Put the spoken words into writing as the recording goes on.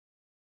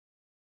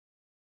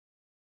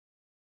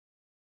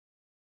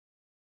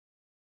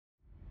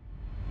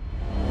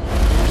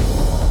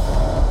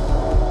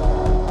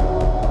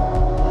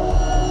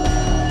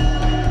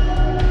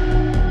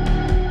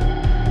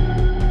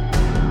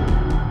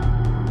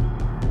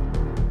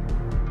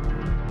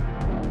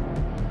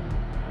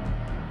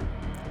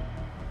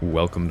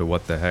Welcome to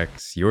What the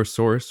Hex, your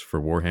source for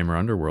Warhammer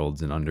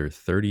Underworlds in under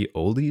 30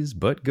 oldies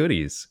but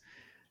goodies.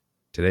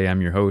 Today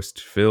I'm your host,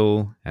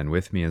 Phil, and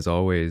with me as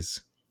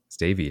always, is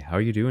Davey. How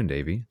are you doing,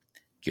 Davey?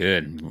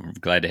 Good. We're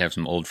glad to have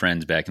some old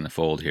friends back in the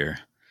fold here.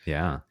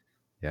 Yeah,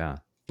 yeah.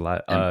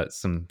 And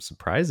Some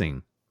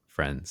surprising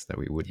friends that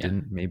we yeah,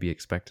 didn't maybe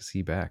expect to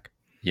see back.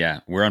 yeah,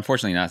 we're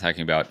unfortunately not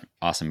talking about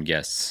awesome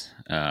guests.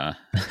 Oh,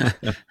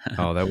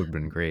 that would have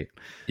been great.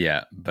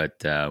 Yeah, but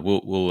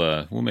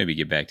we'll maybe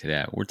get back to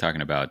that. We're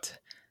talking about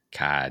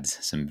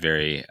CODs, some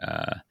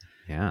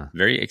Yeah,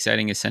 very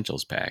exciting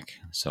essentials pack.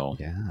 So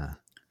yeah.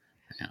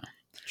 yeah,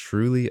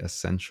 Truly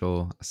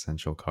essential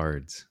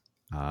cards.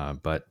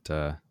 But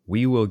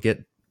we'll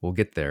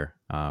get there.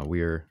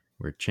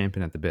 We're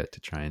champing at the bit to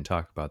try and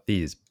talk about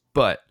these.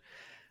 But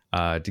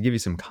to give you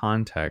some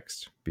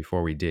context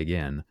before we dig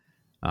in,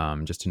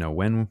 just to know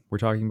when we're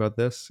talking about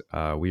this,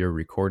 we are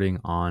recording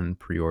on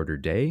pre-order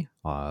day.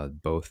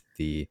 Both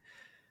the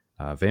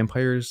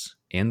vampires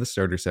and the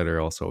starter set are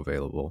also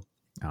available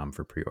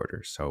for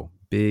pre-order. So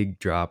big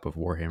drop of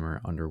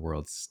Warhammer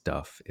Underworld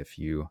stuff if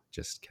you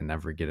just can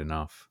never get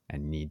enough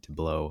and need to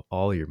blow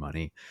all your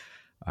money.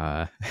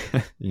 Uh,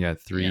 you got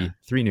yeah,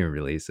 three new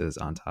releases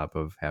on top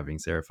of having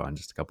Seraphon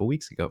just a couple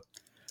weeks ago.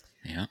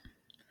 yeah,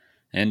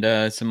 and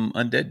some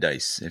undead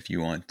dice if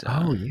you want.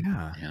 Oh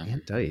yeah, Yeah,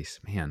 and dice,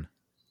 man.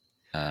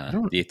 I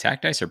don't. the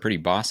attack dice are pretty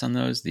boss on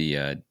those. The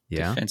Yeah,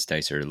 defense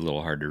dice are a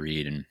little hard to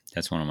read, and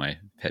that's one of my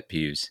pet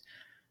peeves.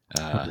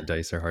 Uh, the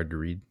dice are hard to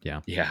read.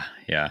 Yeah, Yeah,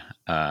 yeah.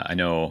 I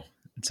know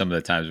some of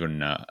the times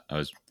when I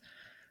was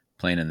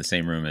playing in the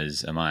same room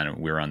as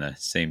Aman, we were on the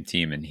same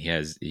team, and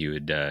he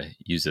would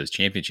use those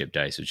championship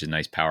dice, which is a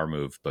nice power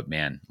move. But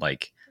man,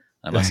 like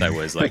unless I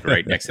was like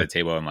right next to the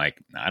table, I'm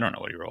like, I don't know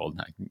what he rolled.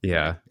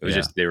 yeah, It was yeah.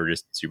 just they were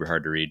just super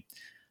hard to read.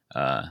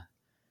 Uh,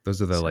 Those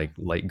are the so like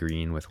light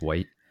green with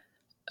white.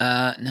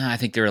 no, I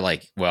think they were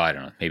like, well, I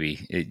don't know.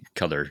 Maybe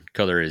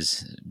color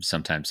is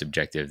sometimes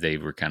subjective. They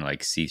were kind of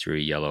like see through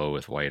yellow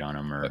with white on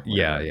them or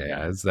Yeah, whatever. yeah, yeah.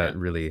 Yeah, It's yeah. that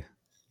really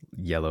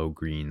yellow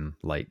green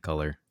light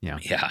color. Yeah.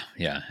 Yeah,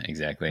 yeah,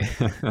 exactly.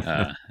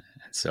 Uh,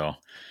 so,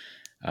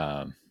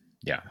 um,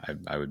 yeah,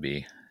 I would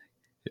be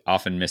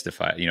often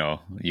mystified.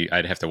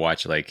 I'd have to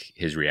watch like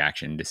his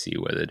reaction to see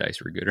whether the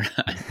dice were good or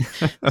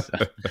not.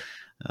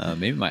 So,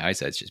 maybe my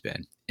eyesight's just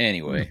bad.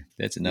 Anyway,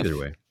 that's Either enough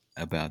way.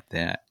 about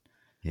that.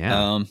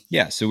 Yeah.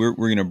 Yeah, so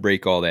we're gonna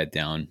break all that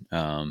down.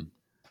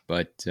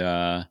 But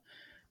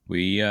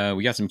we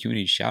got some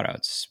community shout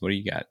outs. What do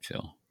you got,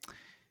 Phil?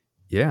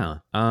 Yeah.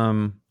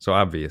 So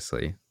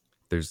obviously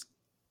there's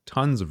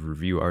tons of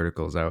review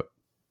articles out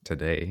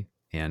today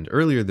and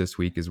earlier this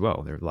week as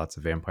well. There are lots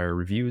of vampire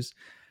reviews.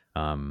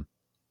 Um,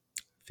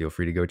 feel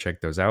free to go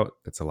check those out.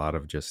 It's a lot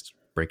of just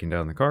breaking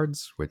down the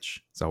cards,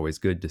 which is always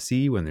good to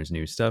see when there's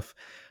new stuff.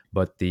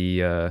 But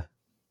the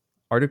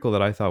article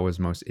that I thought was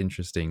most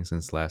interesting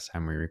since last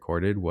time we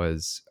recorded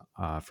was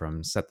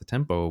from Set the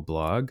Tempo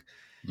blog,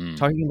 Mm,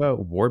 talking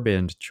about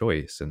warband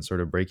choice and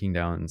sort of breaking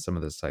down some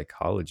of the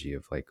psychology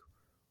of like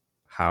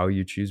how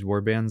you choose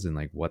warbands and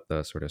like what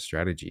the sort of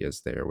strategy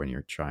is there when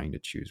you're trying to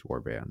choose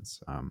warbands.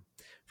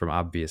 From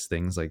obvious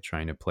things like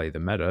trying to play the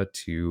meta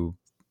to,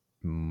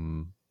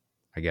 mm,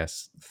 I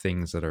guess,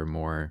 things that are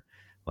more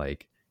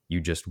like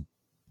you just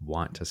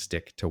want to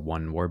stick to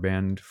one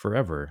warband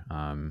forever.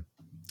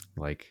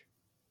 Like,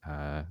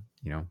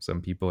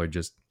 some people are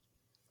just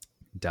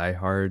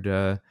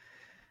diehard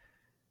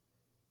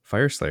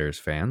Fire Slayers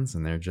fans,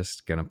 and they're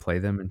just gonna play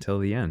them until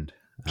the end.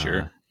 Uh,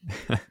 sure.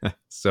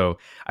 so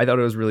I thought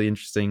it was really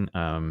interesting,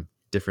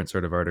 different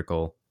sort of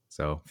article.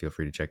 So feel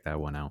free to check that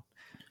one out.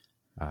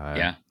 Uh,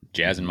 Yeah,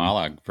 Jazz and you,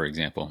 Mollog, for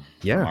example,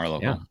 from yeah, our yeah.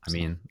 level. I So.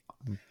 mean,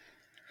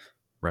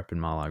 rep and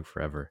Mollog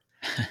forever,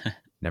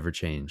 never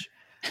change.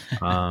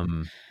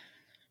 Um,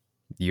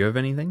 do you have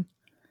anything?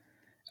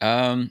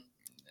 Um,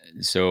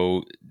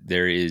 so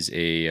there is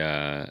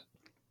a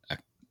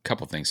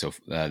couple things. So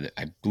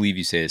I believe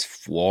you say it's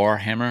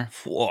Warhammer,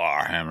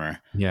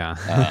 Yeah.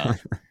 uh,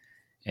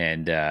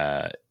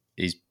 and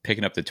he's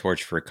picking up the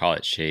torch for Call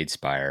It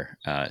Shadespire.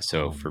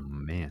 So Oh for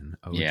man.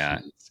 Oh yeah,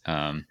 geez.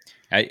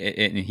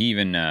 and he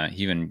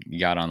even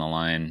got on the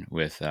line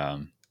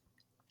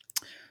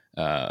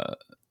uh,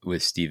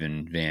 with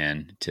Stephen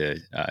Van to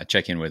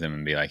check in with him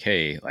and be like,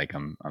 hey, like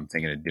I'm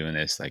thinking of doing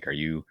this. Like, are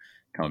you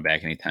coming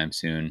back anytime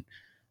soon?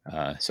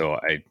 So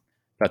I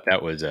thought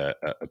that was a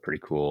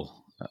pretty cool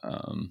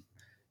um,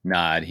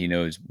 nod. He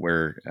knows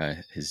where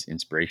his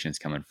inspiration is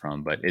coming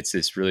from, but it's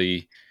this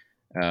really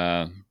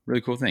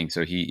cool thing.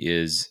 So he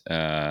is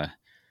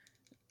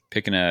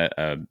picking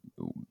a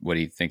what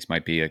he thinks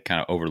might be a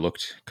kind of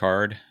overlooked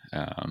card.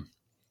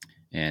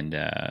 And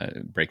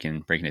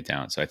breaking it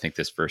down. So I think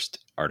this first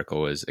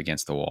article was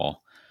Against the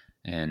Wall,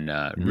 and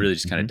really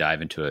just kind Mm-hmm. of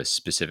dive into a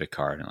specific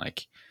card and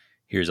like,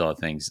 here's all the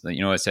things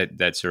it's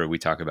that sort of, we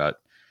talk about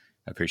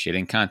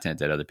appreciating content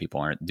that other people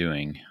aren't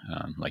doing.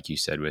 Like you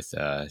said with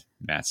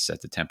Matt's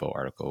Set the Tempo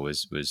article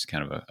was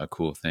kind of a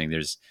cool thing.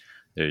 There's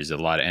a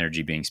lot of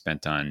energy being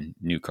spent on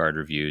new card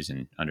reviews,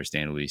 and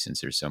understandably, since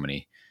there's so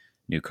many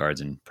new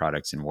cards and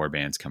products and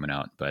warbands coming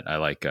out. But I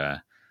like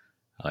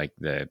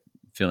the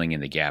filling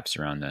in the gaps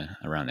around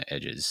the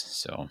edges.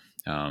 So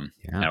Yeah.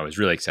 I was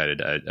really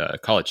excited.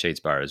 Call It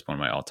Shadespire is one of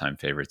my all time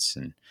favorites,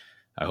 and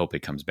I hope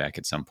it comes back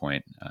at some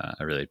point.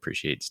 I really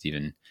appreciate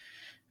Stephen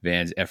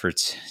Van's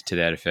efforts to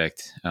that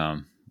effect.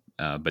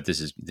 But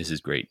this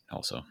is great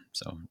also.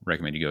 So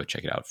recommend you go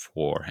check it out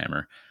for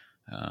Hammer.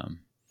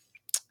 Um,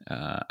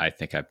 I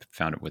think I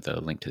found it with a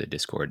link to the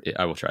Discord.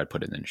 I will try to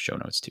put it in the show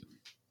notes too.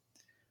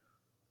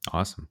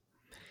 Awesome.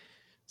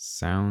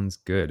 Sounds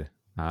good.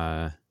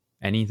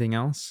 Anything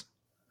else?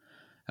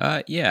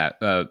 Yeah,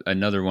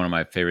 another one of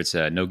my favorites,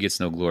 No Gets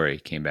No Glory,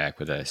 came back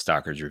with a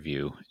Stalker's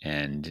review,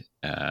 and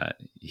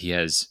he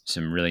has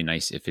some really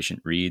nice,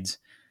 efficient reads.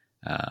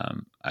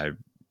 I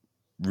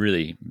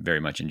really very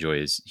much enjoy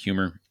his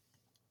humor.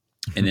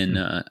 And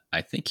then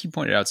I think he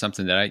pointed out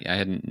something that I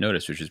hadn't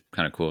noticed, which is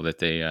kind of cool, that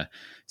they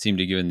seem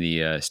to give in the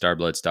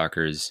Starblood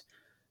Stalkers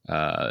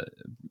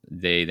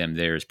they, them,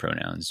 theirs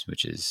pronouns,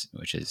 which is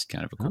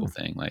kind of a cool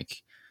thing.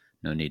 Like,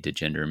 no need to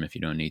gender them if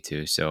you don't need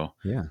to. So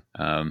Yeah.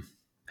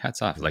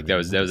 Hats off. Like Really that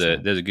was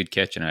noticed a good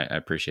catch, and I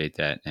appreciate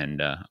that.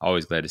 And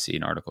always glad to see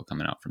an article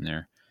coming out from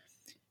there.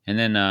 And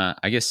then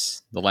I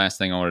guess the last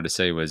thing I wanted to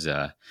say was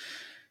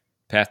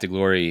Path to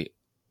Glory.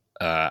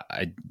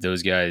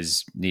 Those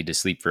guys need to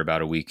sleep for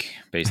about a week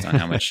based on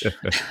how much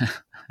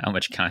how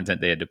much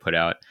content they had to put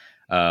out.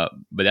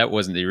 But that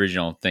wasn't the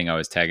original thing I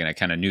was tagging. I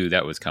kind of knew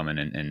that was coming,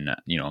 and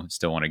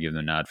still want to give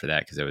them a nod for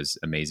that because it was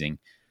amazing.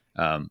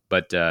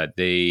 But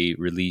they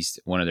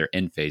released one of their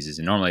end phases,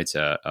 and normally it's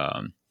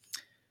a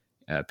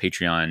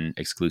Patreon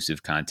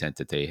exclusive content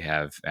that they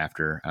have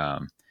after.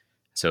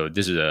 So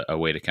this is a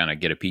way to kind of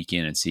get a peek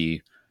in and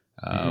see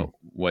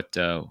what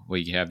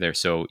you have there.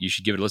 So you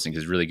should give it a listen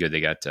because it's really good.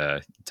 They got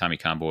Tommy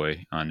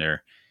Conboy on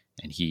there,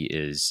 and he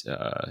is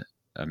a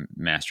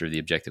master of the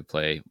objective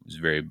play. Was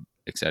very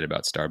excited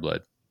about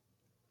Starblood.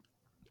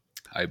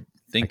 I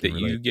think that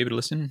you gave it a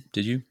listen.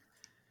 Did you?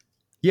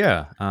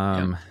 Yeah.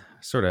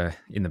 Sort of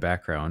in the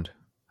background.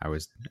 I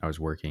was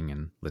working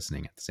and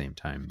listening at the same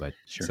time, but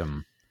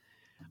Sure.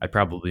 I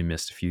probably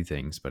missed a few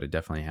things, but it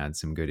definitely had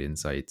some good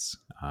insights.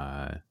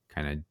 Kind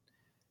of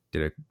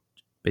did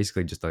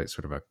basically just like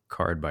sort of a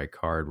card by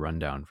card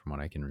rundown from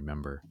what I can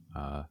remember.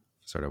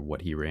 Sort of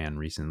what he ran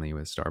recently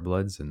with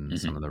Starbloods and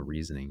some of the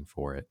reasoning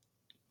for it.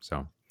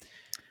 So,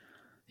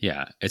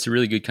 yeah, it's a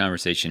really good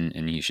conversation,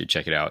 and you should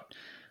check it out.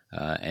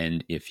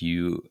 And if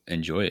you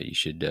enjoy it, you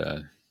should.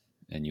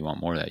 And you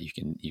want more of that, you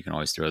can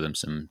always throw them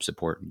some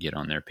support and get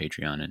on their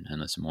Patreon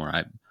and listen more.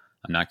 I'm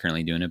not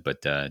currently doing it,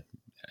 but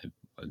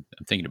I'm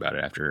thinking about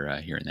it after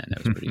hearing that.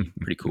 That was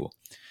pretty cool.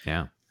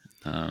 Yeah.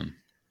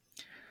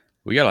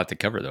 We got a lot to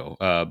cover though.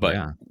 But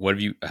yeah. what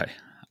have you?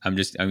 I'm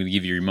going to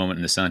give you your moment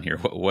in the sun here.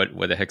 What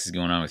the heck is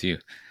going on with you?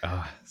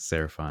 Oh,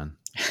 Seraphon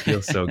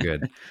feels so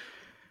good.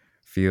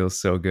 Feels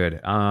so good.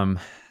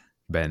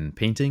 Been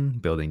painting,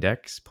 building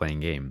decks,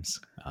 playing games.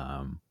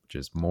 Which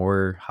is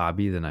more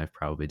hobby than I've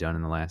probably done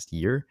in the last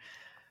year.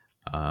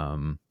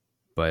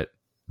 But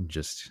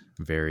just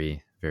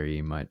very,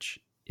 very much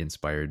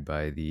inspired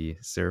by the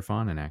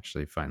Seraphon and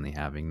actually finally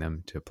having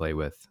them to play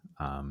with.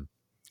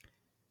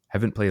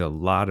 Haven't played a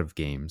lot of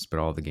games, but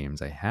all the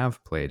games I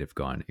have played have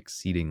gone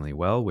exceedingly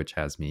well, which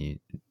has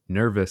me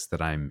nervous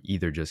that I'm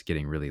either just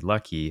getting really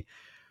lucky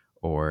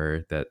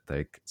or that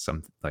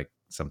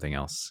something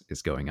else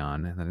is going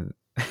on. And then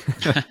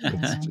it's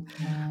just,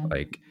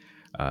 like,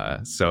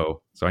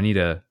 so I need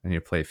to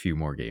play a few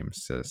more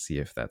games to see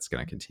if that's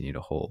going to continue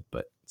to hold,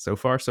 but so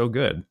far so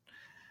good.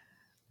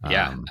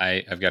 Yeah,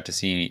 I've got to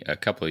see a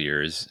couple of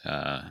yours,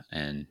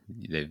 and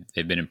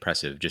they've been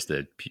impressive. Just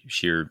the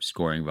sheer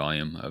scoring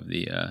volume of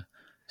the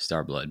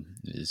Starblood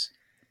is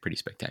pretty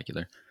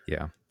spectacular.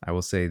 Yeah, I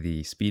will say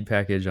the speed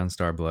package on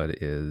Starblood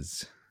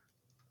is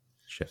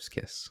chef's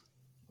kiss.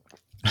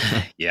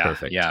 Yeah,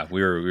 Perfect. yeah,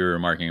 we were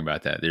remarking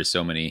about that. There's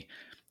so many,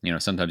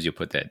 sometimes you'll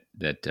put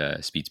that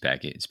speed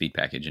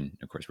package, and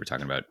of course we're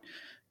talking about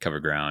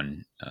Cover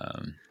Ground,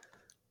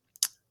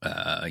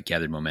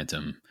 Gathered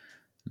Momentum,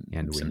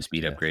 And some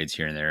speed upgrades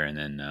here and there, and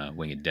then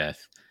Winged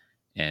Death,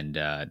 and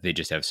they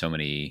just have so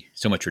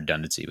much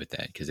redundancy with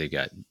that because they've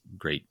got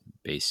great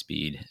base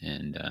speed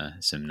and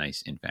some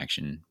nice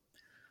in-faction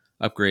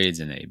upgrades,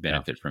 and they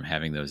benefit from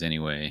having those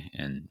anyway.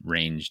 And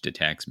ranged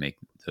attacks make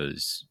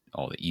those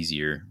all the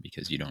easier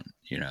because you don't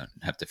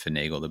have to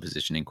finagle the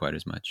positioning quite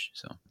as much.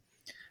 So,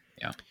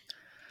 yeah,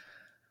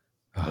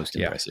 most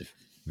impressive.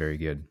 Very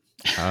good.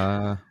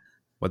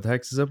 What the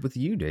heck is up with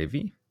you,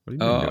 Davey? What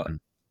have you been doing?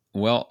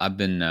 Well, I've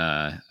been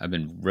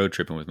road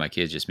tripping with my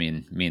kids, just me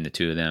and the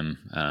two of them.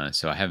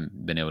 So I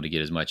haven't been able to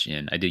get as much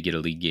in. I did get a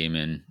league game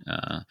in,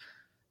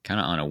 kind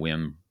of on a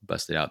whim.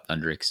 Busted out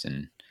Thundrix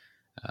and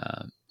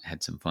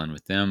had some fun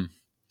with them,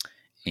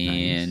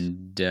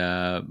 and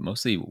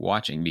mostly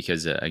watching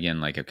because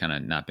again, like I've kind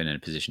of not been in a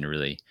position to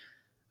really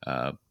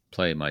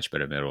play much,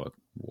 but I've been able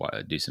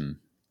to do some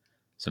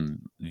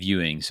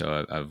viewing.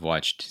 So I've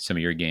watched some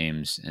of your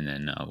games and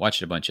then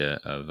watched a bunch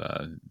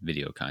of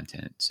video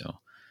content. So.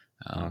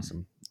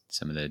 Awesome.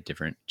 some of the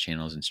different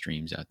channels and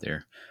streams out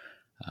there.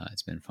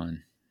 It's been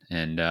fun.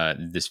 And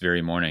this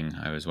very morning,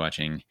 I was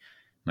watching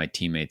my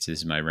teammates. This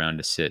is my round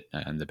to sit.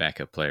 I'm the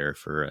backup player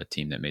for a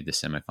team that made the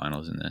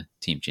semifinals and the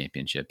team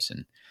championships.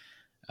 And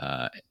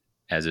uh,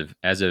 as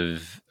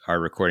of our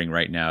recording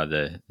right now,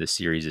 the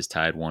series is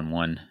tied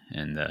 1-1,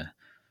 and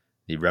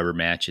the rubber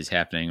match is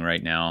happening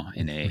right now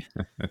in a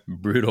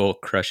brutal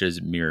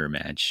crushes mirror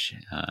match,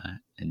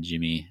 and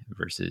Jimmy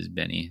versus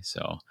Benny.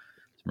 So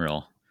some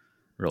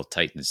real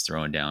titans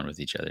throwing down with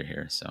each other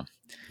here. So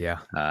Yeah.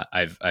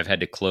 I've had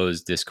to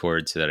close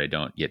Discord so that I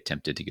don't get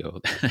tempted to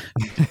go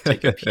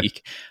take a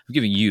peek. I'm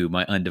giving you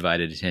my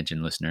undivided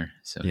attention, listener.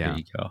 So Yeah.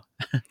 here you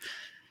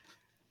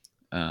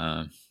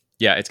go.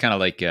 Yeah, it's kind of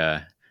like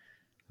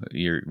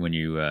when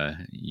you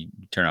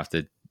turn off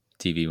the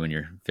TV when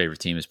your favorite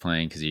team is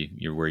playing because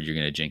you're worried you're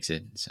going to jinx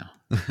it. So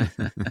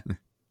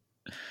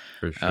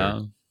For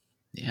sure.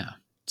 yeah,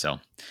 so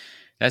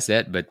that's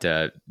that. But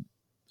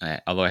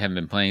although I haven't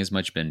been playing as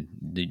much, been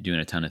doing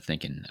a ton of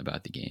thinking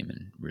about the game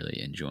and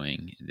really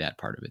enjoying that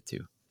part of it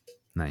too.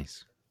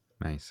 Nice.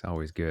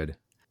 Always good.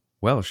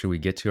 Well, should we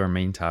get to our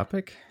main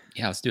topic?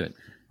 Yeah, let's do it.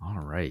 All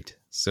right.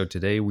 So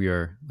today we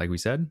are, like we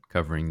said,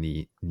 covering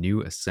the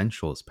new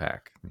Essentials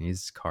pack.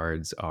 These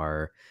cards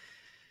are,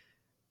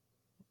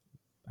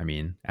 I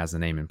mean, as the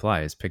name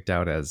implies, picked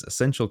out as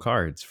essential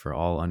cards for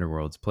all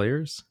Underworlds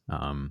players.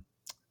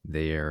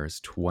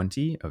 There's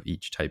 20 of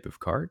each type of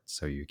card.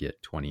 So you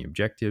get 20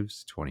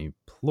 objectives, 20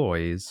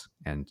 ploys,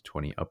 and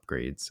 20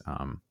 upgrades.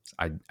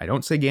 I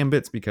don't say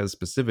gambits because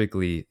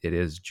specifically it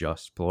is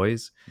just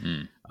ploys.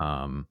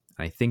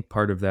 I think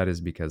part of that is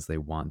because they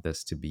want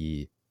this to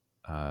be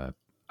a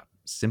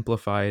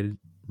simplified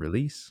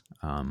release,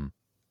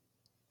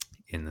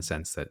 in the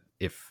sense that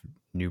if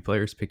new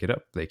players pick it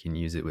up, they can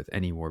use it with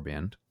any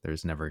warband.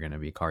 There's never going to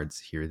be cards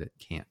here that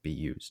can't be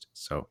used.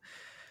 So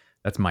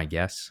that's my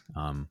guess.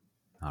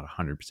 Not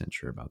 100%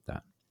 sure about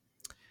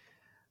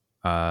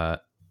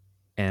that.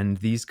 And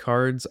these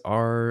cards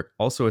are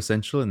also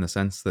essential in the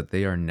sense that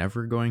they are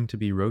never going to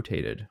be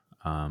rotated.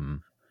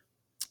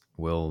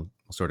 We'll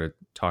sort of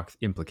talk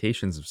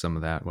implications of some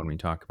of that when we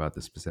talk about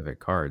the specific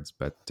cards.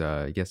 But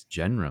I guess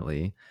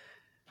generally,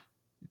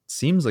 it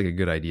seems like a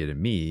good idea to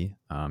me,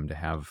 to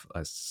have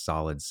a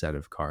solid set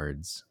of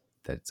cards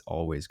that's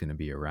always going to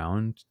be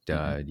around.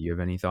 Do you have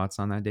any thoughts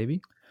on that,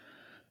 Davey?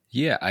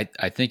 Yeah,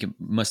 I think it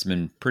must have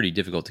been pretty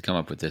difficult to come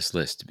up with this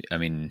list. I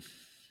mean,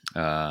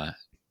 and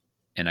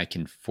I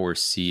can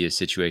foresee a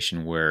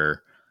situation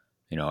where,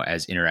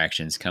 as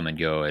interactions come and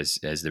go, as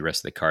the rest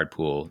of the card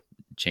pool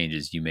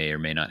changes, you may or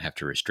may not have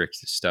to restrict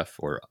stuff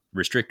or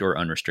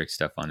unrestrict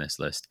stuff on this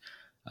list.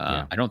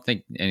 Yeah. I don't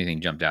think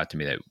anything jumped out to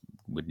me that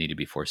would need to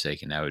be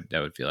forsaken. That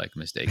would feel like a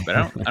mistake. But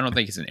I don't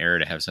think it's an error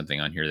to have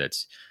something on here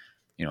that's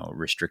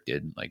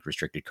restricted. Like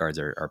restricted cards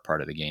are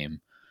part of the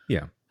game.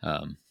 Yeah.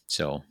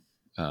 So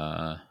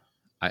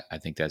I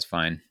think that's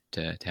fine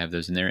to have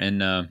those in there,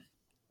 and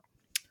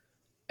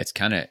it's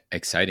kind of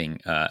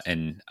exciting.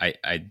 And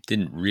I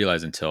didn't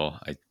realize until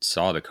I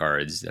saw the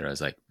cards that I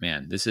was like,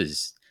 man, this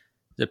is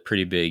a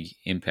pretty big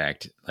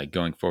impact. Like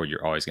going forward,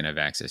 you're always going to have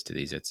access to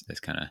these. That's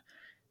kind of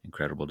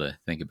incredible to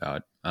think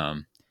about.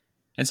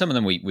 And some of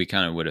them we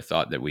kind of would have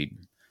thought that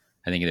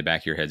I think in the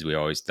back of your heads, we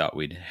always thought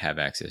we'd have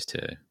access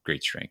to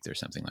great strength or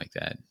something like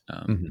that.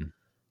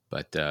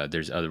 But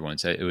there's other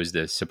ones. It was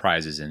the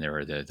surprises in there,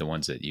 or the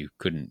ones that you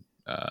couldn't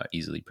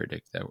easily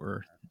predict that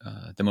were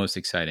the most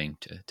exciting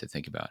to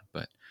think about.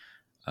 But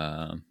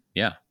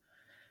yeah.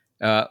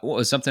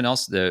 Well, something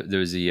else. There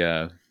was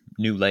the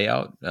new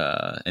layout,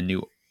 a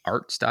new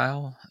art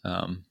style.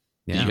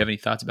 Did you have any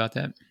thoughts about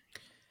that?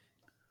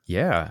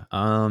 Yeah.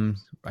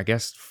 I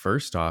guess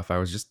first off, I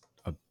was just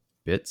a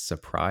bit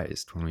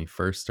surprised when we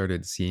first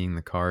started seeing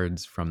the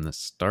cards from the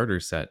starter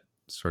set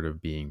sort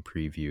of being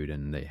previewed,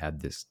 and they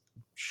had this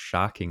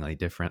shockingly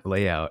different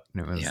layout,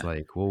 and it was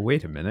like, well,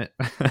 wait a minute.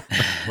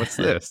 What's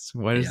this?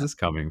 What is this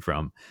coming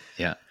from?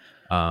 Yeah.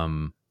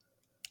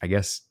 I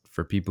guess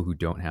for people who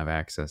don't have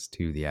access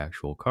to the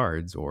actual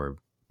cards or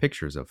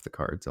pictures of the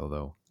cards,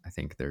 although I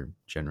think they're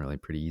generally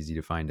pretty easy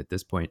to find at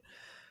this point,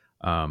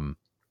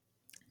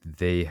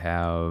 they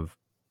have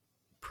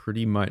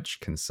pretty much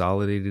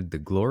consolidated the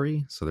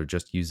glory. So they're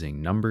just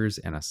using numbers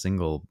and a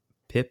single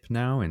pip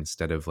now,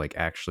 instead of like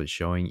actually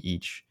showing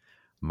each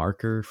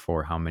marker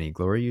for how many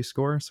glory you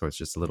score. So it's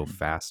just a little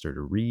faster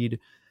to read.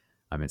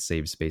 It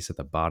saves space at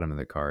the bottom of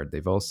the card.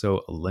 They've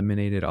also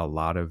eliminated a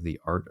lot of the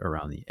art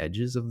around the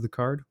edges of the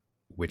card,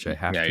 which I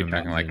have to imagine. Yeah,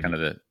 you're talking like kind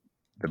of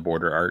the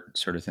border art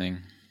sort of thing.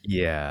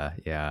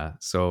 Yeah.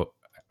 So,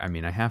 I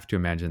mean, I have to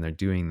imagine they're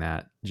doing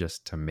that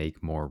just to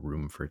make more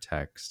room for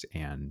text,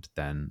 and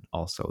then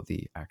also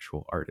the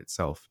actual art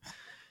itself,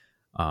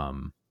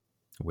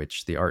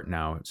 which the art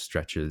now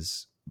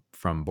stretches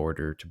from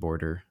border to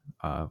border,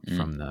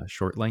 from the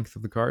short length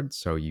of the card,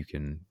 so you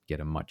can get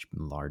a much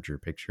larger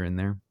picture in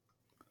there.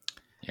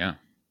 Yeah.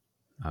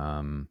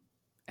 And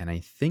I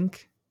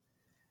think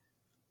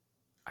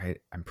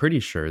I'm pretty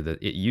sure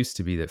that it used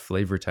to be that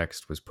flavor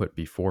text was put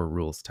before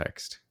rules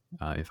text,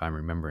 if I'm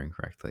remembering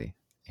correctly.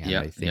 and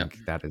I Yep. Yep.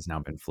 think that has now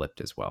been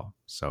flipped as well.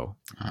 So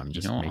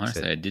just makes Honestly,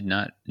 it, I did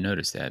not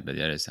notice that, but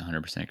that is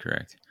 100%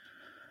 correct.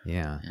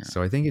 yeah. Yeah.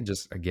 So I think it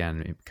just,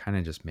 again, it kind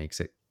of just makes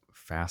it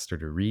faster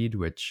to read,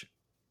 which,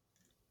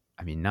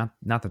 I mean, not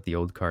that the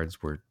old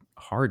cards were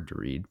hard to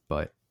read,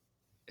 but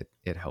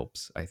it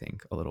helps, I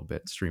think, a little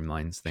bit,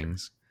 streamlines Sure.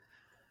 things.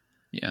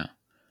 Yeah.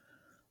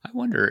 I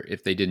wonder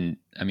if they didn't.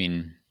 I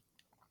mean,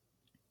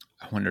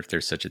 I wonder if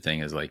there's such a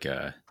thing as like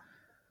a.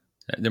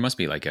 There must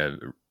be like a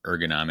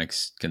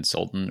ergonomics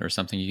consultant or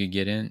something you could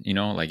get in.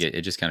 Like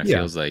it just kind of Yeah.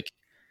 feels like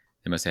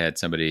they must have had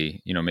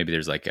somebody. Maybe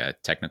there's like a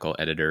technical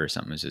editor or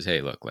something that says,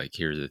 "Hey, look, like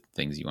here's the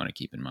things you want to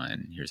keep in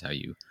mind. Here's how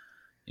you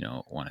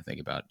want to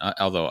think about."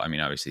 Although, I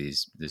mean, obviously,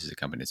 this is a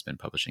company that's been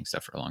publishing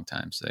stuff for a long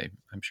time, so they,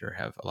 I'm sure,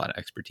 have a lot of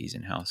expertise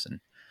in house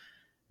and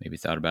maybe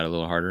thought about it a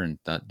little harder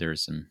and thought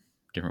there's some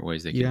different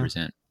ways they could Yeah.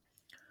 present.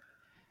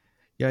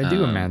 Yeah. I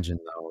do Um, imagine,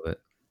 though,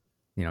 that,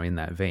 in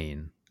that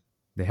vein,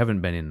 they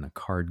haven't been in the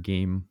card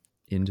game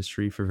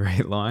industry for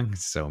very long.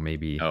 So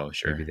oh,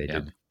 maybe sure, they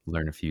yeah, did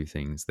learn a few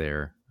things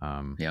there.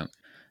 yeah.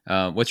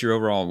 What's your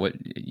overall? What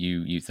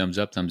you thumbs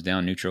up, thumbs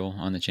down, neutral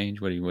on the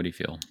change? What do you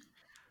feel?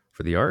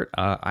 For the art,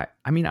 I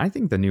mean, I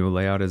think the new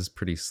layout is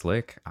pretty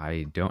slick.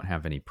 I don't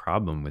have any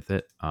problem with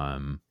it.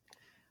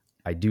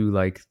 I do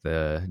like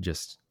the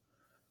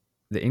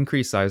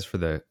increased size for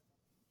the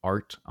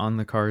art on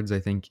the cards. I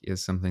think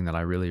is something that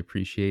I really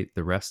appreciate.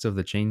 The rest of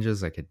the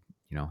changes, I could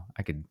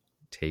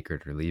take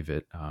it or leave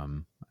it.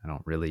 I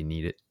don't really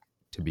need it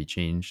to be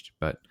changed,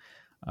 but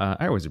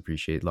I always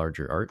appreciate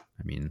larger art.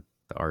 I mean,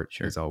 the art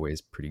Sure. is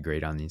always pretty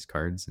great on these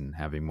cards, and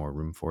having more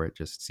room for it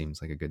just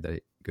seems like a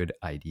good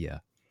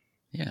idea.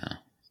 Yeah.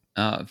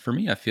 For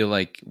me, I feel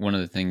like one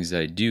of the things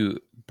that I do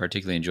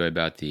particularly enjoy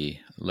about the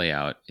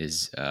layout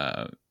is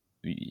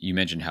you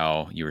mentioned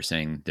how you were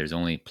saying there's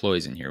only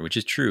ploys in here, which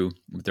is true,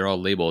 but they're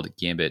all labeled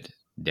Gambit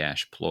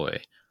dash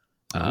ploy.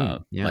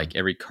 Oh, yeah. Like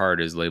every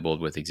card is labeled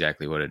with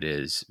exactly what it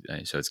is.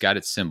 So it's got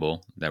its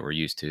symbol that we're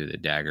used to, the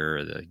dagger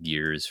or the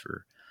gears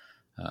for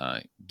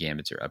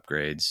gambits or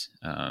upgrades,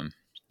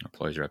 or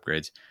ploys or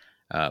upgrades.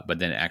 But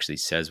then it actually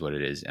says what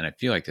it is, and I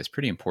feel like that's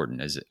pretty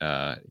important, as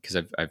because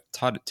I've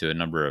taught it to a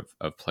number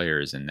of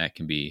players, and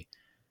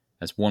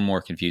that's one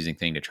more confusing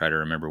thing to try to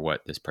remember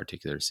what this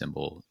particular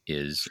symbol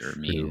is or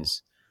True.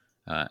 means.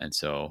 And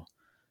so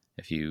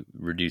if you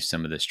reduce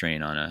some of the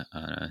strain on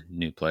a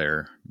new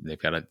player, they've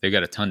got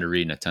a ton to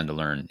read and a ton to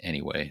learn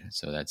anyway.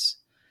 So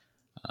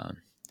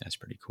um, that's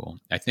pretty cool.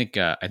 I think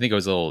it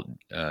was a little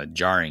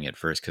jarring at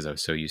first because I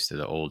was so used to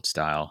the old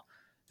style,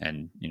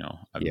 and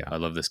Yeah. I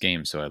love this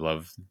game, so I've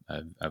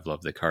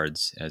loved the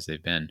cards as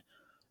they've been.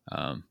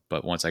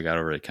 But once I got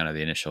over kind of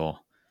the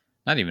initial,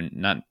 not even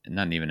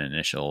an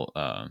initial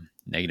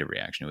negative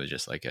reaction, it was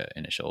just like an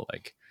initial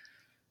like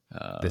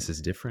This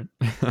is different.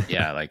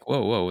 yeah, like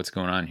whoa, what's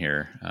going on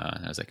here?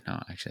 And I was like,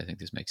 no, actually, I think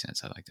this makes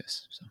sense. I like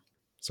this. So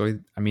So,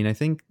 I mean, I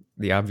think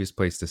the obvious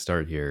place to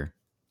start here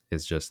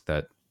is just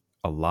that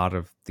a lot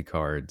of the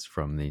cards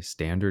from the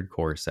standard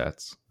core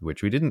sets,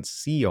 which we didn't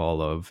see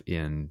all of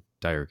in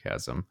Dire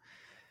Chasm,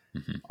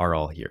 hmm are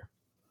all here.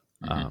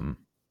 hmm Um,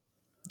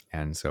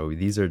 and so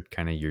these are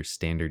kind of your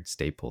standard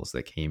staples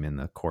that came in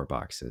the core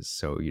boxes.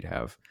 So you'd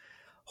have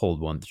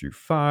Hold 1 through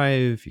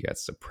 5, you got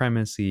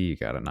Supremacy, you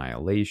got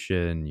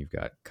Annihilation, you've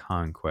got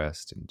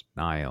Conquest and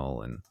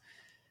Denial, and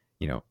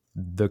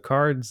the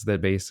cards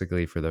that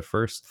basically for the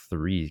first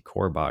 3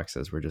 core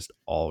boxes were just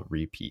all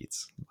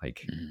repeats,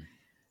 like, hmm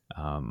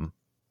um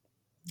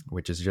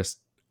which is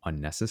just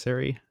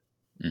unnecessary,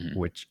 hmm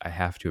which I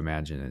have to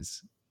imagine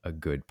is a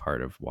good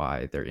part of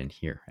why they're in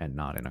here and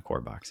not in a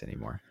core box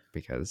anymore,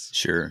 because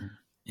Sure.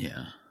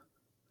 Yeah.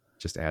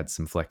 just add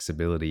some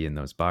flexibility in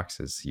those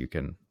boxes. You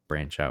can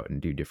branch out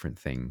and do different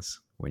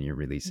things when you're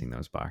releasing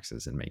those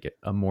boxes and make it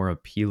a more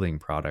appealing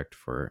product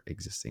for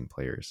existing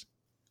players.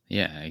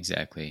 Yeah,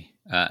 exactly.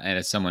 And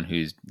as someone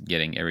who's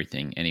getting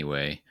everything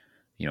anyway,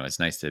 it's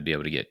nice to be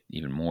able to get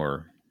even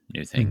more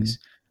new Mhm. things.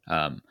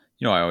 I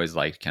always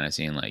liked kind of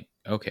seeing like,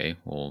 okay,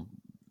 well,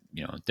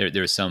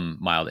 there's some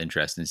mild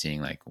interest in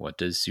seeing like, what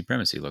does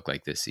Supremacy look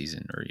like this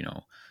season, or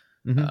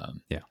Mhm.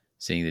 um, Yeah.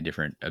 seeing the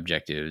different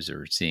objectives,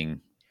 or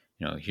seeing,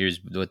 here's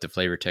what the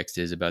flavor text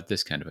is about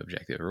this kind of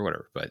objective or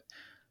whatever.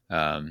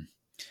 Um,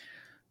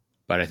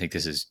 but I think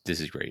this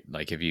is great.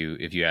 Like if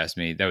you asked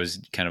me, that was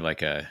kind of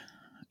like a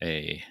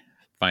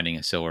finding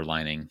a silver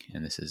lining,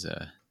 and this is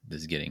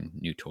getting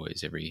new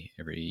toys every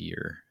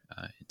year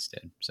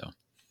instead. So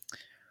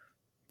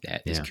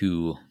that is Yeah,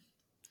 cool.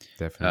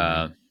 definitely.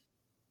 Uh,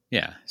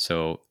 yeah.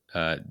 So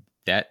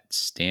that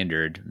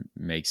standard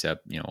makes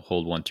up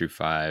hold 1 through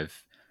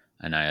 5,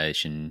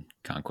 annihilation,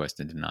 conquest,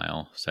 and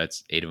denial. So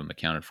that's 8 of them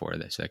accounted for.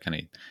 So that kind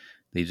of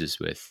leaves us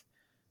with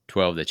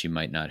 12 that you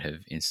might not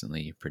have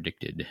instantly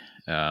predicted.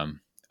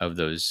 Of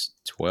those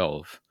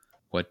 12,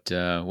 what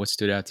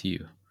stood out to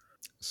you?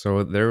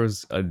 So there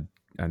was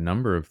a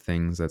number of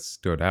things that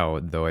stood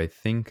out, though I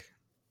think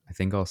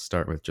I'll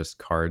start with just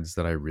cards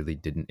that I really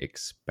didn't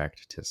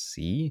expect to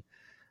see.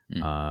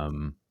 Mm,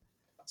 Um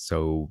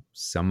So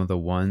some of the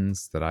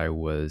ones that I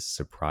was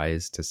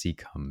surprised to see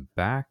come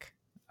back.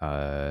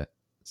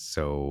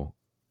 So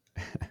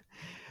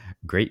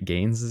Great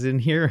Gains is in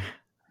here.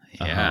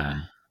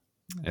 Yeah.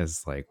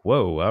 It's like,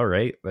 whoa, all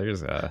right,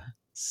 there's a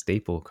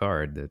staple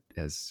card that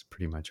has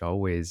pretty much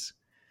always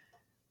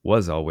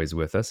was always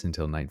with us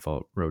until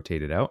Nightfall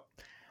rotated out.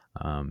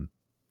 Um,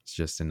 it's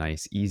just a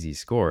nice, easy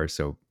score.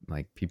 So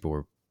like people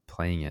were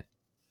playing it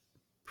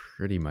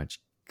pretty much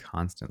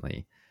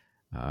constantly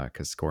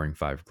because scoring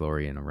 5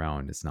 glory in a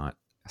round is not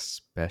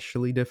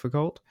especially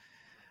difficult.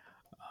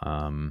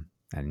 And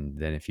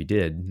then if you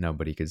did,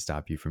 nobody could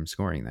stop you from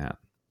scoring that.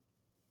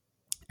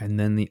 And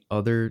then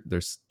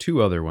there's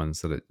two other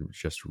ones that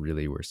just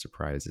really were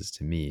surprises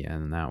to me,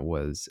 and that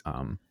was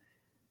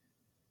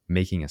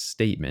making a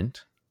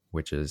statement,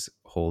 which is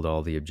hold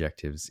all the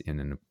objectives in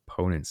an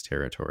opponent's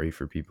territory.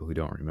 For people who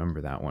don't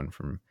remember that one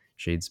from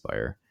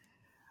Shadespire,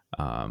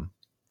 um,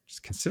 it's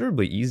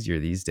considerably easier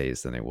these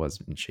days than it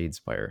was in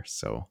Shadespire.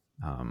 So,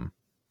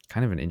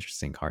 kind of an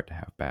interesting card to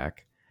have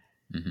back.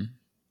 Mm-hmm.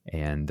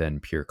 And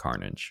then Pure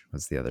Carnage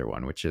was the other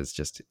one, which is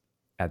just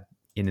at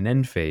in an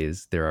end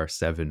phase there are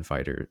 7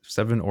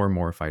 or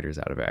more fighters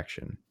out of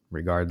action,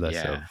 regardless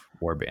of Yeah.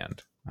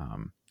 warband.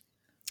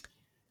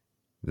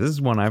 This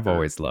is one I've For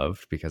always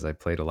loved because I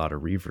played a lot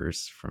of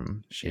Reavers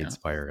from yeah,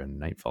 Shadespire and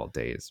Nightfall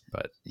days.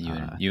 But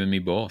you and me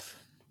both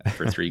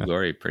for 3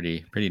 glory.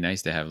 Pretty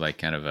nice to have like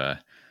kind of a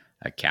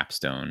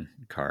capstone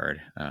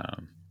card,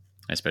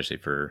 especially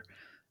for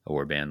a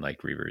warband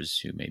like Reavers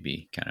who may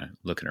be kind of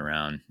looking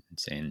around and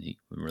saying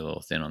we're a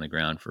little thin on the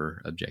ground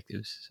for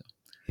objectives. So,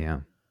 yeah,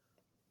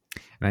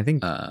 and I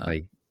think uh,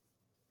 like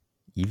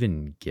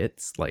even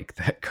gets like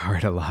that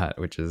card a lot,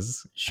 which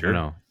is I don't sure.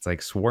 know. It's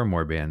like Swarm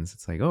Warbands.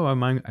 It's like, oh,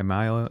 am I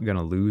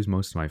gonna lose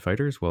most of my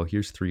fighters? Well,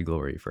 here's 3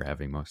 glory for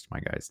having most of my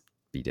guys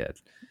be dead.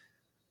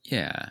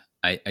 Yeah,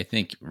 I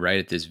think right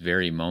at this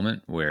very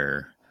moment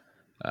where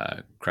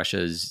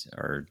crushes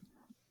are,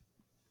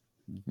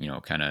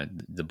 kind of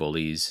the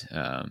bullies,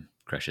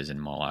 crushes and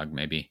Mollog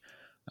maybe.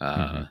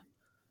 Mm-hmm. Uh,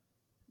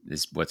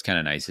 this what's kind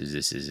of nice is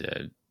this is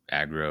a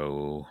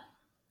aggro,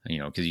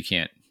 because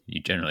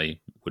you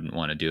generally wouldn't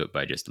want to do it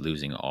by just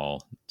losing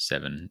all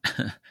 7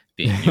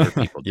 being your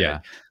people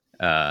dead.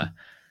 Yeah, Uh,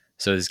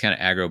 so it's kind of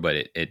aggro, but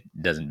it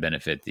doesn't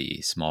benefit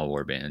the small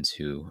war bands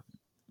who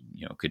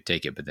could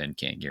take it, but then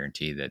can't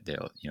guarantee that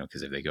they'll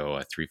because if they go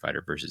a 3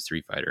 fighter versus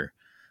 3 fighter,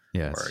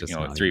 yeah. It's or just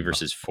not three even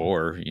versus possible.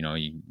 4,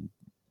 you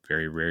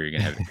very rare you're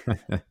gonna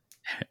have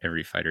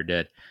every fighter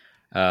dead.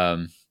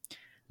 Um,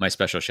 my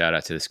special shout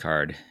out to this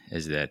card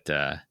is that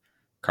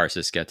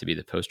Karsus got to be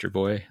the poster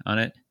boy on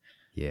it.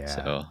 Yeah,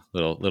 So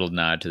little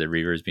nod to the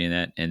Reavers being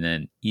that, and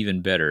then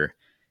even better,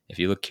 if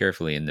you look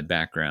carefully in the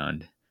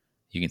background,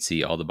 you can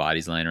see all the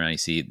bodies lying around. You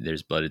see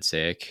there's Blooded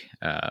Saïx,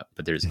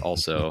 but there's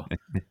also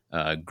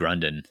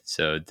Grunden.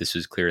 So this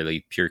was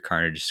clearly pure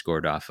carnage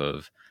scored off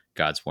of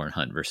Godsworn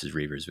Hunt versus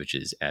Reavers, which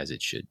is as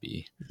it should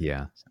be.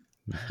 yeah.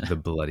 The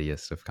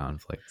bloodiest of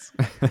conflicts.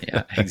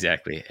 Yeah,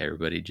 exactly.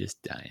 Everybody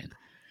just dying.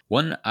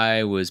 One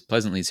I was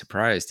pleasantly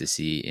surprised to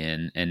see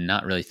and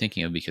not really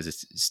thinking of because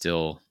it's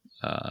still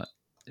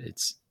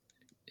it's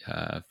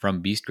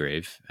from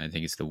Beastgrave. I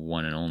think it's the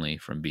one and only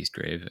from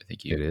Beastgrave. I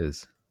think It you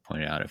is.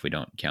 pointed out if we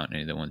don't count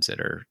any of the ones that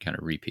are kind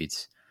of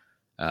repeats,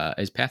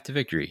 is Path to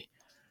Victory.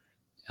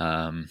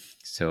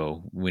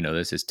 So we know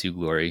this is 2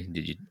 glory.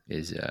 Did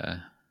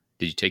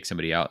you take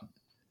somebody out,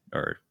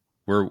 or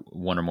were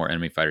one or more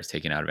enemy fighters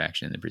taken out of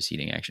action in the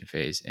preceding action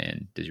phase?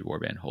 And does your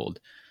warband hold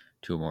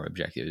 2 or more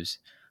objectives?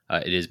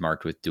 It is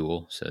marked with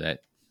dual, so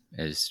that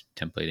as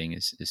templating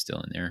is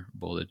still in there,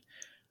 bolded.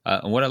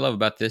 And what I love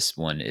about this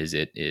one is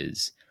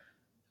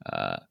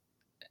uh,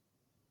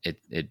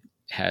 it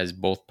has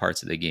both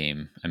parts of the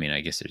game. I mean,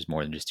 I guess there's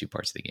more than just 2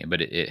 parts of the game,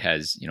 but it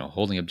has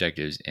holding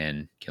objectives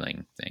and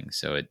killing things.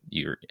 So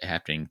you're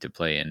having to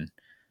play in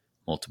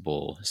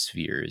multiple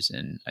spheres,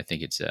 and I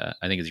think it's a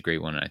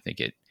great one, and I think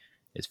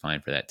it's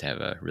fine for that to have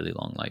a really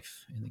long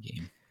life in the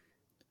game.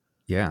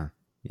 Yeah,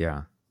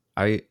 yeah.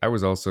 I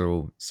was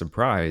also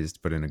surprised,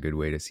 but in a good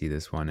way, to see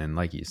this one. And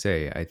like you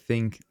say, I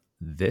think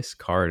this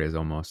card is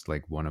almost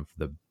like one of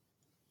the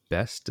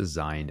best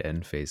designed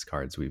end phase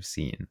cards we've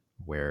seen,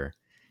 where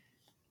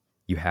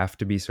you have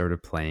to be sort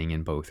of playing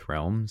in both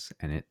realms,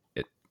 and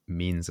it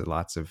means that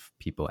lots of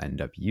people end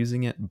up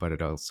using it, but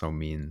it also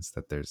means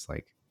that there's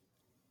like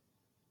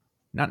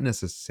not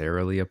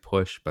necessarily a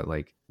push, but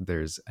like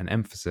there's an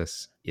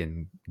emphasis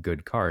in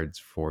good cards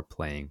for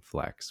playing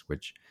flex,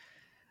 which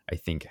I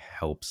think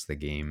helps the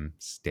game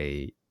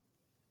stay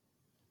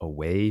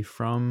away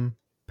from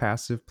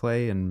passive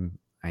play. And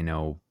I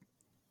know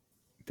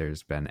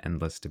there's been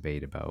endless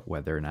debate about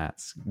whether or not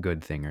it's a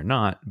good thing or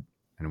not,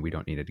 and we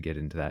don't need to get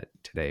into that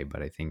today,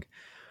 but I think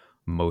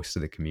most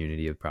of the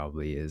community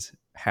probably is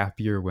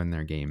happier when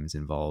their games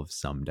involve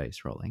some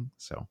dice rolling.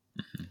 So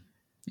Mhm.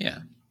 Yeah,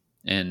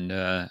 and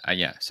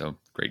yeah, so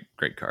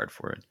great card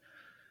for it.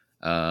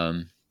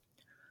 Um,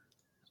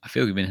 I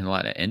feel we've been in a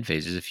lot of end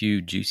phases. There's a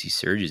few juicy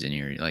surges in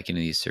here. You like any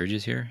of these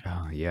surges here?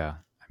 oh yeah,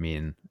 I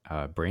mean,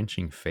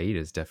 Branching Fate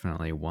is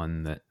definitely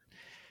one that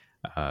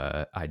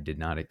I did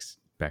not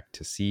expect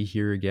to see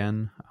here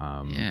again.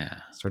 Yeah.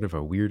 Sort of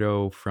a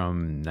weirdo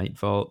from Night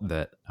Vault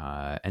that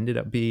ended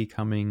up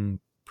becoming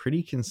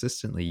pretty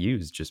consistently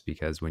used just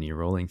because when you're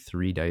rolling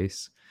 3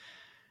 dice,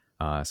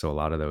 so a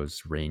lot of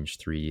those range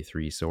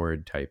 3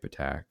 sword type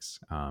attacks,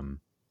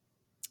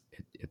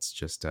 it's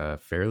just a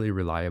fairly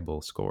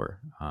reliable score.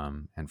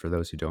 And for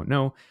those who don't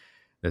know,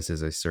 this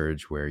is a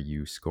surge where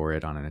you score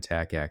it on an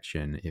attack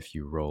action if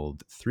you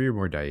rolled 3 or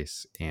more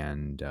dice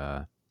and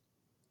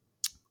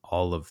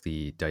all of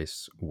the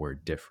dice were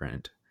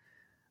different.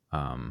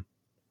 Um,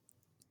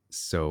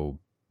 so,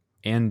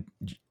 and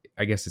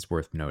I guess it's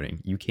worth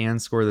noting, you can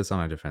score this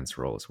on a defense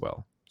roll as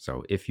well.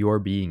 So if you're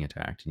being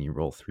attacked and you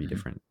roll 3 Mhm.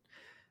 different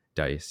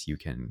dice, you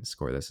can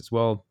score this as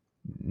well.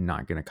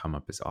 Not going to come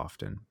up as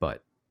often,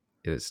 but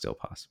it is still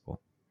possible.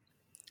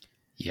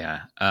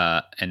 Yeah.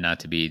 And not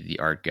to be the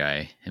art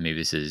guy, and maybe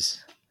this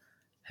is,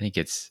 I think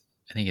it's,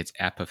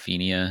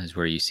 apophenia is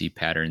where you see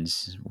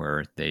patterns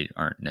where they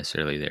aren't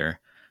necessarily there,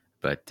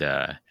 but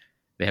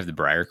they have the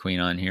Briar Queen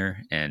on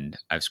here, and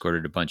I've scored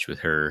it a bunch with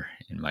her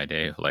in my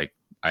day, like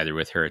either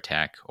with her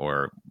attack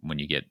or when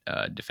you get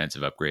a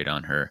defensive upgrade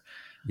on her,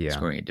 Yeah.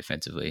 scoring it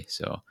defensively.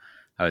 So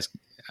I was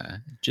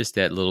just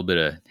that little bit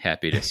of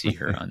happy to see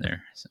her on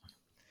there. So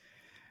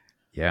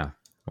Yeah.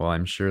 Well,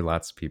 I'm sure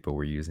lots of people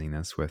were using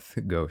this with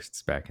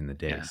ghosts back in the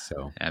day. yeah,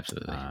 So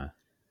absolutely. uh,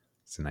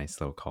 it's a nice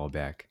little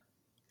callback.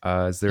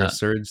 Is there a Uh,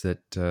 surge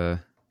that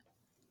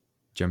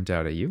jumped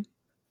out at you?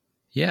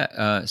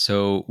 Yeah,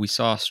 so we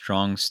saw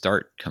Strong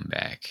Start come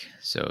back.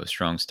 So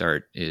Strong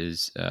Start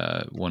is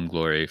one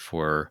glory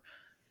for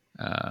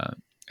uh,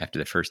 after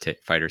the first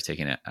fighter's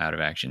taken out of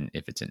action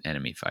if it's an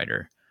enemy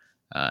fighter.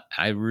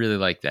 I really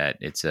like that.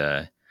 It's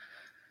an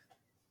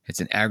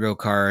aggro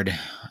card,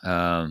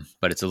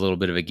 but it's a little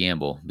bit of a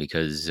gamble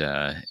because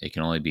it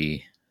can only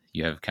be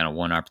you have kind of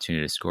one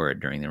opportunity to score it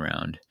during the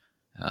round.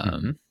 Mm-hmm.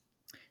 Um,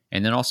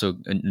 and then also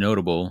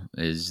notable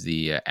is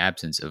the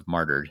absence of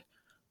Martyred,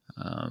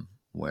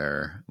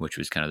 which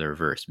was kind of the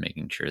reverse,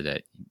 making sure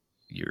that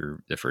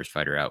the first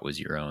fighter out was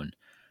your own.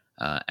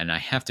 And I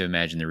have to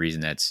imagine the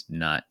reason that's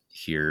not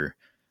here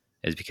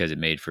is because it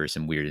made for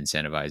some weird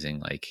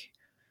incentivizing, like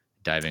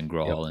diving Yep.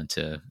 Grawl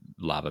into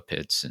lava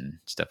pits and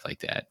stuff like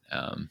that.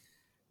 I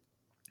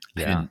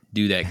Yeah. didn't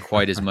do that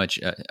quite as much.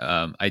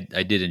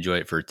 I did enjoy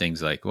it for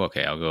things like, well,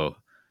 okay, I'll go.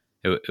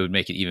 It would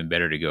make it even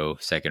better to go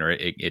second, or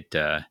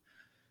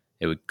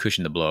it would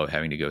cushion the blow of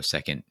having to go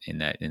second in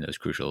those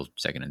crucial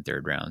second and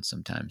third rounds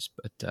sometimes.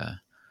 But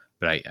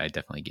I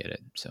definitely get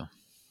it. So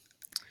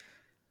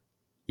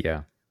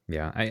Yeah.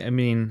 Yeah. I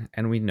mean,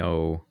 and we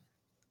know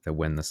that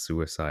when the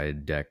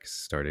suicide decks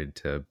started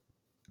to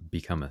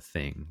become a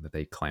thing, that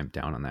they clamped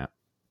down on that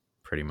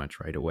pretty much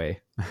right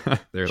away.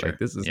 They're like, sure,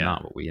 this is yeah,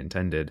 not what we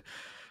intended.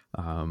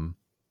 Um,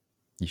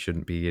 you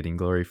shouldn't be getting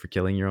glory for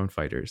killing your own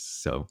fighters.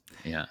 So,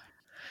 yeah.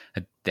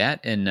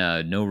 That and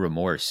no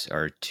remorse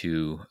are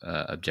two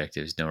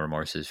objectives. No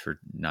remorse is for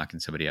knocking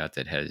somebody out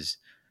that has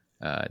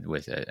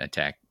with an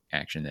attack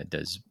action that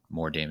does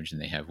more damage than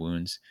they have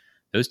wounds.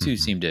 Those two mhm.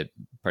 seem to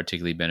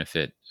particularly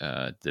benefit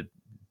the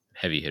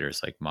heavy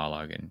hitters like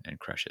Mollog and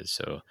Crushes.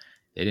 So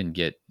they didn't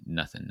get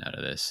nothing out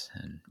of this,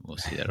 and we'll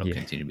see that'll Yeah.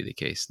 continue to be the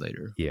case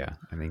later. Yeah.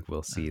 I think we'll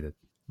Uh, see that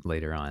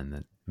later on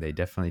that they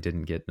definitely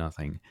didn't get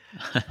nothing.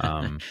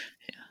 Um,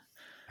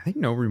 I think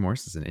no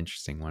remorse is an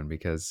interesting one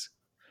because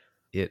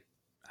it,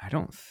 I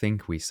don't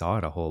think we saw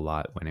it a whole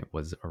lot when it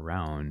was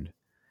around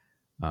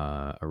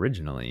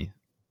originally,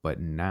 but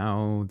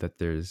now that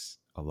there's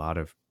a lot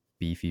of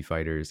beefy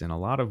fighters and a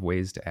lot of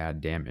ways to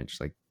add damage,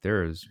 like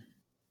there's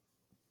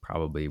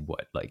probably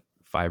what, like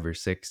 5 or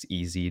 6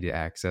 easy to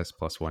access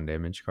 +1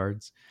 damage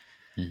cards.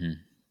 hmm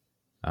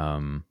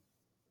Um,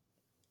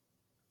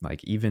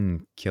 like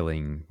even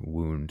killing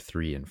wound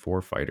 3 and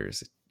 4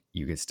 fighters,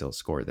 you could still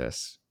score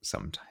this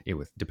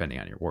with depending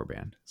on your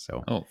warband.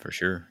 So, Oh, for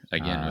sure.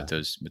 Again, uh,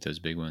 with those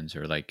big ones,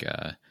 or like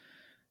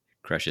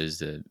Crushes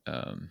the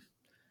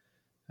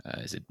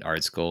is it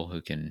Ard Skull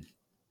who can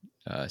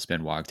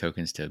spend WOG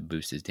tokens to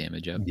boost his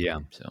damage up. yeah,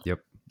 So yep,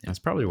 that's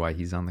probably why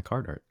he's on the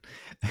card art.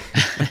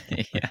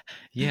 yeah,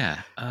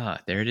 yeah.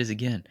 There it is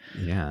again.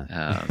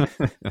 Yeah. Um,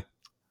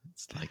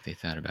 it's like they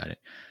thought about it.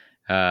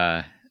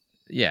 Uh,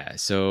 yeah.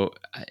 So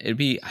it'd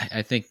be.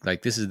 I think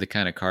like this is the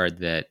kind of card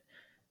that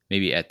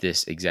maybe at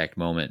this exact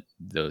moment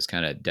those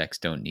kind of decks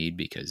don't need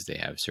because they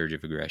have Surge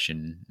of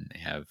Aggression and they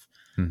have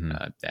Hmm.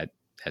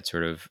 that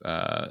sort of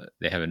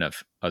they have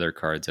enough other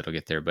cards that'll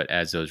get there. But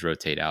as those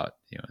rotate out,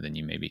 then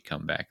you maybe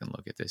come back and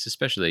look at this.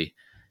 Especially,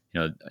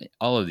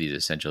 all of these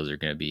essentials are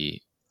going to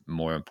be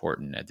more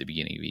important at the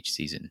beginning of each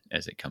season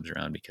as it comes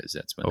around because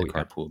that's when Oh the yeah,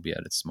 card pool will be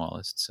at its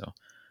smallest. So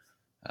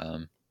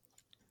um,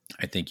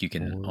 I think you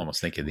can for almost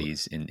think of sure.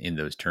 these in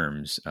those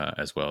terms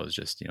as well as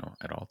just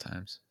at all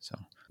times. So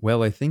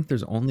Well, I think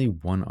there's only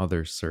one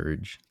other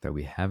surge that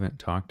we haven't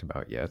talked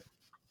about yet,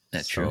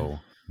 that's true. so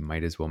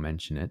might as well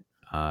mention it.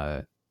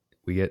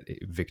 We get a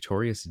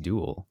Victorious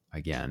Duel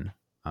again.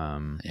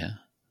 Um, Yeah.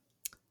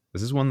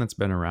 This is one that's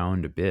been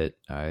around a bit.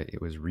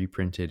 It was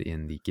reprinted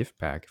in the gift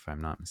pack, if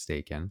I'm not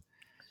mistaken.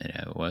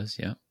 It was,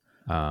 yeah.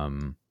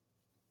 Um,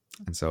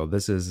 and so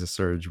this is a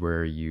surge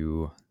where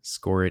you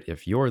score it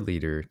if your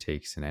leader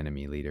takes an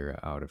enemy leader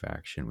out of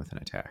action with an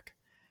attack.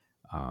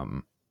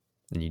 Um,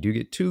 and you do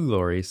get 2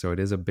 glory, so it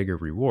is a bigger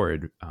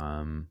reward.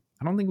 I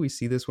don't think we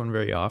see this one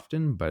very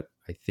often, but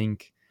I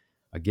think,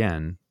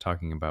 again,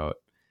 talking about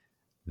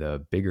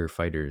the bigger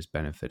fighters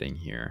benefiting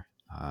here,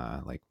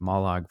 like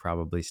Mollog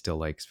probably still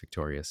likes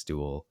Victorious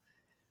Duel,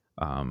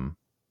 um,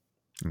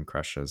 and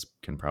Krusha's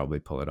can probably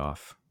pull it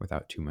off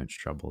without too much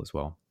trouble as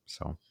well.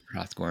 So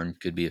Hrothgorn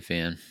could be a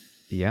fan.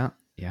 yeah,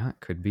 it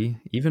could be.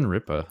 Even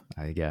Ripa,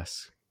 I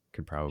guess,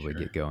 could probably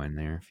Sure. get going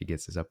there if he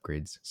gets his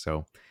upgrades.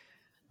 So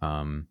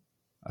um,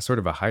 a sort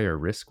of a higher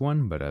risk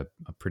one, but a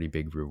pretty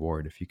big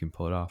reward if you can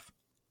pull it off.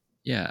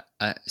 Yeah.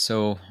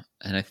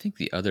 And I think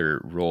the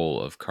other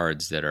role of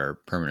cards that are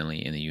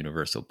permanently in the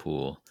universal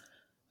pool,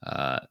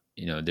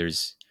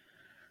 there's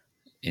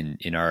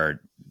in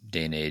our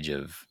day and age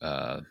of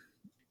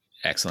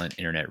excellent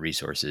internet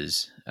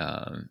resources,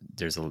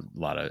 there's a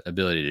lot of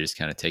ability to just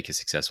kind of take a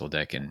successful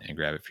deck and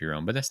grab it for your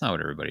own. But that's not what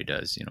everybody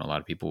does. A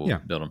lot of people will Yeah.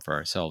 build them for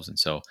ourselves, and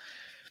so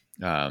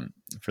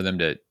for them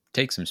to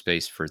take some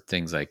space for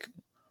things like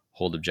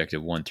hold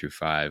objective 1 through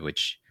 5,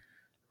 which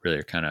really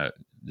are kind of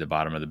the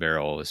bottom of the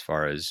barrel as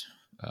far as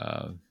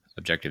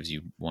objectives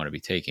you want to be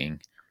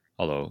taking.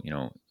 Although,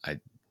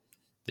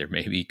 there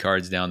may be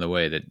cards down the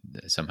way that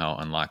somehow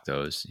unlock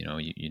those. You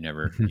can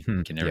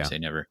never Yeah. say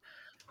never.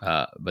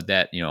 But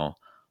that,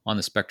 on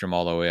the spectrum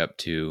all the way up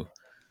to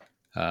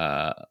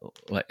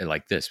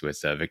like this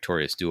with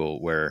Victorious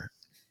Duel, where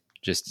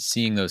just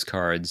seeing those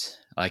cards,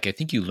 like I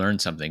think you learn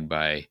something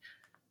by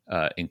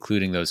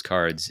including those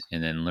cards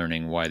and then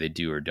learning why they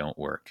do or don't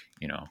work.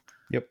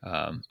 Yep.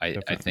 I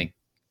Definitely.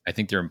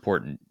 think they're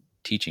important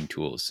teaching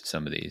tools.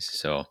 Some of these,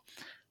 so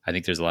I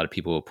think there's a lot of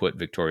people who put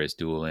Victorious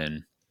Duel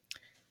in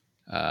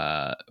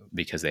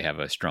because they have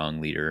a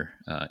strong leader.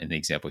 In the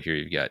example here,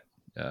 you've got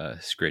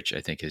Scritch.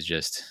 I think is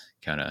just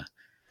kind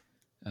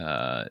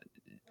of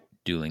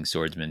dueling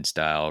swordsman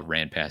style,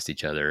 ran past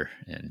each other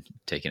and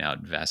taken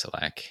out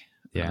Vasilak.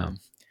 Yeah.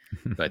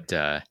 But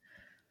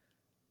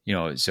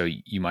so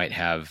you might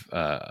have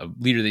a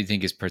leader that you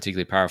think is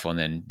particularly powerful, and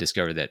then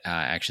discover that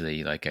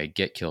actually, like I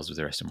get kills with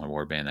the rest of my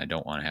warband. I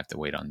don't want to have to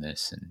wait on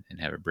this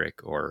and have a brick,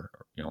 or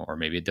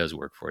maybe it does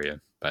work for you.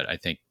 But I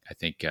think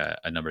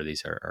a number of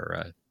these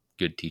are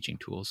good teaching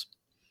tools.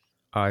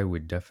 I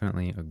would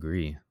definitely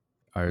agree.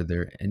 Are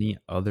there any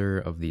other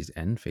of these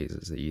end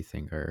phases that you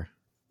think are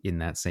in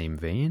that same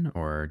vein,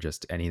 or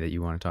just any that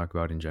you want to talk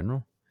about in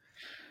general?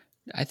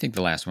 I think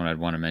the last one I'd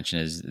want to mention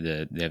is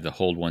they have the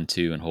hold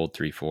 1-2 and hold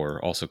 3-4,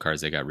 also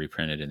cards that got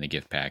reprinted in the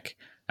gift pack.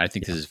 I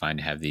think this is fine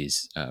to have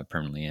these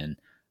permanently in.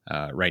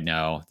 Right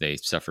now, they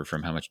suffer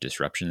from how much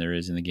disruption there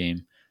is in the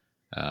game.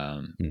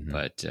 Mm-hmm.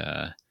 But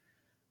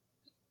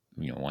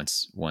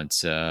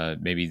once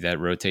maybe that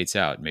rotates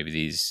out, maybe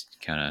these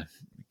kind of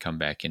come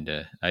back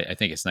into. I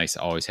think it's nice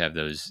to always have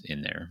those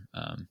in there.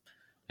 And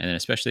then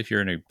especially if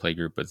you're in a play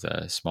group with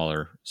a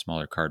smaller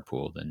card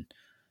pool, then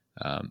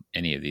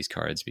any of these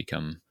cards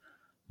become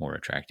more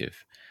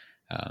attractive.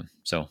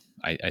 So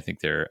I think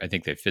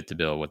they fit the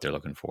bill what they're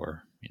looking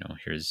for.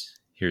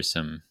 Here's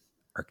some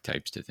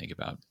archetypes to think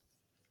about.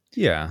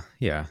 Yeah,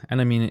 and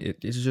I mean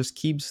it just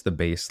keeps the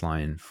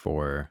baseline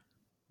for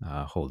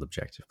hold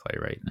objective play,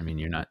 right? I mean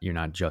you're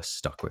not just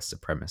stuck with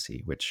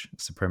supremacy, which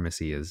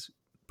supremacy is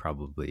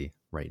probably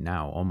right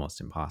now almost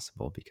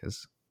impossible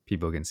because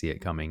people can see it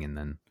coming and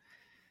then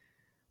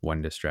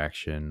one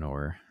distraction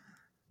or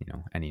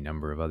any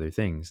number of other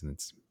things, and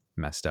it's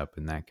messed up,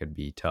 and that could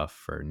be tough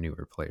for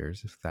newer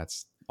players if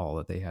that's all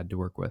that they had to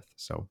work with.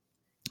 So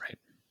Right.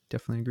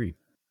 definitely agree.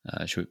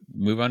 Should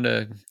we move on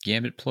to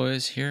Gambit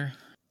ploys here?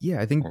 Yeah,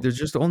 I think Or, there's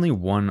just only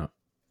one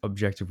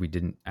objective we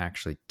didn't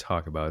actually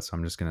talk about, so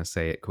I'm just going to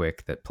say it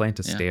quick that plant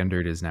a yeah.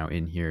 standard is now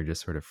in here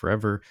just sort of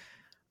forever.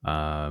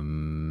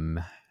 um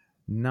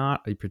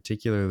Not a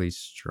particularly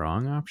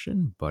strong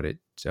option, but it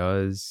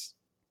does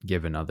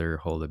give another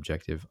hold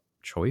objective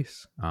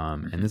choice.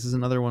 And Mm-hmm. this is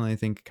another one I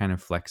think kind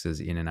of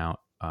flexes in and out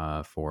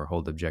for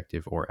hold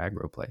objective or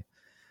aggro play.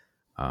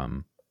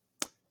 um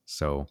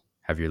so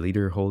have your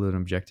leader hold an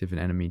objective in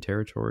enemy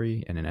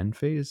territory in an end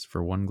phase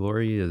for 1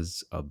 glory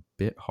is a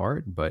bit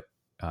hard, but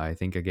I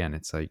think again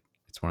it's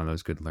one of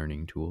those good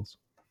learning tools.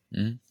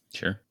 Mm-hmm.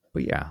 Sure.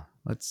 But yeah,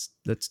 let's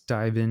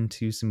dive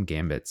into some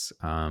gambits.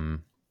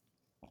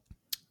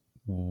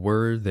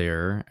 Were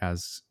there,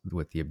 as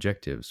with the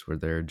objectives, were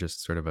there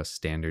just sort of a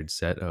standard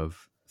set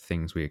of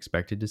things we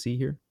expected to see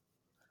here?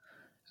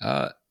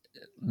 Uh,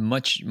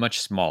 much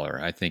smaller.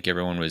 I think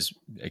everyone was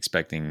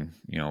expecting,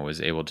 was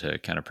able to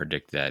kind of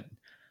predict that,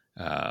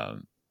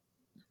 um,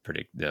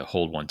 predict the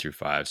hold 1 through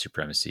 5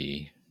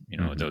 supremacy.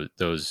 Mm-hmm.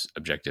 Those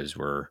objectives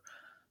were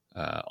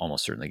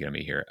almost certainly going to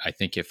be here. I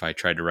think if I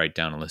tried to write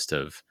down a list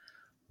of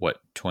what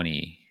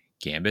 20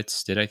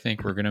 gambits did I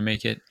think were going to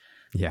make it,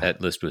 Yeah.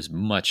 that list was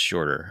much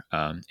shorter.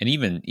 And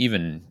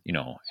even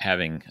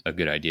having a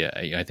good idea,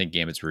 I think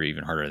gambits were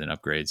even harder than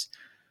upgrades.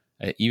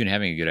 Even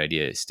having a good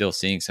idea, still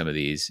seeing some of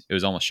these, it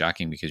was almost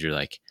shocking because you're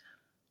like,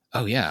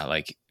 oh yeah,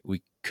 like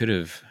we could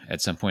have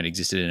at some point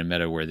existed in a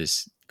meta where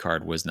this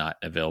card was not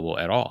available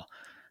at all.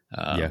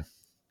 Yeah. Um,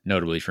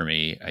 Notably for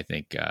me, I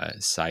think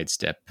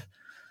sidestep,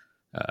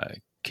 uh,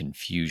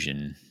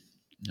 confusion,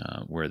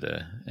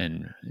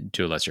 and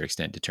to a lesser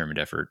extent determined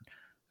effort.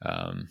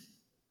 Um,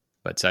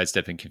 but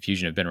sidestep and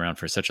confusion have been around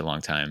for such a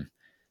long time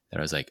that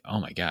I was like, oh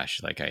my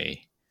gosh, like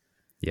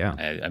Yeah.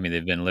 I mean,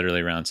 they've been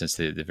literally around since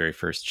the very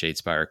first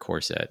Shadespire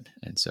core set.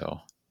 And so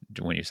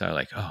when you saw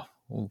like, oh,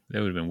 well, that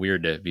would have been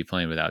weird to be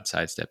playing without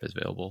sidestep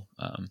available.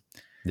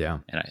 Yeah.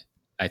 And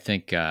I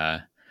think,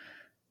 I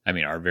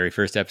mean, our very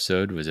first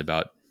episode was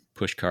about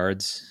push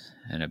cards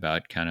and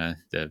about kind of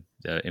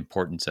the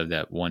importance of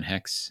that one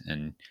hex.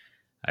 And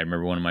I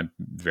remember one of my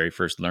very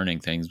first learning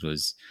things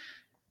was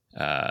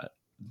uh,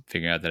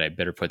 figuring out that I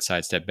better put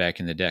sidestep back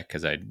in the deck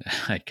because I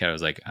kind of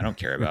was like, I don't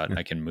care about,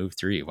 I can move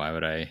 3. Why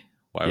would I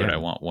Yeah.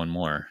 want one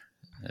more?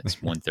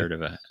 That's one third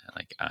of a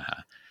like,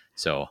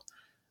 So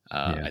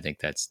Yeah. I think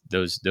that's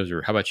those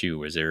were. How about you?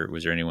 Was there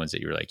any ones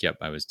that you were like, yep,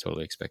 I was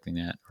totally expecting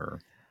that?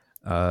 Or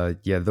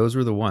Yeah, those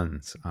were the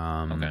ones.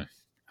 okay,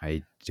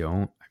 I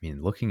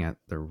mean, looking at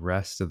the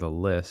rest of the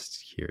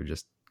list here,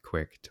 just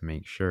quick to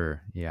make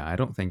sure. Yeah, I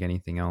don't think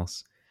anything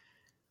else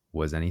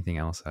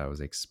I was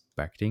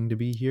expecting to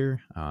be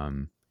here.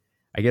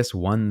 I guess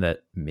one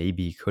that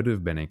maybe could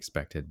have been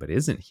expected but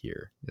isn't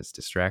here is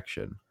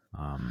Distraction.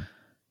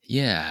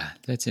 yeah,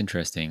 that's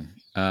interesting.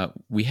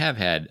 We have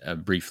had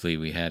briefly.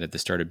 We had at the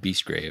start of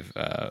Beastgrave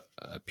a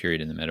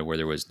period in the meta where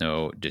there was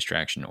no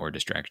distraction or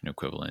distraction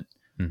equivalent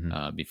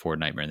Mhm. before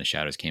Nightmare in the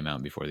Shadows came out,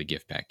 and before the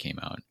gift pack came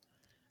out.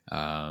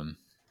 Um,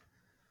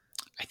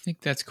 I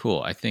think that's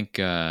cool. I think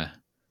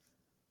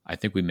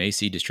we may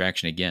see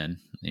distraction again.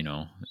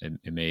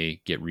 It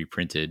may get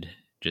reprinted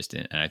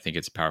and I think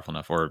it's powerful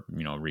enough, or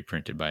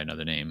reprinted by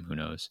another name. Who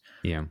knows?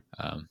 Yeah,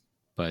 Um,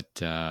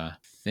 but I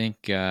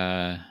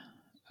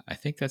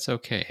think that's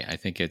okay.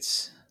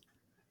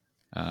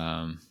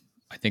 Um,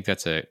 I think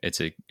it's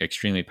a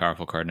extremely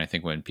powerful card, and I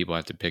think when people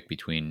have to pick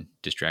between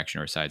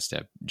distraction or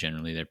sidestep,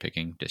 generally they're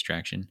picking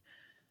distraction.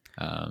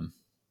 Um,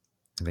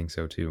 I think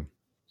so too.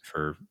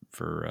 for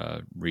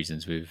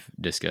reasons we've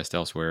discussed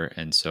elsewhere.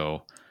 And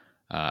so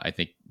I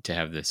think to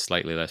have the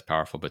slightly less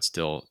powerful but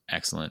still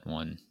excellent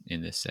one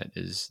in this set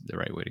is the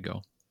right way to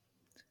go.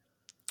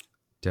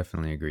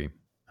 Definitely agree.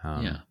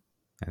 Yeah,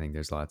 I think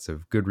there's lots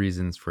of good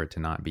reasons for it to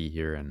not be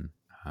here, and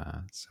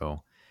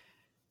so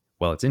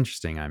well, it's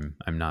interesting.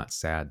 I'm not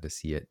sad to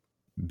see it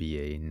be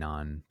a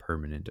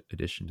non-permanent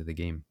addition to the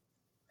game.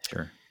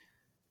 sure.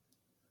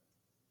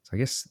 So I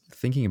guess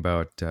thinking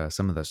about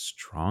some of the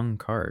strong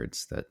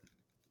cards that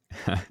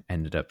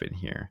ended up in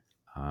here.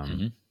 Um,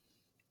 Hmm.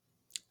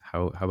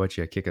 how about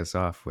you kick us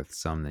off with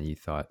some that you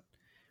thought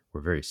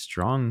were very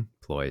strong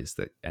ploys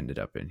that ended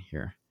up in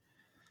here?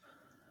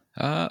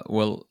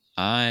 Well,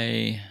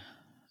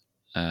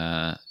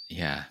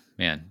 yeah,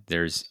 man,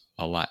 there's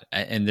a lot,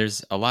 and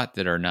there's a lot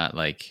that are not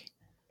like,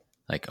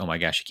 oh my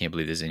gosh, I can't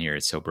believe this is in here.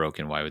 It's so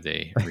broken. Why would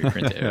they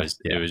reprint it? It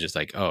Yeah, was just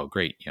like, oh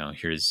great,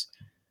 here's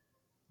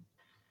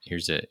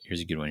a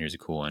good one. Here's a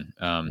cool one.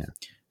 yeah,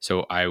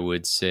 So I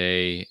would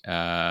say,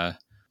 well,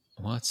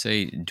 let's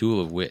say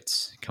Duel of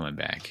Wits coming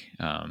back.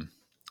 yeah.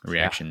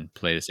 Reaction: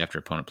 play this after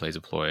opponent plays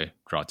a ploy.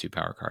 Draw 2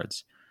 power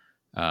cards.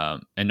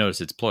 And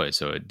notice it's ploy,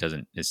 so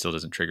it still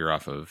doesn't trigger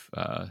off of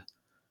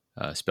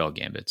spell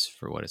gambits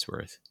for what it's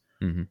worth.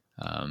 Hmm.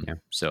 Yeah,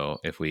 So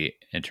if we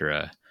enter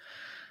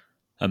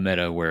a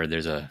meta where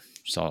there's all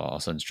of a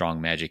sudden strong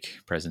magic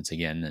presence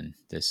again, then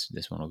this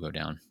one will go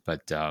down.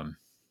 But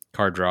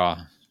card draw,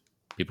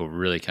 people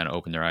really kind of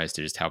open their eyes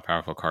to just how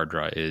powerful card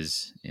draw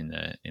is in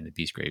the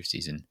Beastgrave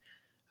season.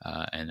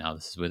 And now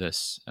this is with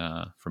us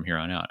from here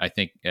on out. I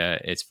think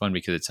it's fun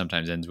because it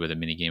sometimes ends with a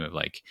mini game of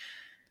like,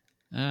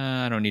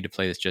 I don't need to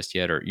play this just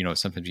yet, or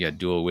sometimes you got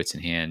dual wits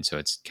in hand, so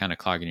it's kind of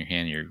clogging your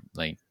hand. And you're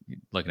like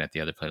looking at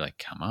the other player, like,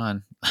 come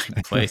on,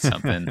 like play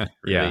something.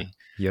 yeah, Really,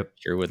 yep.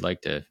 sure would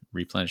like to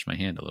replenish my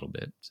hand a little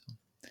bit. So,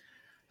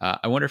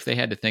 I wonder if they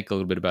had to think a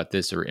little bit about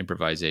this or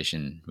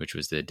improvisation, which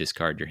was the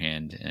discard your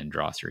hand and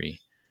draw 3.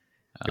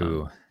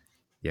 Ooh, Um,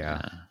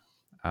 yeah.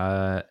 uh,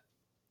 Uh,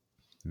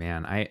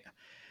 man, I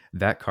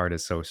that card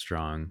is so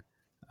strong.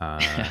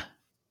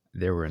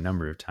 There were a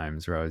number of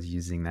times where I was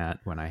using that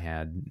when I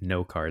had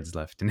no cards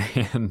left in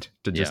hand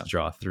to yeah, just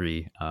draw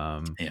 3.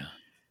 yeah.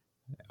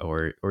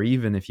 Or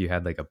even if you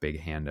had like a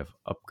big hand of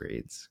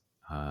upgrades,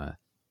 uh,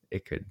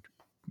 it could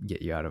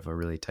get you out of a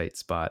really tight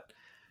spot.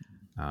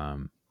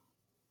 Um,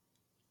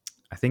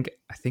 I think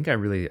I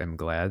really am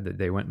glad that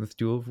they went with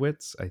Duel of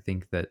Wits. I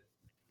think that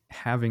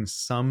having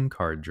some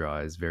card draw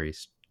is very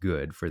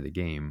good for the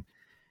game.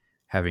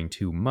 Having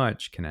too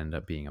much can end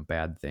up being a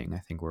bad thing. I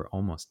think we're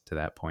almost to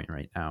that point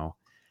right now.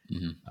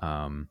 Hmm.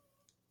 Um,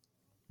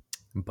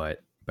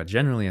 but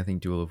generally, I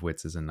think Duel of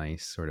Wits is a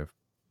nice sort of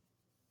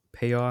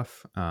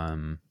payoff.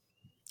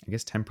 I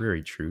guess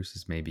Temporary Truce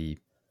is maybe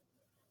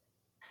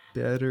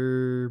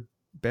better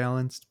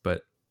balanced,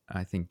 but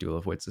I think Duel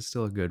of Wits is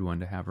still a good one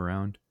to have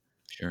around.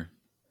 Sure.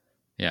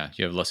 Yeah,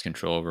 you have less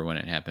control over when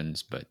it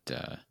happens, but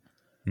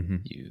Hmm.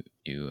 you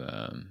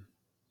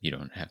you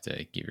don't have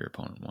to give your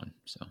opponent one.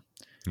 So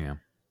Yeah.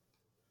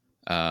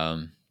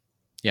 um,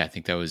 yeah, I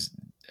think that was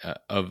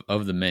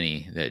of the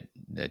many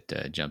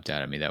that jumped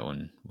out at me. That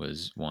one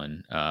was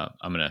one.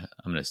 I'm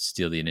gonna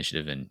steal the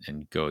initiative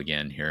and go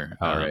again here.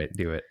 All right,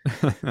 do it.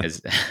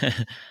 As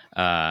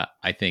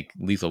I think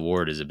Lethal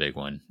Ward is a big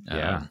one.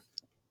 Yeah.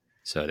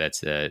 So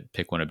that's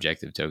pick one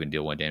objective token,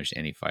 deal one damage to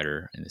any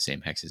fighter in the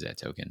same hex as that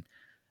token.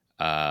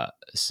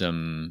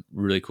 Some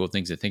really cool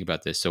things to think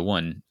about this. So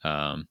one,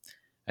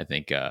 I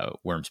think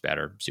Wormspat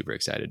are super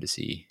excited to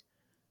see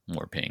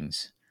more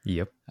pings.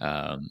 Yep.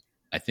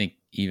 I think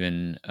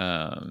even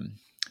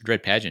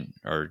Dread Pageant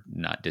are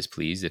not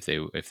displeased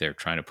if they're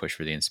trying to push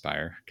for the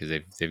Inspire, because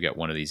they've got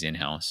one of these in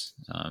house.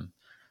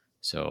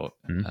 So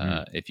Hmm.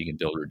 if you can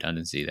build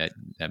redundancy,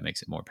 that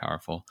makes it more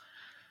powerful.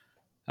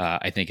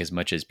 I think as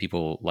much as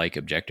people like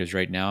objectives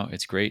right now,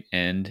 it's great,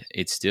 and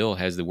it still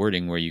has the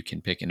wording where you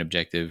can pick an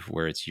objective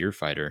where it's your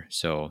fighter,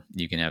 so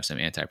you can have some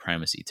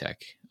anti-primacy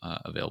tech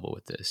available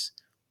with this,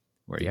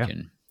 where you Yeah.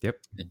 can Yep.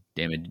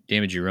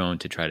 damage your own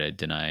to try to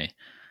deny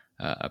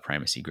a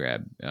primacy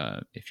grab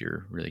if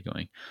you're really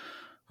going,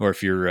 or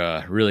if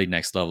you're really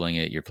next leveling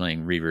it, you're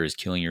playing Reavers,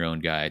 killing your own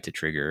guy to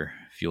trigger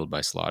Fueled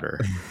by Slaughter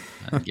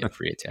and get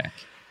free attack.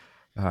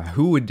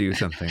 Who would do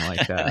something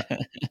like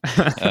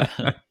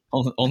that?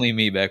 Only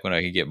me back when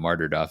I could get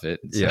martyred off it.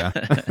 So, Yeah.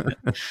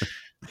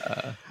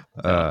 no,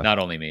 uh, not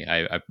only me.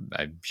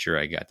 I'm sure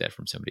I got that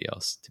from somebody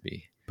else.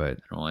 but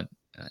I don't want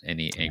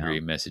any yeah. angry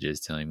messages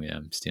telling me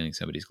I'm stealing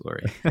somebody's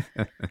glory.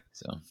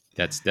 So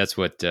that's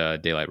what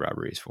daylight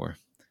robbery is for.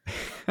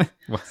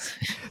 Well,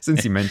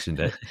 since you mentioned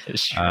it,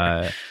 Sure.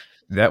 uh,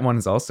 that one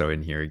is also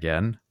in here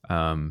again.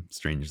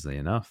 Strangely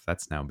enough,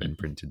 that's now been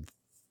printed.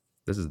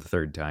 This is the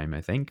third time,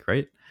 I think,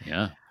 right?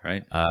 Yeah.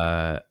 Right.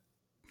 Uh,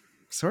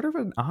 Sort of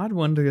an odd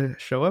one to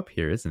show up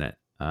here, isn't it?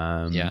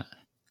 Yeah.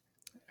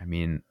 I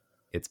mean,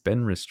 it's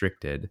been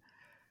restricted.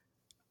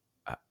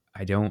 I,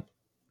 I don't.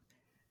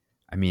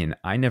 I mean,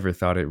 I never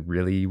thought it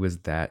really was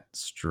that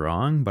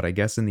strong, but I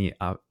guess in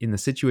the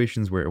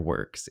situations where it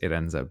works, it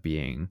ends up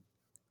being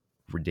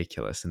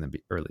ridiculous in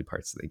the early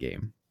parts of the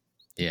game.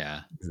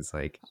 Yeah. 'Cause it's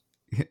like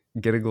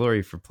get a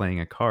glory for playing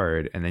a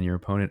card, and then your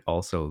opponent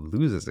also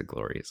loses a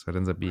glory, so it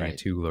ends up being a Right.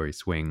 2 glory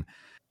swing.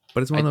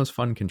 But it's one of I those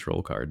fun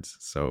control cards.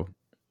 So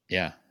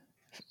yeah.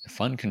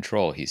 Fun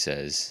control, he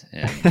says,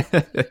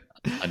 and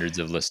hundreds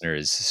of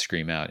listeners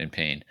scream out in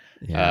pain.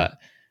 yeah, Uh,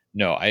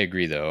 no, I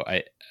agree though.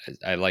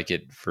 I like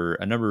it for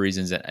a number of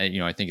reasons that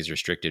I think is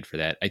restricted for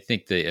that. I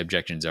think the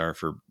objections are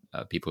for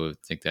people who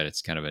think that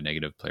it's kind of a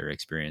negative player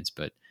experience,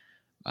 but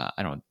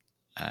I don't.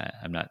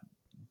 I'm not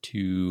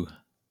too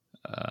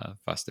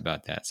fussed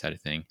about that side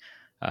of thing.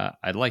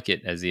 I like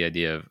it as the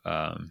idea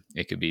of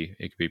it could be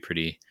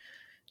pretty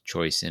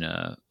choice in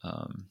a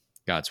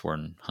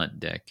Godsworn hunt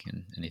deck,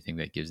 and anything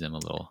that gives them a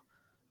little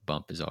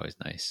bump is always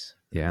nice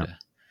for them yeah, to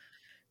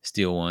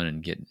steal one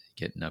and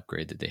get an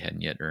upgrade that they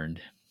hadn't yet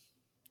earned.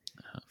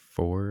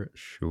 for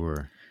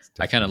sure. It's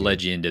I kind of definitely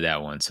led you into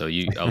that one, so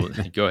I'll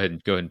go ahead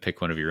and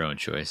pick one of your own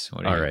choice.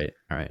 What do all you? right.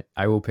 All right.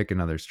 I will pick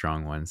another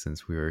strong one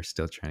since we were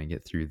still trying to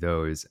get through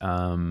those.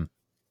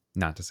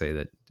 Not to say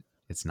that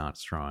it's not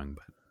strong,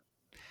 but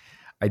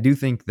I do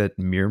think that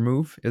Mirror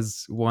Move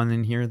is one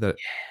in here that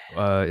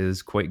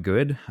is quite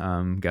good.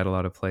 Got a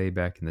lot of play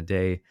back in the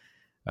day.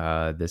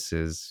 This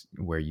is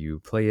where you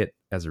play it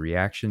as a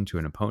reaction to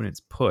an opponent's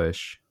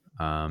push,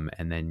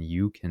 and then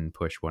you can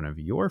push one of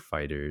your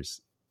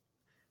fighters,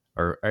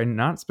 or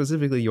not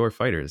specifically your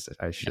fighters.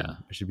 Yeah.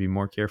 I should be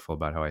more careful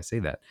about how I say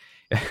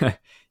that.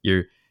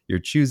 you're you're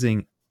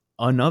choosing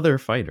another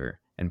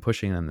fighter and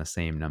pushing them the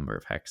same number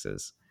of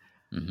hexes.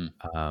 Hmm.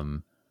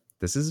 Um,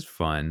 this is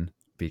fun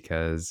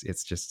because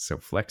it's just so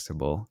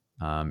flexible.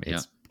 Yeah.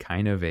 It's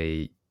kind of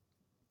a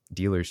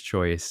dealer's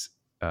choice,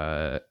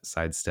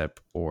 sidestep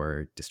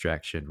or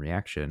distraction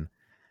reaction.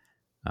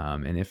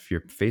 And if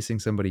you're facing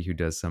somebody who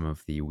does some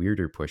of the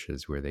weirder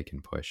pushes where they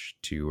can push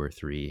 2 or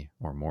 3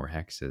 or more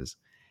hexes,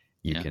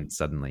 you Yeah. can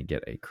suddenly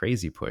get a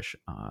crazy push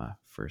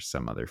for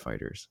some other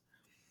fighters.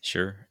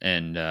 Sure.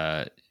 And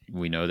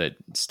we know that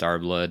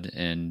Starblood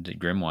and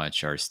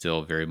Grimwatch are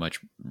still very much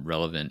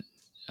relevant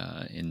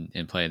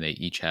in play, and they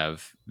each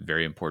have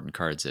very important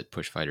cards that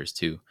push fighters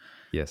too.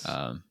 Yes.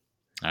 I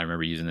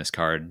remember using this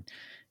card.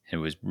 It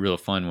was real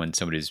fun when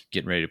somebody's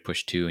getting ready to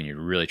push 2, and you're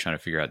really trying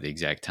to figure out the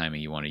exact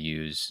timing you want to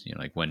use.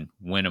 Like when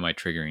am I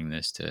triggering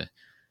this to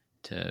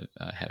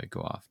have it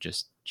go off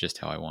just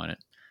how I want it.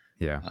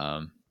 Yeah.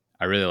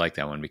 I really like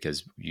that one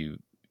because you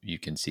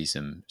can see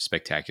some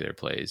spectacular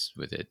plays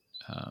with it.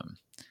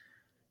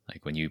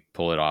 Like when you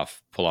pull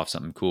off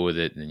something cool with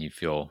it, and then you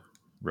feel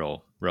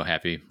real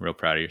happy, real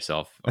proud of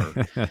yourself.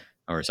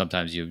 Or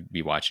sometimes you'll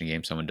be watching a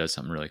game, someone does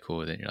something really cool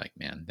with it, and you're like,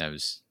 man, that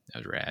was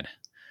rad.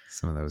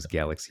 Some of those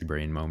galaxy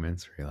brain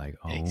moments where you're like,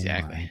 oh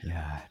Exactly. my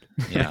God.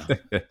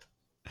 Yeah.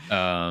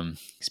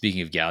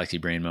 Speaking of galaxy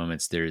brain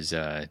moments, there's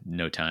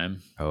no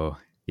time. Oh,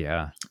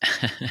 yeah.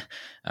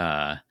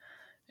 uh,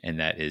 and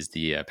that is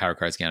the power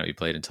cards cannot be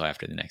played until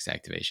after the next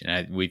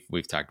activation.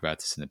 We've talked about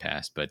this in the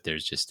past, but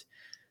there's just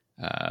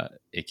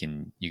you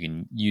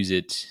can use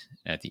it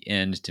at the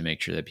end to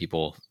make sure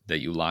that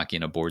you lock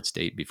in a board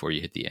state before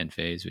you hit the end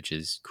phase, which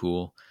is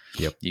cool.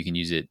 Yep. You can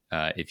use it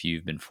if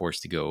you've been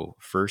forced to go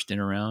first in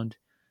a round,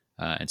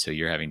 and so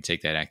you're having to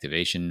take that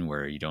activation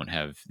where you don't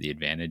have the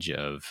advantage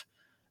of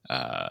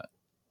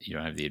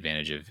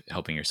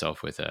helping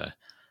yourself with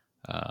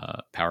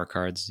power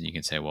cards. You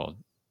can say, well,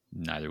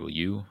 neither will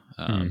you.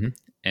 Hmm.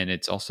 And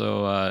it's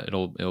also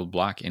it'll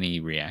block any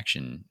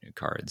reaction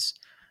cards,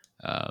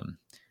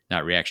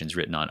 not reactions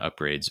written on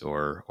upgrades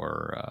or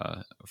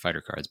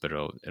fighter cards, but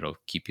it'll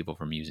keep people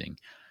from using.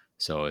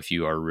 So if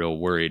you are real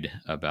worried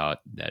about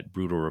that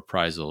brutal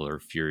reprisal or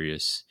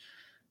furious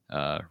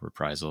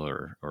reprisal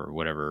or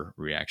whatever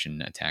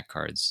reaction attack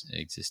cards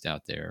exist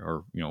out there,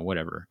 or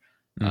whatever,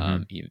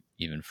 Hmm.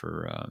 even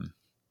for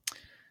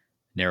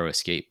narrow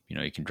escape,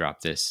 you can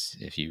drop this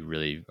if you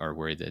really are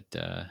worried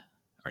that.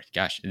 Or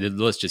gosh, the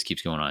list just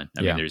keeps going on.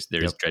 I mean, Yeah. there's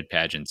Yep. Dread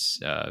Pageant's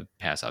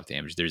pass off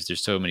damage.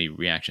 There's so many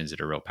reactions that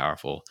are real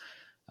powerful.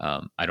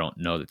 I don't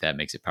know that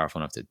makes it powerful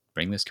enough to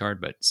bring this card,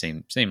 but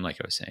same like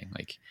I was saying,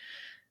 like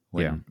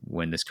Yeah.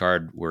 when this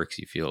card works,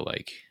 you feel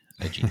like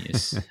a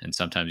genius, and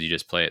sometimes you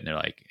just play it and they're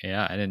like,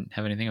 yeah, I didn't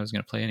have anything I was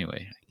going to play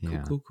anyway. Like,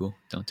 Yeah. cool.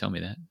 Don't tell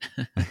me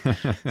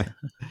that.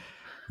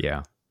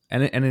 Yeah.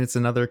 And it's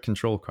another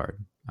control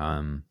card.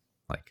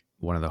 Like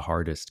one of the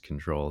hardest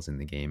controls in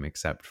the game,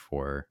 except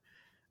for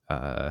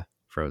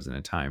Frozen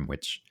in Time,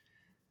 which,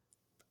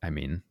 I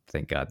mean,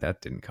 thank God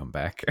that didn't come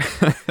back.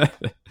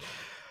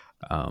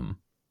 um,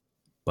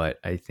 but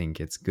I think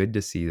it's good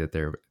to see that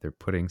they're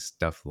putting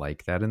stuff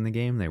like that in the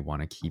game. They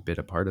want to keep it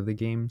a part of the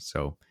game,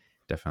 so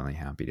definitely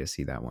happy to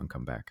see that one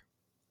come back.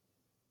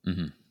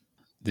 hmm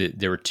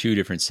There were two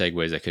different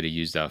segues I could have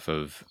used off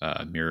of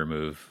Mirror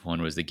Move.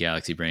 One was the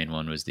Galaxy Brain.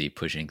 One was the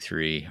Pushing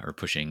 3 or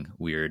Pushing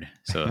Weird.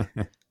 So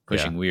Yeah,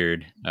 Pushing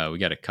Weird, we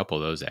got a couple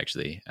of those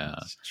actually.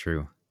 it's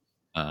true.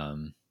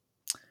 Um,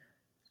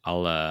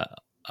 I'll uh,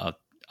 I'll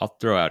I'll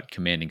throw out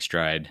Commanding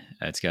Stride.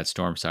 It's got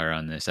Stormsire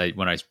on this.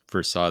 When I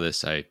first saw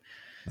this, I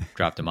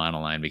dropped a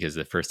monoline because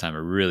the first time I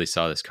really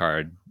saw this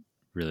card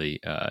really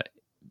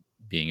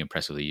being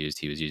impressively used,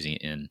 he was using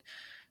it in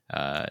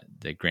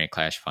the Grand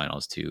Clash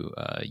finals to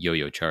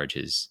yo-yo charge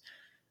his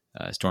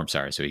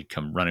Stormsire. So he'd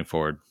come running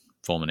forward,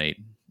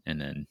 fulminate,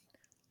 and then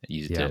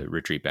use it Yeah, to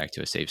retreat back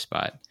to a safe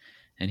spot.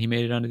 And he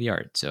made it onto the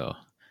art. So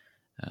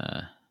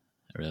I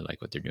really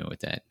like what they're doing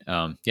with that.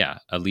 Yeah,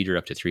 a leader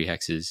up to 3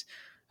 hexes.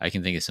 I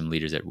can think of some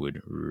leaders that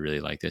would really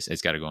like this.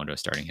 It's got to go into a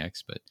starting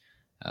hex, but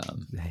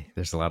hey,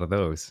 there's a lot of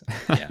those.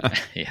 yeah,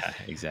 yeah,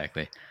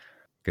 exactly.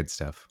 Good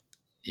stuff.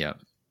 Yeah.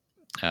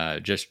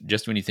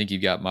 Just when you think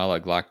you've got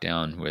Molag locked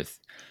down with,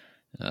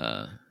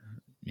 uh,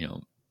 you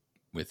know,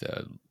 with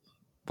a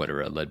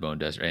whatever a leadbone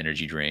does or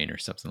energy drain or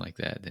something like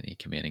that, then he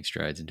commanding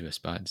strides into a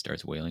spot and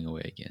starts wailing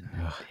away again.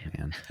 Oh,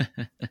 man.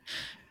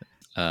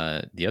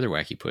 The other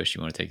wacky push,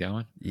 you want to take that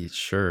one?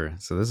 Sure.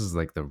 So this is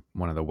like the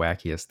one of the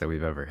wackiest that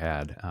we've ever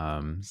had.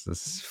 So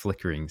this is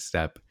flickering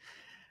step.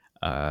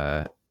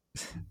 Uh,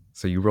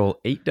 so you roll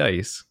 8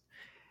 dice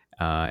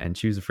and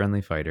choose a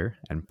friendly fighter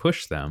and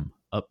push them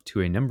up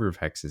to a number of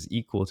hexes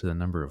equal to the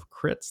number of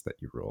crits that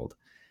you rolled.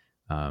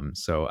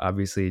 So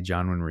obviously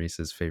John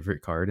Winreese's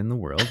favorite card in the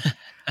world.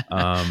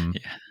 Yeah,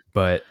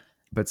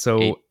 But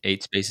so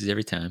eight spaces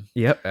every time.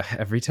 yep,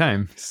 every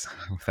time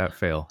without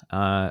fail.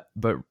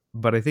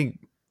 But I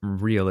think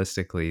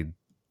realistically,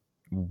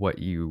 what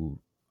you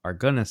are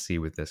gonna see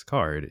with this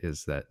card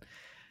is that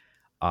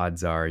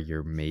odds are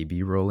you're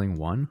maybe rolling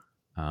one.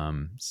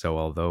 So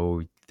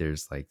although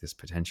there's like this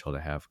potential to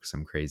have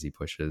some crazy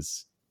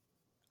pushes,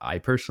 I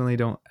personally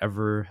don't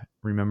ever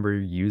remember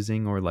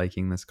using or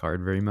liking this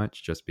card very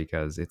much, just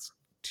because it's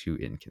too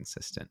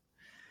inconsistent.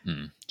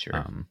 Sure.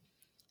 Um,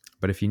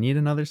 but if you need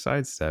another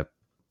sidestep,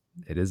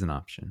 it is an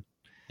option.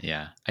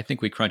 Yeah, I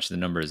think we crunched the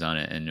numbers on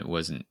it, and it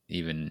wasn't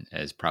even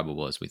as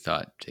probable as we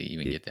thought to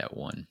even It, get that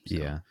one. So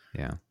yeah,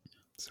 yeah.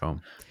 So,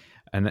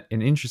 and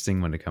an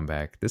interesting one to come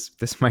back.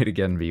 This might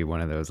again be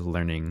one of those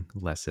learning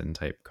lesson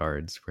type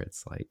cards where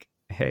it's like,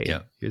 yeah, hey,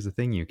 here's a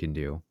thing you can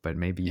do, but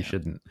maybe you yeah,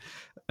 shouldn't.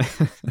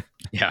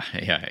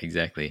 yeah,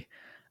 exactly.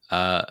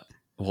 Uh,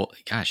 well,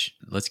 gosh,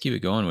 let's keep it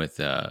going with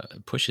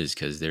pushes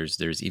because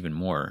there's even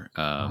more.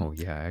 Oh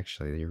yeah,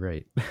 actually, you're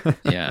right.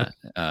 Yeah,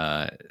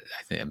 I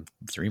think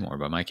 3 more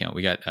by my count.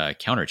 We got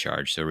counter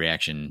charge, so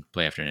reaction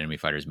play after an enemy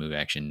fighter's move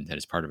action that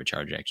is part of a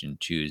charge action.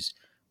 Choose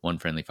one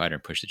friendly fighter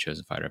and push the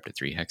chosen fighter up to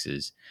 3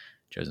 hexes.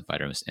 Chosen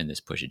fighter must end this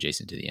push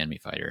adjacent to the enemy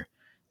fighter.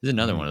 This is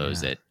another Oh one of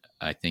those yeah. that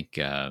I think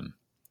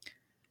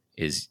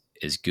is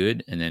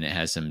good, and then it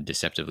has some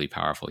deceptively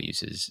powerful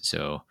uses.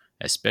 So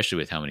especially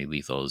with how many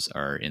lethals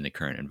are in the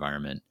current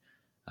environment,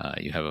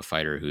 you have a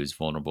fighter who's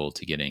vulnerable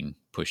to getting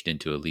pushed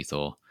into a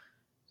lethal.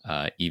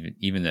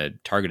 Even the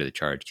target of the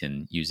charge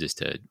can use this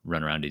to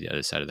run around to the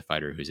other side of the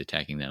fighter who's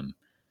attacking them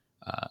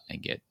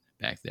and get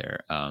back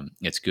there.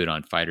 It's good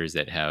on fighters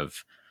that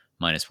have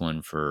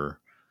 -1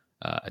 for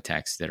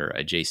attacks that are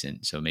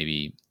adjacent. So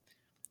maybe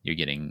you're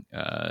getting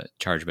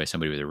charged by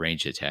somebody with a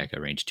ranged attack,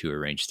 a range 2 or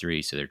range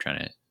 3. So they're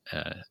trying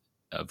to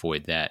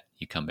avoid that.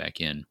 You come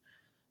back in.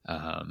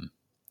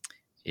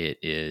 It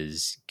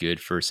is good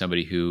for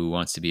somebody who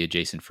wants to be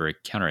adjacent for a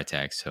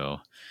counterattack.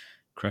 So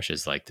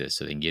crushes like this,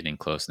 so they can get in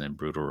close and then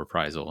brutal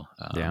reprisal.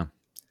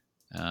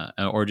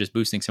 Or just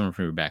boosting someone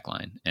from your back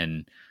line.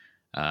 And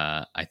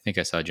I think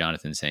I saw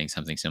Jonathan saying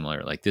something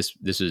similar. Like this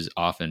is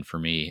often for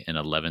me an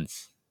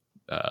 11th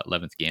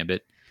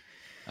gambit.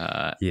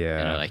 And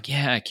I'm like,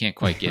 yeah, I can't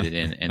quite get it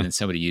in. And then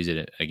somebody used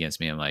it against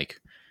me. I'm like,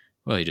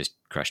 well, you just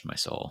crushed my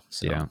soul.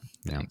 So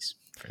thanks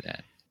for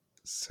that.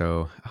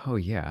 So, oh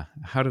yeah,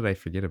 how did I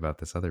forget about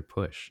this other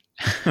push?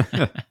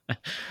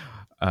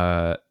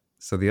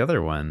 So the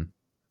other one,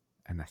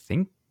 and I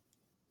think,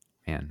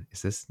 man,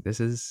 is this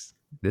is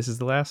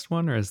the last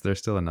one, or is there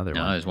still another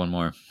one? No, there's one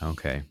more.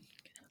 Okay.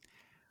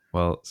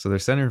 Well, so their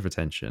center of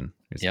attention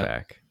is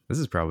back. This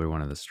is probably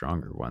one of the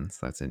stronger ones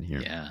that's in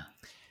here.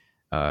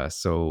 Yeah.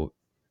 So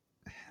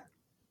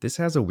this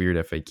has a weird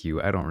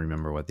FAQ. I don't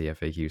remember what the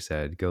FAQ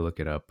said. Go look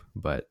it up.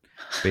 But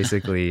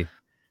basically,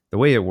 the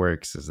way it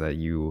works is that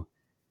you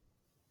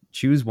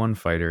choose one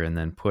fighter and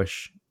then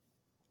push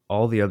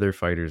all the other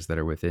fighters that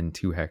are within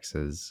 2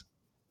 hexes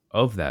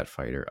of that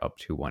fighter up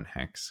to 1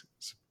 hex.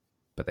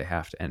 But they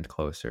have to end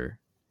closer.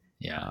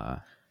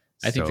 Yeah.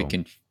 I think the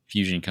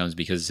confusion comes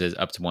because it says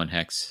up to 1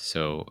 hex.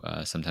 So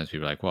sometimes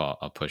people are like, well,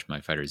 I'll push my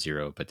fighter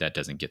 0, but that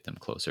doesn't get them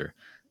closer.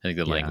 I think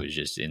the language is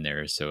just in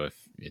there. So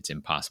if it's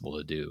impossible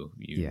to do,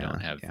 you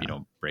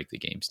don't break the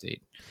game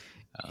state.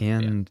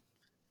 And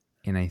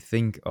I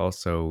think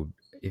also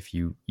if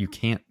you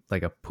can't,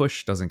 like, a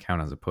push doesn't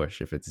count as a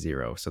push if it's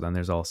 0. So then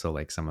there's also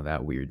like some of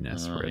that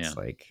weirdness where it's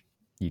like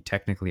you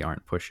technically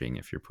aren't pushing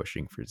if you're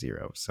pushing for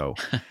 0. So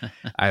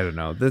I don't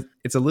know.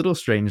 It's a little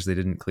strange they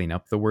didn't clean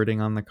up the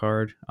wording on the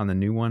card on the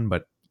new one,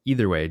 but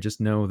either way, just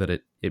know that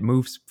it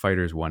moves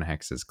fighters 1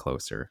 hexes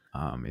closer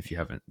if you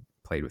haven't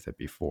played with it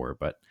before.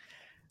 But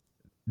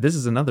this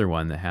is another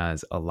one that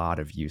has a lot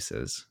of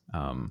uses,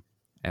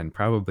 and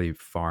probably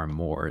far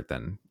more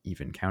than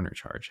even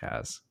Countercharge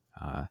has.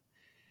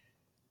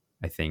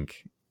 I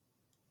think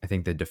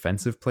the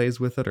defensive plays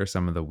with it are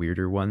some of the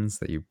weirder ones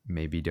that you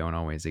maybe don't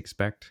always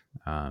expect.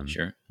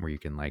 Sure. Where you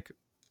can like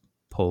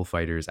pull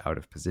fighters out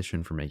of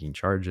position for making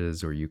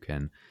charges, or you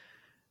can,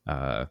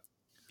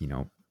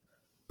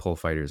 pull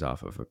fighters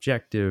off of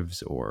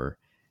objectives, or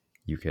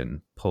you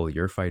can pull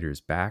your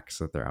fighters back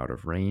so that they're out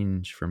of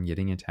range from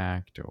getting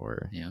attacked,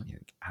 or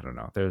I don't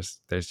know.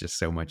 There's just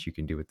so much you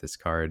can do with this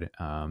card,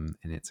 and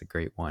it's a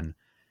great one.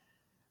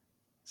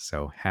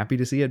 So happy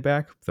to see it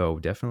back, though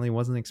definitely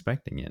wasn't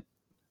expecting it.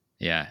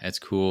 Yeah, it's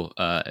cool.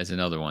 It's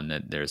another one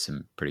that there's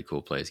some pretty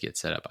cool plays get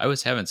set up. I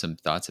was having some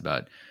thoughts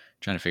about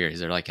trying to figure, is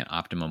there like an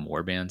optimum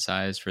warband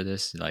size for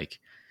this? Like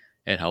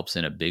it helps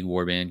in a big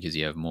warband because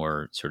you have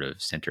more sort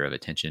of center of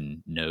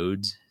attention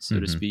nodes, so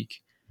to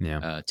speak,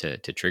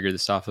 to trigger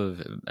this off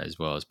of, as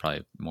well as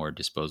probably more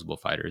disposable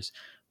fighters.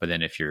 But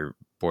then if your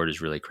board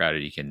is really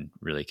crowded, you can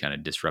really kind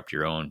of disrupt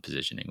your own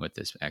positioning with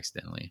this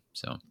accidentally.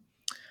 So,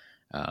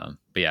 but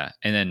yeah,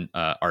 and then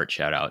Art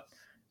shout out.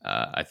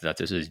 I thought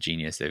this was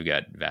genius. They've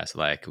got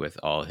Vasilak with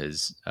all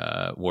his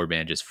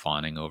warband just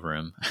fawning over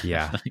him.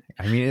 Yeah.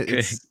 I mean,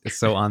 it's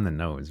so on the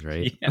nose,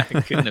 right? Yeah,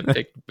 I couldn't have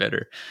picked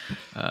better.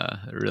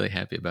 Really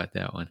happy about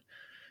that one.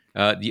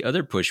 The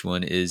other push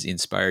one is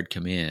Inspired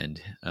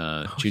Command.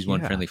 Choose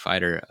one friendly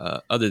fighter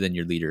other than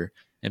your leader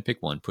and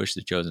pick one. Push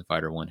the chosen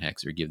fighter 1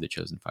 hex or give the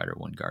chosen fighter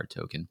 1 guard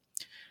token.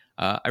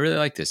 I really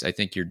like this. I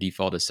think your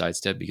default is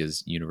sidestep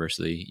because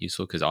universally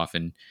useful, because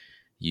often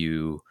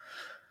you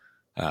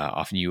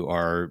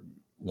are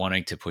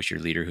wanting to push your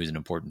leader who's an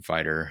important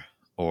fighter,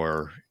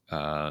 or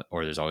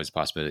there's always a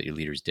possibility that your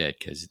leader's dead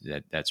because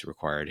that's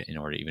required in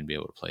order to even be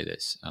able to play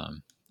this.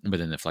 But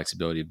then the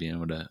flexibility of being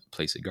able to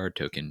place a guard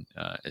token,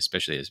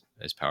 especially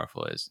as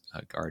powerful as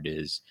a guard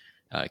is,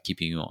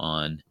 keeping you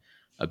on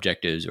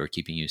objectives or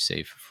keeping you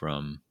safe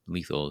from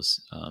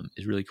lethals,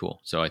 is really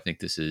cool. So I think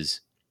this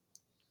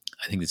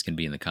can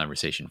be in the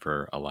conversation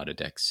for a lot of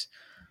decks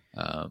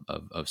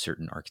of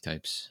certain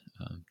archetypes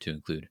to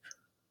include.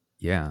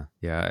 Yeah.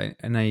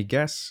 And I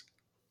guess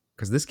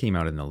because this came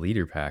out in the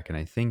leader pack, and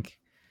I think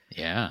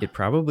it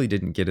probably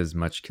didn't get as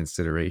much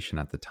consideration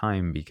at the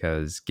time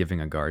because giving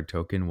a guard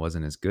token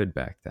wasn't as good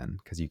back then,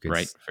 because you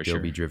could still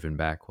be driven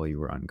back while you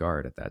were on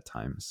guard at that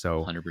time.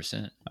 So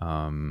 100%.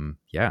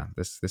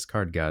 This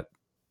card got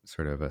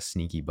sort of a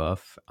sneaky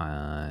buff,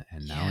 and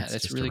now it's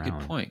that's just a really around.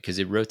 Good point, because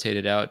it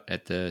rotated out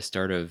at the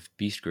start of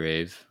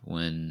Beastgrave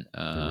when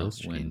the rules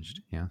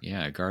changed.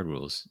 Guard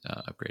rules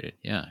upgraded.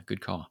 Yeah,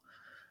 good call.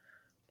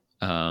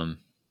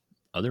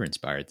 Other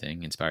inspired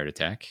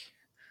attack.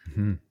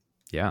 Mm-hmm.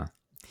 Yeah.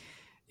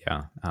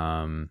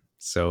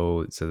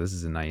 So this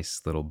is a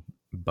nice little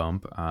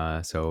bump.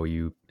 So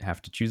you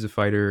have to choose a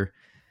fighter.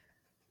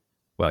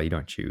 Well, you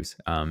don't choose.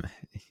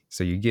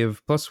 So you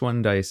give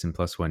 +1 dice and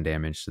 +1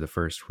 damage to the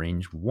first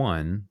range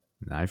 1.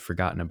 And I've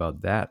forgotten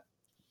about that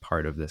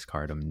part of this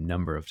card a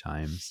number of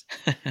times.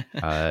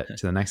 To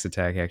the next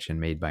attack action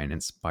made by an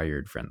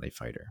inspired friendly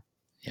fighter.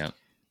 Yep.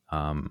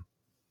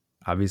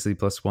 Obviously,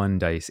 +1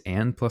 dice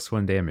and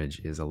 +1 damage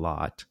is a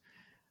lot.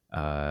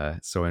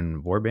 So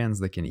in warbands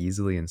that can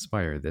easily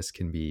inspire, this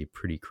can be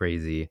pretty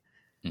crazy.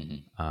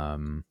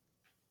 Mm-hmm.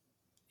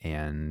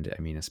 And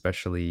I mean,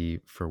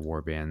 especially for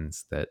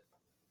warbands that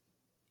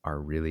are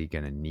really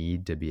going to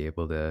need to be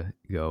able to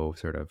go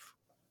sort of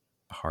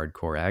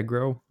hardcore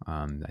aggro,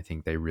 I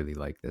think they really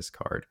like this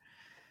card.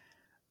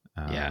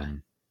 Yeah.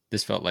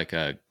 This felt like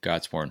a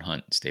Godsworn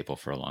Hunt staple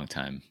for a long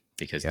time,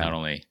 because not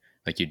only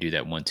like you do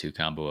that 1-2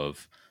 combo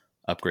of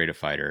upgrade a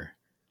fighter,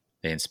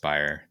 they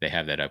inspire, they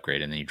have that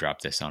upgrade, and then you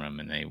drop this on them,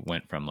 and they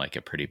went from like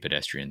a pretty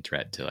pedestrian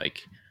threat to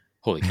like,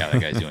 holy cow,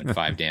 that guy's doing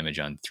 5 damage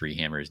on 3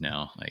 hammers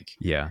now. Like,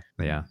 that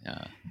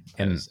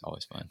was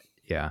always fun.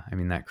 Yeah, I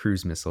mean, that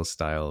cruise missile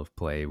style of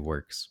play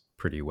works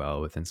pretty well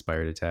with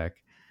inspired attack.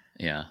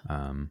 Yeah.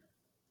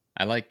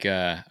 I like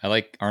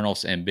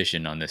Arnold's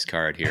ambition on this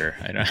card here.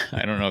 I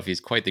don't know if he's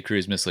quite the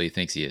cruise missile he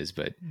thinks he is,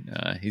 but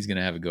he's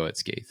gonna have a go at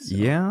Skaith. So.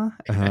 Yeah,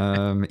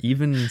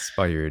 even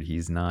inspired,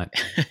 he's not.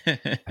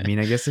 I mean,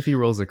 I guess if he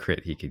rolls a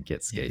crit, he could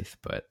get Skaith,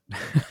 but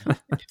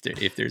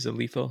if there's a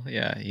lethal,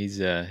 yeah, he's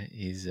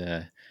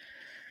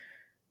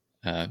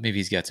maybe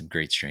he's got some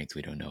great strength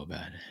we don't know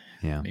about.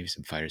 Yeah, maybe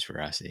some fighter's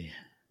ferocity.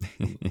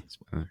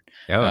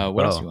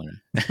 What else do you want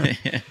to? We'll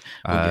get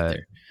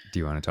there. Do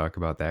you want to talk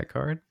about that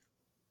card?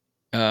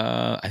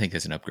 I think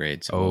that's an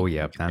upgrade. So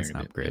that's an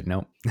upgrade.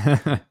 Nope.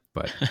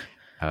 But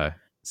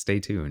stay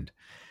tuned.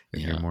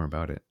 You'll hear more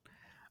about it.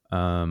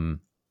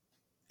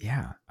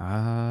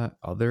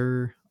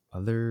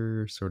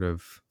 Other sort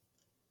of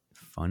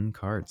fun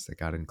cards that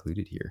got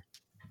included here.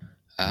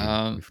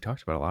 We've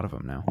talked about a lot of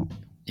them now.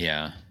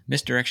 Yeah,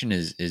 Misdirection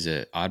is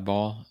a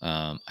oddball.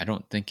 I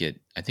think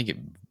it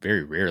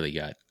very rarely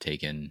got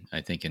taken.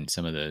 I think in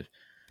some of the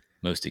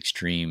most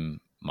extreme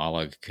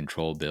Mollog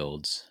control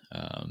builds,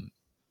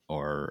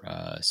 or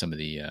some of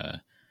the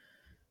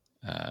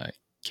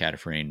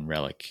Cataphrane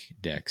Relic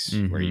decks,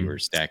 where you were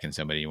stacking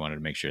somebody, you wanted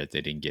to make sure that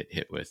they didn't get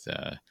hit with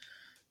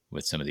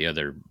some of the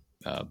other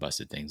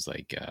busted things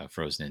like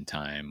Frozen in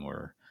Time,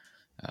 or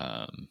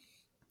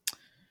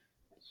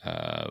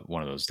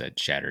one of those that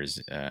shatters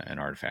an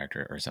artifact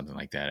or something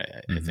like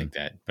that. I think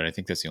that, but I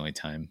think that's the only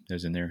time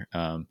there's in there.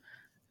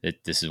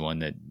 This is one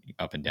that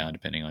up and down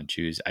depending on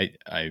choose.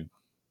 I'm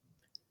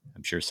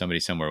sure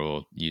somebody somewhere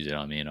will use it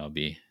on me, and I'll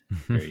be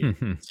very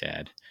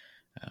sad.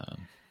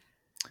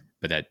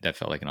 But that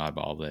felt like an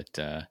oddball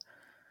that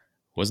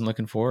wasn't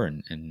looking for,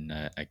 and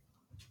I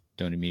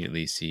don't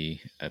immediately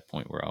see a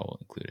point where I'll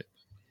include it.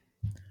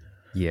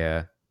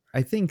 Yeah,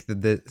 I think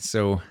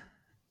so.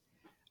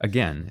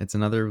 Again, it's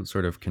another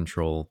sort of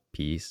control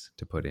piece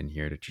to put in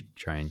here to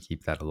try and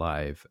keep that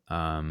alive.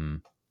 As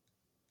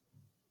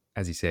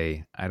you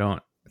say, I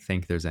don't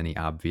think there's any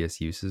obvious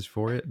uses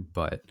for it,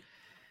 but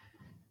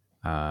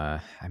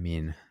I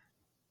mean,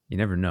 you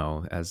never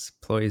know. As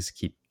ploys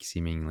keep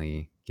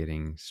seemingly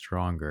getting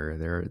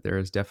stronger, there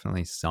is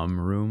definitely some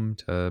room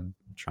to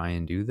try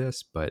and do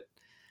this, but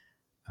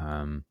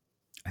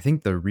I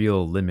think the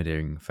real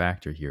limiting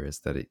factor here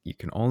is that you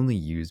can only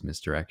use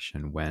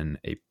Misdirection when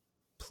a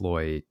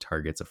ploy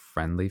targets a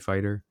friendly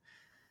fighter,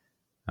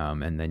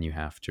 and then you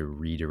have to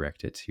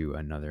redirect it to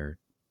another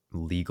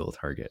legal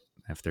target.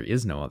 If there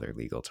is no other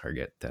legal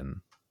target,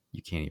 then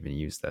you can't even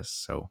use this.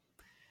 So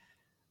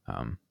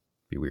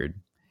be weird.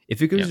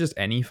 If it was just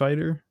any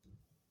fighter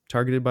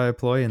targeted by a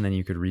ploy, and then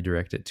you could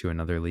redirect it to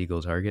another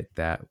legal target,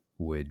 that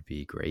would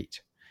be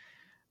great.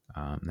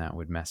 That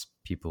would mess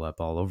people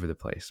up all over the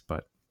place,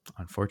 but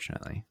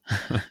unfortunately.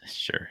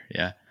 Sure,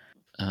 yeah.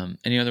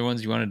 Any other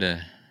ones you wanted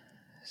to?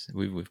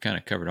 We've kind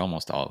of covered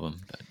almost all of them,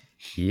 but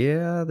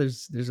yeah,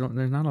 there's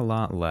not a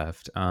lot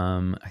left.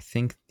 I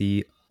think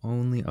the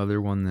only other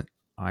one that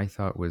I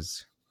thought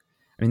was,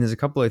 I mean, there's a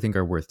couple I think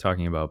are worth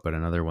talking about, but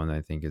another one that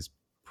I think is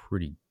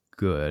pretty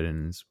good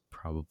and is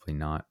probably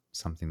not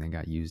something that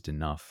got used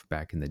enough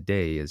back in the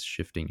day is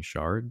Shifting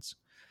Shards.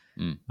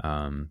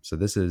 So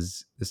this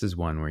is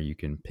one where you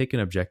can pick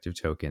an objective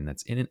token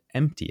that's in an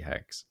empty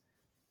hex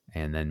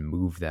and then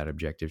move that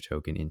objective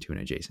token into an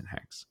adjacent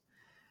hex.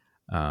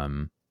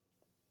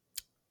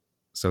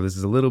 So this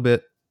is a little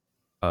bit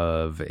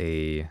of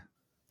a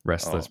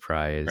Restless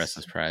Prize.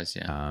 Restless Prize,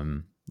 yeah.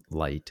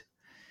 Light.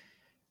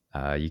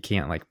 You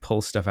can't like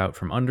pull stuff out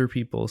from under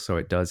people, so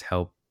it does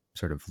help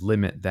sort of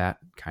limit that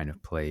kind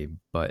of play.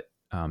 But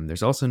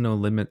there's also no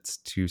limits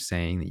to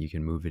saying that you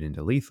can move it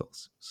into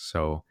lethals.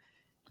 So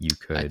you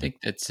could. I think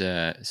that's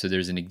so.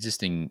 There's an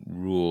existing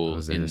rule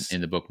in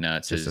the book now.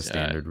 It says just a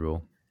standard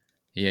rule.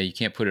 Yeah, you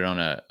can't put it on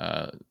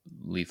a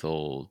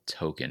lethal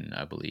token,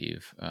 I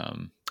believe.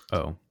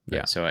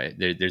 Yeah. So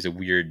there's a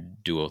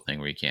weird dual thing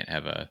where you can't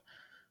have a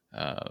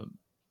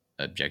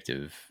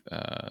objective.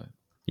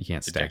 You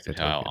can't stack the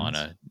tile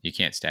tokens. You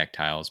can't stack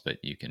tiles, but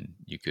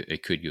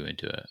it could go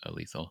into a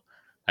lethal.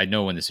 I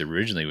know when this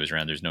originally was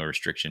around, there's no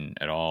restriction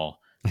at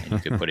all and you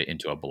could put it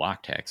into a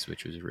block text,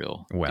 which was a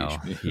real douche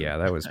Well, move. yeah,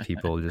 that was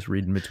people just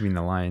reading between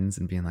the lines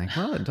and being like,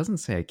 well, it doesn't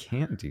say I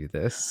can't do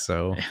this.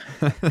 So,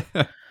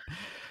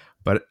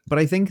 but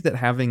I think that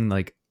having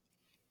like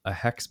a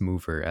hex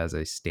mover as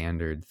a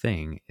standard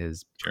thing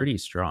is Sure. pretty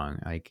strong.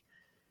 Like,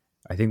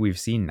 I think we've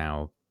seen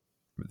now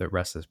that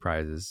Restless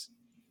Prize has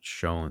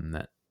shown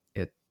that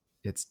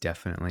it's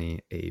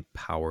definitely a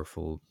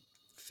powerful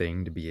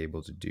thing to be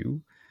able to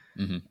do.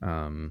 Hmm.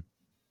 Um,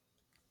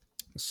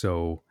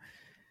 so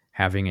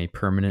having a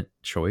permanent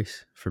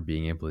choice for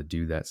being able to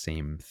do that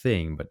same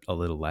thing but a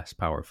little less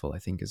powerful, I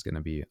think is going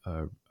to be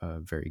a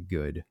very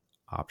good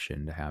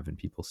option to have in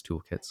people's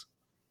toolkits.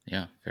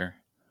 Yeah, fair.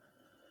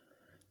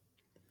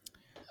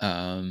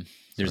 There's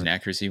So an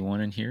accuracy one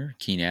in here.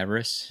 Keen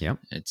Avarice. yep.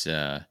 It's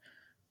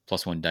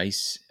 +1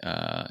 dice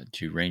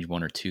to range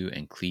 1 or 2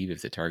 and cleave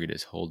if the target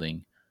is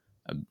holding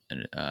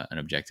an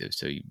objective.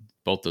 So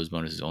both those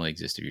bonuses only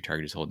exist if your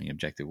target is holding an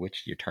objective,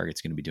 which your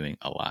target's going to be doing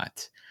a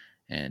lot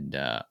and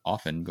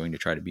often going to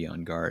try to be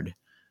on guard.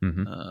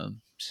 Mm-hmm.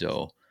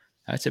 So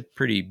that's a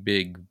pretty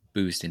big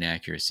boost in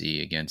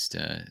accuracy against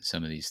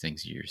some of these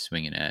things you're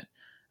swinging at.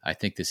 I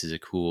think this is a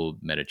cool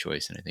meta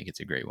choice, and I think it's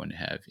a great one to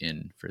have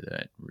in for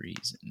that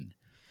reason.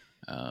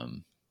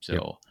 So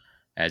Yep.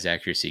 as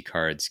accuracy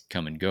cards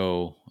come and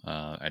go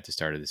at the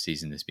start of the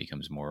season, this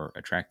becomes more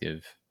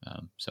attractive.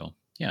 So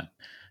yeah,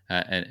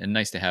 and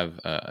nice to have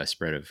a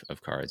spread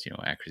of cards,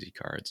 accuracy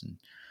cards and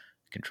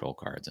control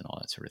cards and all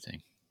that sort of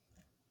thing.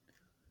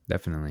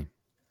 Definitely.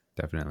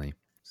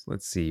 So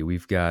let's see.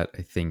 We've got,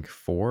 I think,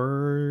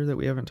 4 that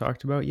we haven't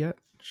talked about yet.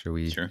 Should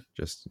we Sure,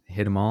 just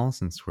hit them all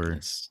since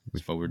that's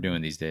we've what we're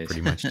doing these days.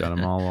 pretty much done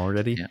them all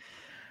already?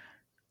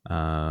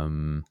 Yeah.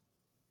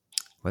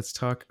 Let's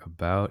talk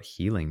about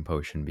Healing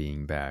Potion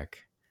being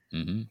back.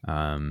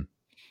 Mm-hmm.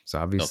 So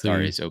obviously,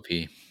 Beltari's OP.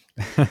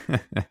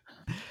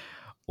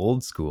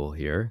 old school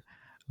here.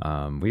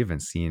 We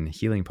haven't seen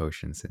Healing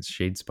Potion since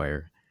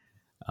Shadespire,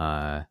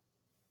 but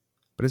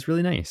it's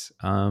really nice.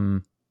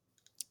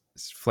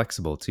 It's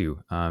flexible too.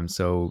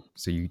 So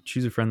you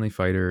choose a friendly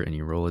fighter and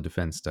you roll a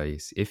defense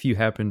dice. If you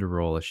happen to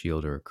roll a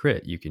shield or a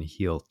crit, you can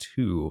heal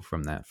 2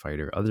 from that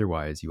fighter.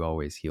 Otherwise, you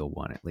always heal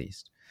 1 at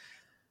least.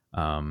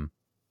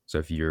 So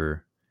if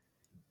you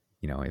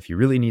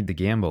really need the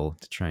gamble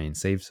to try and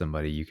save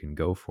somebody, you can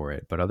go for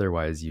it. But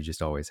otherwise, you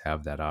just always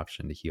have that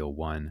option to heal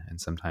 1. And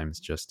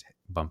sometimes just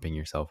bumping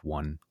yourself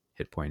 1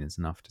 hit point is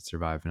enough to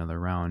survive another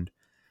round.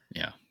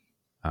 Yeah.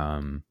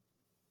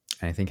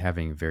 And I think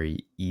having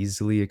very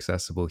easily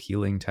accessible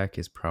healing tech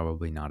is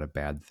probably not a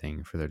bad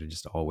thing for there to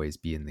just always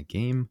be in the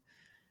game.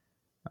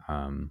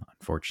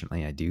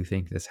 Unfortunately, I do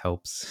think this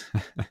helps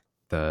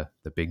the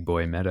big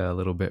boy meta a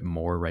little bit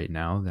more right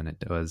now than it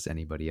does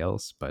anybody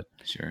else. But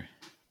Sure.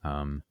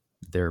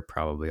 they're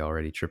probably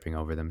already tripping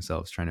over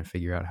themselves trying to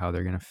figure out how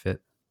they're going to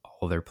fit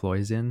all their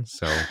ploys in.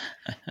 So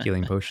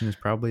Healing Potion is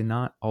probably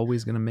not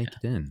always going to make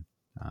it in.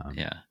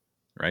 Yeah.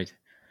 Right.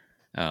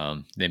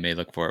 They may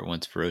look for it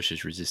once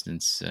Ferocious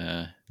Resistance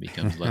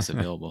becomes less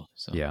available.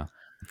 So Yeah.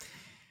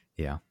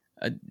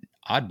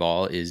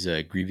 Oddball is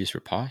a Grievous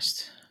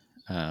Riposte.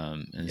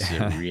 And this is a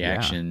Yeah.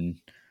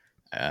 reaction.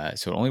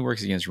 So it only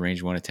works against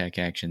range 1 attack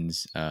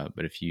actions.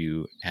 But if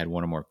you had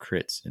 1 or more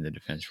crits in the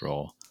defense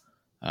roll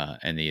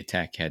and the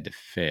attack had to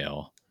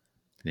fail,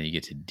 then you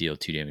get to deal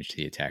 2 damage to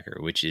the attacker,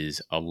 which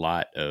is a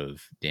lot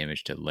of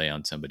damage to lay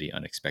on somebody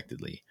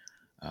unexpectedly.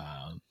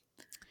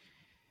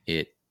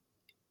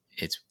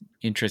 It's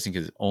interesting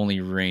because it's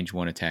only range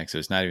 1 attack, so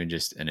it's not even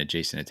just an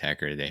adjacent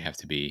attacker. They have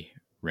to be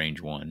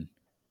range 1.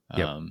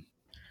 Yep.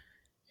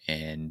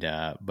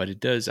 But it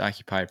does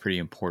occupy a pretty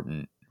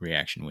important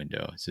reaction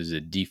window. So it's a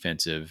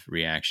defensive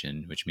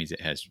reaction, which means it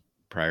has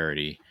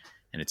priority,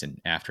 and it's an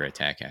after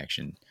attack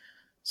action.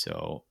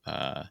 So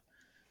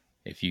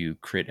if you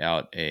crit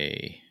out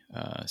a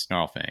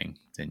Snarlfang,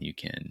 then you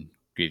can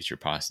Grievous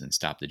Riposte and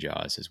stop the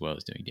jaws as well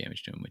as doing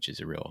damage to them, which is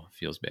a real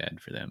feels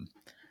bad for them.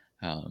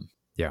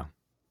 Yeah.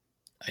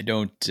 I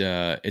don't.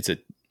 It's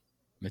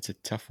a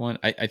tough one.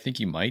 I think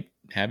you might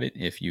have it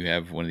if you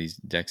have one of these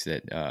decks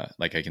that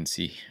like I can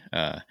see.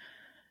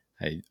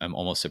 I'm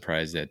almost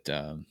surprised that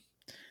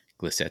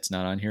Glissette's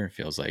not on here. It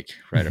feels like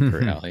right up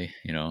her alley.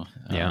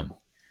 Yeah.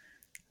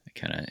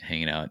 Kind of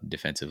hanging out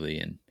defensively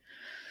and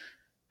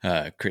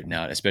critting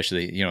out.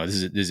 Especially,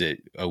 this is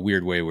a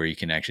weird way where you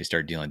can actually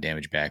start dealing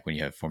damage back when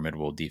you have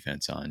formidable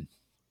defense on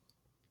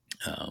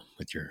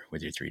with your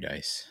 3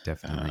 dice.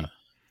 Definitely.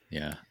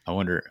 Yeah, I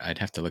wonder. I'd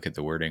have to look at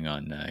the wording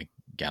on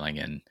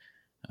Galligan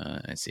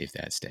and see if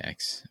that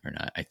stacks or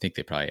not. I think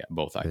they probably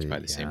both occupy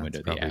the same window.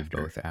 It's probably The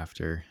after, both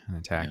after an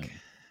attack.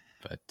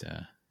 but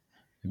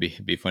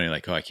it'd be funny.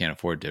 Like, I can't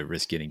afford to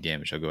risk getting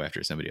damage. I'll go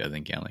after somebody other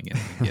than Galligan.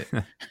 And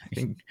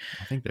get,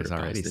 I think there's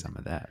already some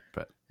of that,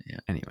 but yeah.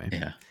 Anyway,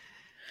 yeah,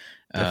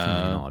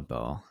 definitely an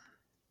oddball.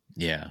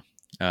 Yeah,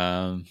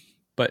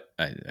 but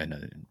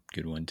another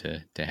good one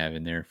to have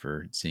in there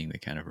for seeing the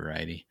kind of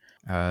variety.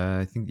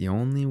 I think the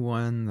only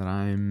one that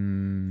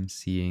I'm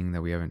seeing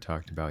that we haven't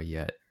talked about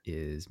yet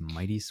is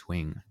Mighty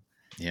Swing.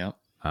 Yeah.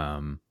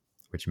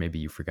 which maybe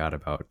you forgot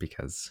about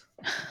because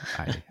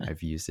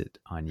I've used it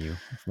on you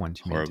one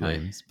too many Horribly.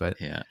 times. But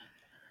Yeah.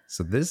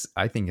 so this,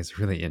 I think, is a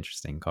really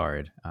interesting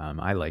card.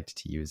 I liked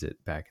to use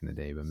it back in the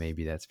day, but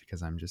maybe that's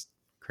because I'm just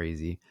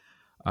crazy.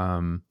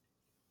 Um,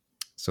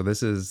 so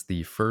this is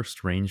the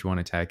first range one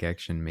attack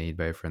action made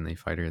by a friendly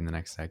fighter, and the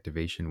next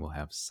activation will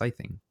have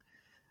scything.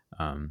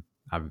 Um,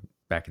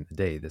 Back in the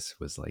day, this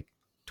was like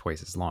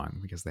twice as long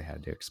because they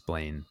had to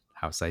explain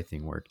how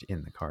scything worked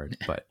in the card.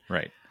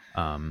 Right.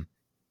 Um,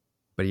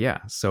 but yeah,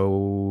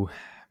 so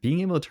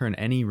being able to turn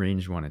any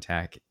range one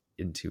attack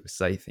into a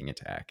scything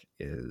attack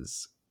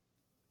is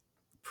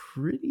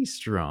pretty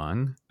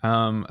strong,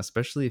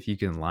 especially if you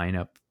can line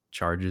up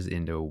charges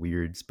into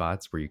weird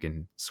spots where you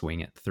can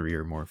swing at 3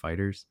 or more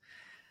fighters.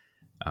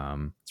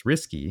 It's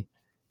risky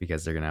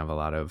because they're going to have a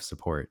lot of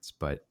supports,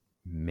 but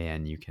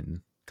man, you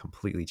can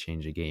completely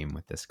change a game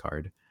with this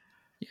card.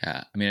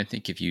 Yeah, I mean, I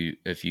think if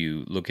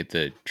you look at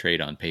the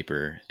trade on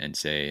paper and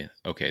say,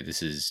 okay,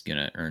 this is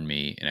gonna earn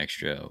me an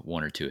extra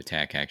 1 or 2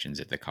 attack actions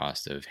at the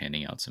cost of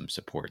handing out some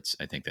supports,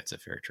 I think that's a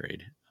fair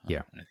trade.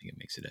 Yeah. And I think it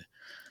makes it a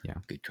Yeah.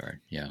 good card.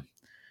 Yeah.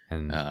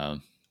 And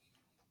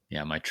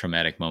Yeah, my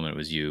traumatic moment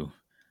was you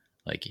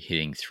like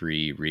hitting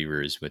 3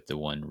 Reavers with the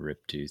 1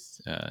 Rip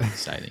Tooth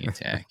scything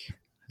attack.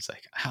 It's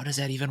like, how does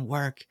that even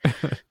work?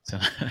 So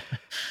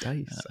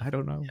dice, I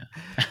don't know.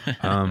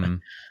 yeah.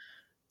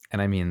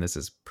 And I mean, this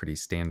is pretty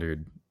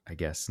standard, I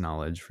guess,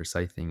 knowledge for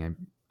scything,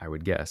 I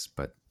would guess.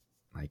 But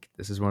like,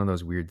 this is one of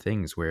those weird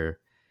things where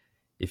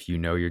if you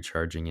know you're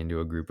charging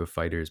into a group of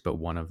fighters, but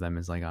one of them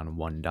is like on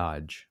 1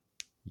 dodge,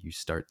 you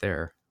start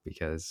there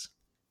because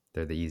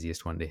they're the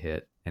easiest one to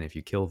hit. And if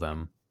you kill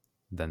them,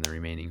 then the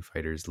remaining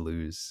fighters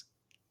lose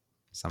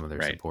some of their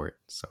Right. support.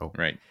 So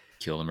Right.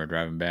 Kill them or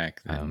drive them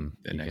back. Then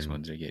the you next can,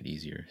 ones will get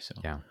easier. So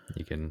yeah,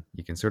 you can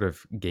sort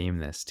of game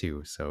this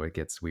too. So it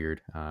gets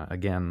weird.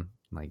 Again,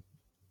 like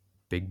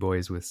big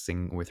boys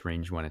with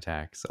range one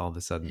attacks all of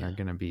a sudden are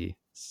gonna be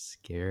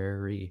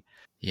scary.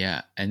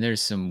 yeah, and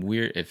there's some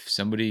weird. If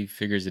somebody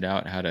figures it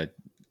out how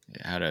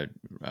to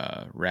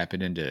wrap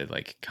it into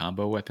like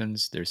combo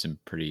weapons, there's some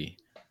pretty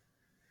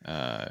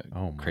Oh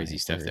my crazy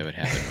stuff word. that would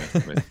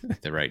happen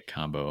with the right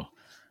combo.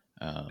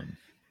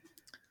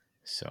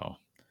 So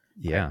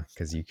Yeah,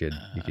 because you could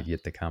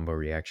get the combo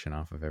reaction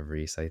off of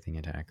every scything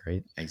attack,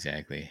 right?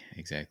 exactly.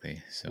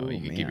 So Oh you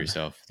could give man.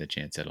 yourself the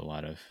chance at a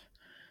lot of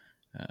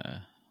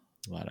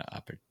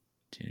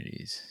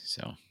opportunities.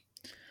 So,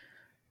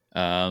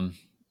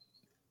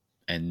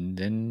 and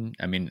then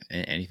I mean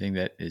anything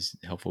that is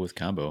helpful with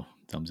combo,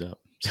 thumbs up.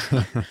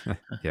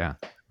 Yeah.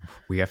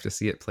 We have to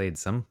see it played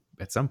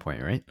at some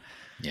point, right?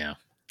 Yeah.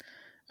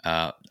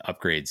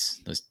 Upgrades.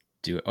 Let's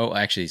do it. Oh,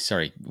 actually,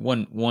 sorry.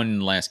 One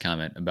last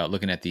comment about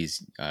looking at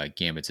these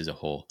gambits as a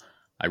whole.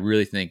 I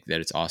really think that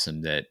it's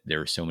awesome that there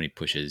are so many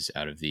pushes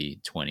out of the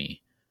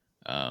 20.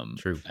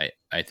 True.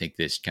 I think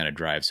this kind of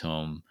drives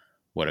home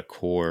what a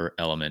core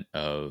element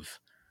of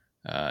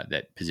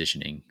that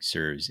positioning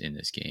serves in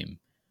this game,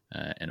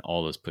 and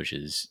all those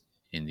pushes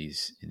in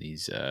these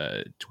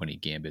 20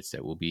 gambits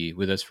that will be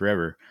with us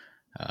forever.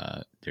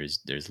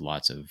 There's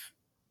lots of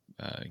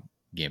uh,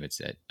 gambits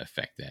that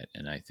affect that,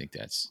 and I think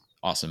that's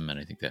awesome, and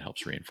I think that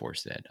helps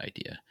reinforce that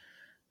idea.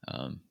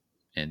 Um,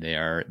 and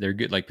they're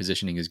good. Like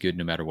positioning is good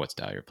no matter what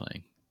style you're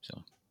playing.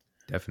 So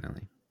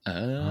Definitely. All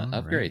right.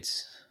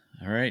 upgrades.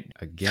 All right.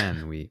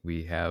 Again,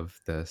 we have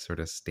the sort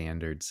of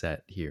standard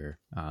set here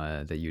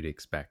that you'd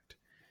expect.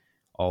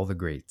 All the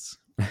greats.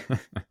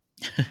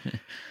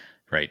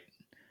 Right.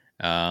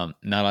 Not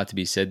a lot to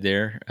be said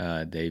there.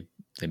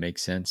 They make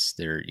sense.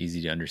 They're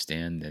easy to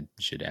understand. That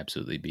should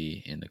absolutely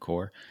be in the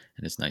core,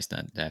 and it's nice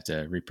not to have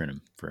to reprint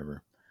them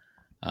forever.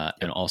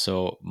 And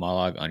also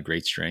Mollog on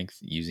great strength,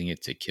 using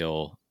it to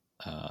kill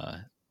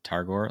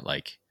Targor.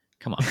 Like,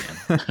 come on,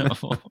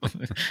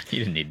 man! You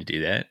didn't need to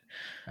do that.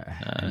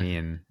 I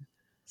mean,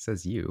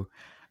 says you.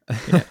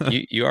 Yeah,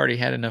 you already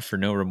had enough for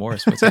no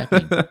remorse. What's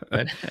happening?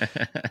 But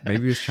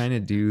Maybe he was trying to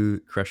do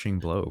crushing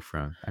blow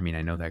from. I mean,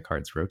 I know that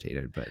card's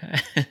rotated, but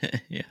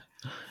yeah,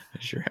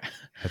 sure.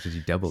 have to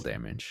do double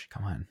damage.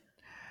 Come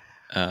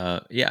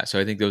on. Yeah, so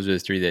I think those are the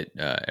 3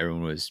 that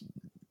everyone was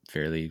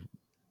fairly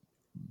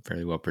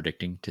well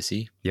predicting to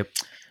see. Yep.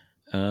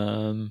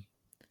 And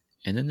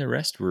then the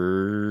rest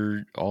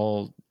were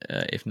all,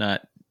 if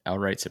not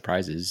outright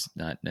surprises,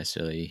 not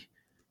necessarily.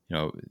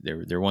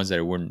 They're ones that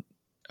I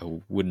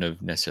wouldn't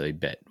have necessarily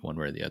bet one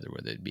way or the other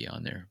whether they'd be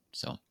on there.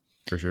 So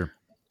For sure.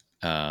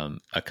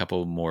 a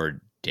couple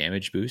more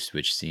damage boosts,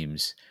 which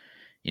seems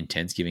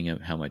intense, giving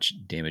up how much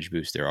damage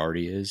boost there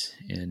already is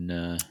in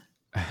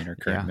our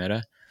current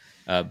meta.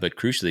 But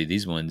crucially,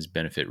 these ones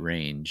benefit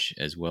range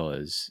as well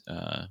as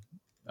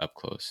up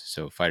close.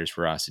 So Fighter's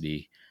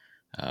Ferocity,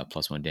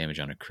 +1 damage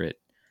on a crit,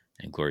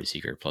 and Glory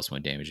Seeker,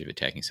 +1 damage if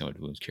attacking someone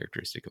with wounds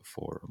characteristic of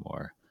 4 or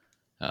more.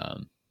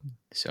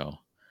 So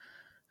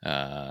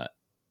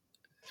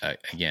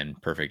again,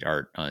 perfect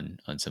art on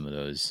some of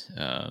those.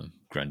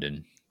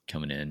 Grundon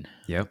coming in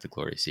with the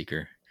Glory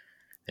Seeker.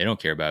 They don't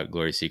care about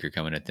Glory Seeker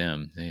coming at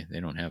them. They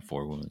don't have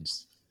 4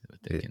 wounds.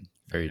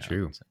 Very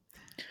true.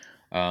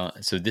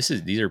 So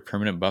these are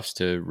permanent buffs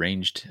to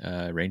ranged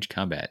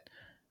combat,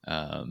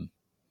 um,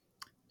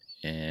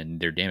 and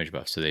they're damage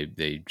buffs. So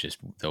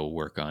they'll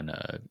work on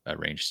a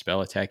ranged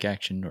spell attack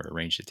action or a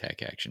ranged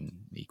attack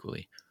action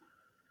equally.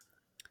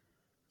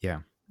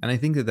 Yeah. And I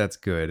think that that's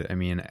good. I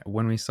mean,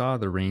 when we saw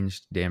the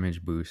ranged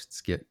damage boosts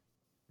get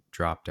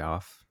dropped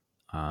off,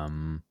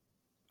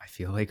 I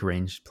feel like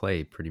ranged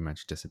play pretty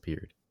much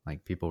disappeared.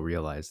 Like people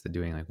realized that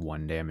doing like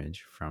one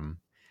damage from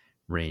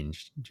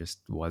ranged just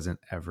wasn't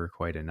ever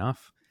quite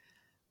enough.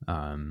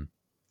 Um,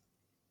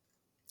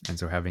 and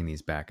so having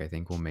these back, I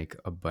think, will make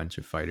a bunch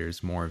of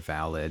fighters more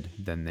valid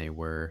than they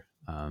were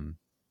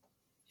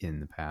in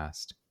the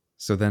past.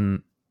 So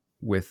then,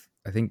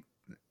 I think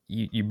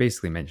you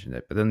basically mentioned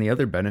it, but then the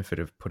other benefit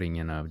of putting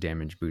in a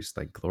damage boost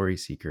like Glory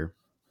Seeker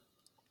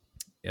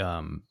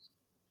um,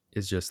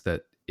 is just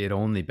that it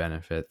only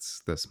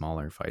benefits the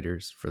smaller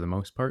fighters for the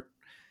most part.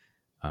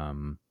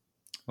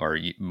 Or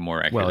more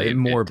Well, accurately, it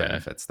more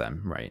benefits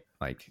them, right?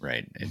 Like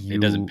right. It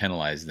doesn't you,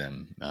 penalize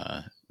them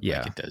like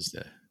yeah, it does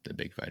the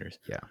big fighters.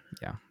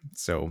 yeah.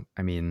 So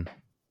I mean,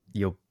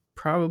 you'll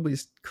probably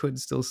could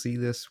still see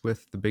this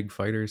with the big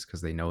fighters because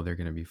they know they're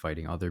going to be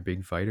fighting other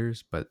big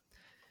fighters, but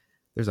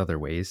there's other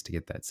ways to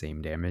get that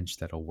same damage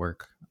that'll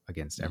work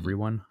against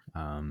everyone.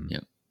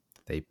 Yep.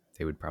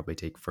 They would probably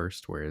take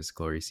first, whereas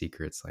Glory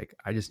Seeker, it's like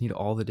I just need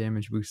all the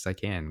damage boosts I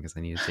can because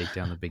I need to take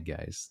down the big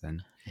guys.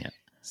 Then Yeah.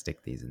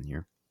 stick these in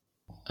here.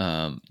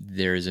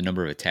 There's a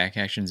number of attack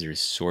actions. There's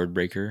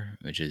Swordbreaker,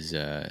 which is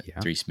Yeah.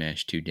 3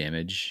 smash, 2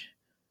 damage.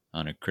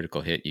 On a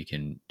critical hit, you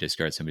can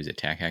discard somebody's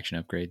attack action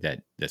upgrade.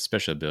 That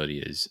special ability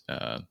is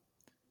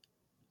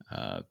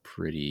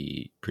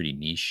pretty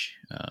niche.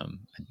 I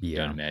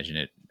don't imagine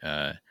it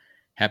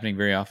happening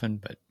very often,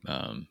 but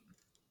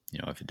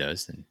if it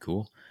does, then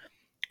cool.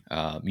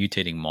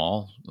 Mutating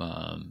Maul,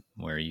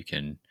 where you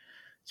can,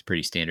 it's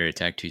pretty standard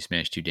attack, 2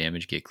 smash, 2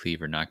 damage, get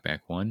cleave or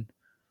knockback 1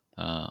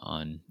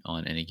 on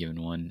any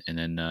given one, and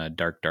then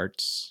Dark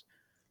Darts,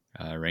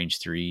 range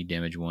 3,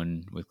 damage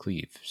 1 with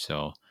cleave.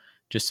 So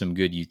just some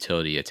good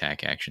utility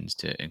attack actions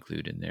to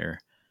include in there.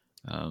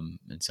 And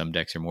some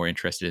decks are more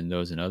interested in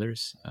those than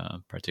others,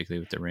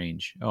 particularly with the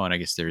range. Oh, and I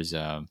guess there's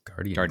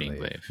Guardian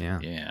Glaive.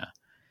 Yeah.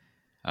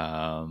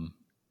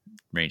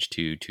 Range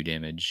 2, 2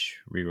 damage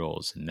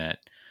rerolls, and that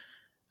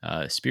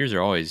spears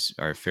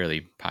are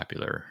fairly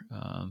popular.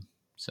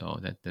 So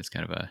that's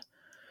kind of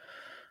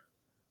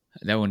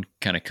that one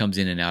kind of comes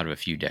in and out of a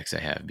few decks I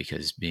have,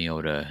 because being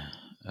able to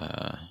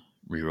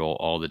reroll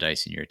all the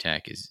dice in your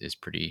attack is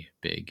pretty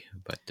big.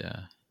 But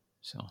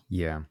so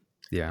yeah,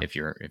 if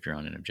you're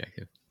on an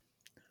objective.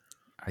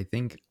 I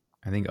think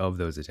of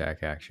those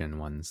attack action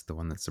ones, the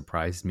one that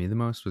surprised me the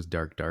most was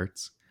Dark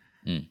Darts.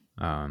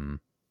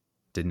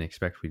 Didn't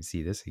expect we'd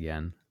see this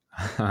again.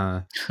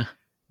 A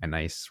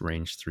nice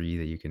range 3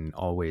 that you can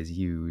always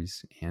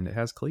use, and it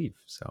has cleave.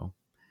 So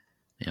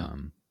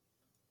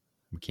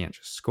we can't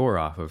just score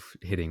off of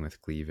hitting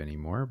with cleave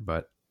anymore,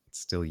 but it's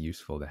still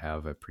useful to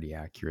have a pretty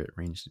accurate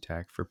ranged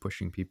attack for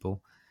pushing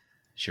people.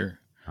 Sure.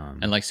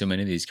 And like so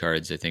many of these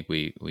cards, I think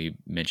we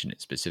mentioned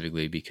it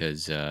specifically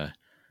because at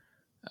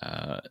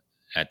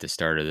the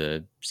start of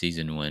the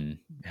season, when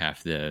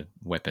half the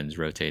weapons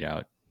rotate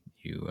out,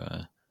 you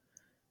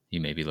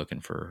may be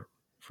looking for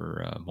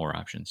more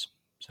options.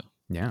 So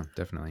yeah,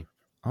 definitely.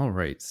 All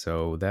right,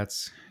 so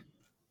that's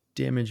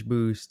damage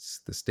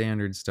boosts, the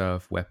standard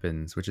stuff,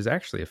 weapons, which is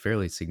actually a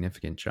fairly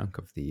significant chunk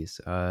of these.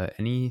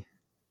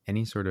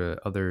 Any sort of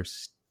other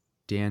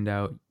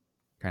standout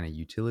kind of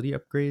utility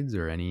upgrades,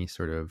 or any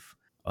sort of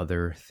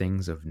other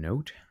things of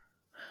note?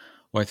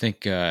 Well, I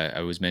think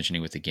I was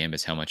mentioning with the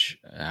Gambits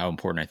how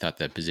important I thought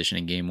the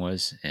positioning game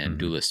was, and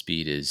Duelist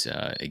Speed is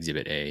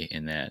Exhibit A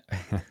in that.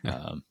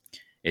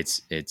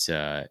 It's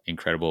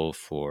incredible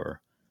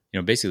for,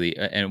 basically,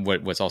 and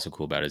what's also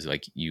cool about it is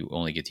like you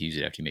only get to use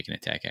it after you make an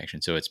attack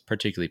action, so it's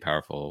particularly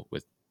powerful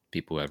with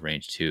people who have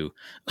range 2,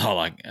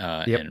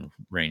 and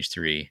range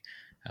 3,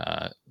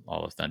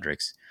 all of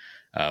Thundrix.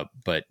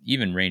 But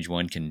even range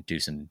 1 can do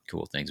some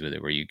cool things with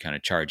it, where you kind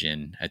of charge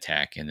in,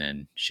 attack, and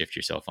then shift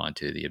yourself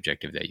onto the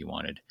objective that you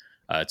wanted.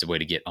 It's a way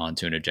to get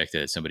onto an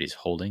objective that somebody's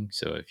holding.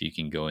 So if you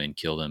can go in,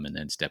 kill them, and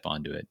then step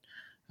onto it.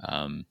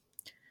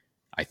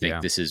 I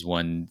think this is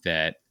one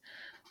that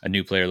a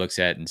new player looks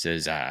at and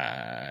says,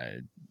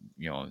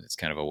 it's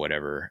kind of a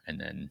whatever. And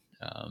then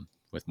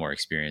with more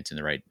experience in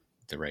the right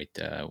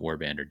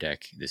warband or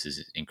deck, this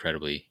is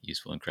incredibly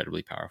useful,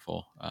 incredibly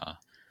powerful.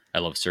 I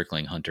love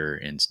Circling Hunter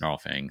in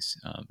Snarlfangs.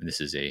 This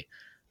is a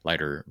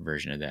lighter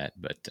version of that,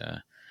 but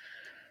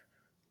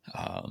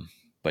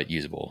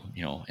usable,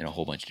 in a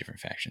whole bunch of different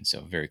factions.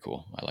 So very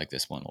cool. I like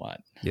this one a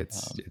lot.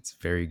 It's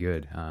very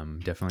good.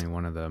 Definitely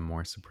one of the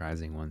more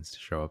surprising ones to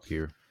show up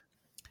here.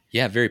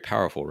 Yeah, very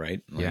powerful,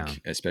 right?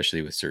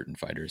 Especially with certain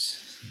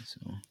fighters. So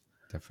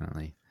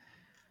definitely.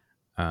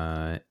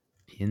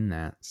 In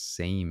that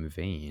same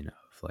vein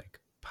of like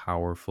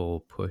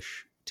powerful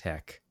push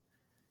tech,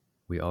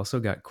 we also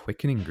got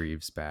Quickening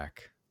Greaves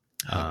back.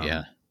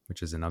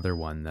 Which is another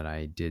one that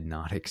I did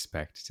not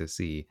expect to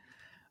see.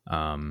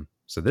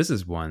 So this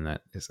is one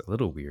that is a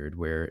little weird,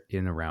 where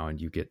in a round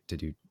you get to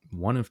do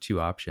one of two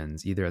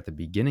options. Either at the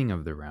beginning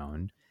of the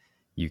round,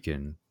 you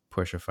can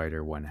push a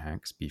fighter 1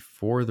 hex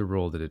before the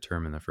roll to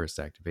determine the first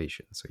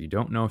activation. So you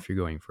don't know if you're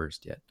going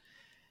first yet.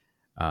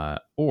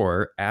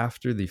 Or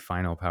after the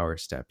final power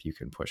step, you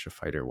can push a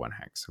fighter 1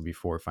 hex, so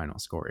before final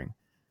scoring.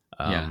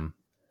 Yeah.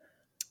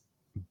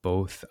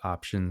 Both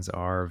options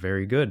are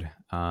very good.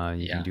 You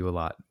Yeah. can do a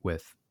lot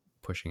with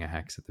pushing a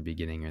hex at the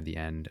beginning or the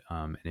end,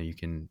 and you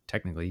can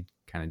technically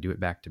kind of do it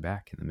back to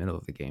back in the middle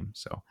of the game.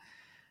 So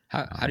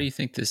How do you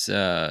think this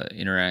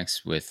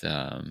interacts with,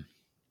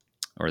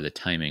 or the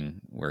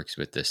timing works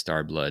with the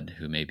Star Blood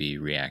who may be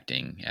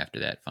reacting after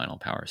that final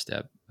power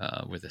step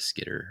with a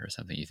skitter or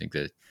something? You think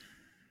that,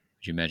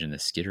 would you imagine the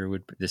skitter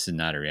would, this is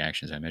not a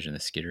reaction, so I imagine the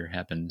skitter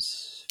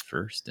happens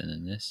first and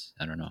then this?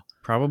 I don't know.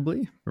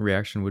 probably a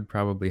reaction would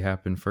probably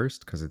happen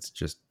first because it's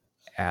just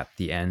at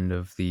the end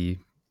of the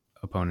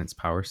opponent's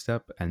power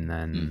step, and Mm,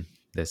 then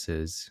this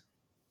is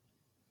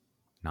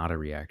not a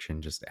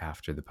reaction, just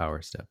after the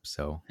power step.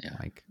 So yeah.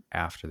 like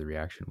after the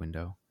reaction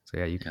window. So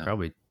yeah, you could Yeah.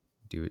 probably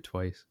do it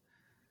twice.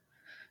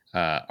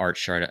 Art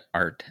shout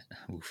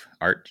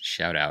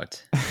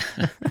out.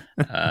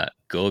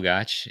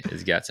 Golgotch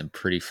has got some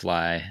pretty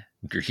fly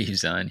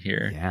greaves on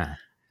here. Yeah,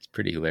 It's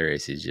pretty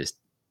hilarious. He's just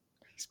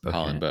he's booking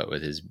hauling it. butt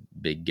with his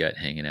big gut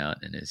hanging out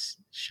and his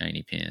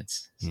shiny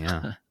pants. So,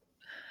 Yeah.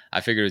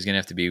 I figured it was gonna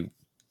have to be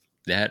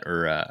that,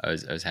 or I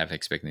was half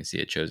expecting to see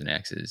a Chosen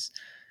Axes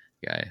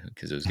guy,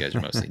 because those guys are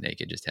mostly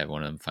naked. Just have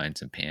one of them find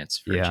some pants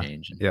for a Yeah.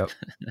 change. And, Yep.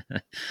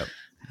 Yep.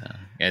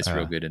 it's real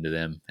Uh, good into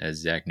them, as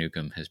Zach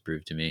Newcomb has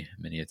proved to me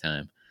many a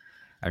time.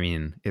 I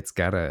mean, it's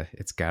gotta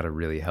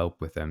really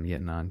help with them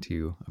getting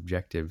onto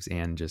objectives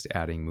and just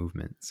adding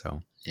movement.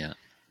 So Yeah.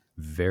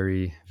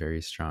 very,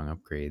 very strong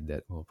upgrade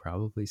that we'll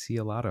probably see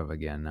a lot of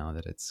again now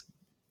that it's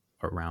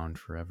around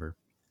forever.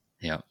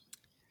 Yeah.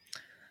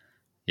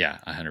 Yeah.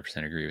 I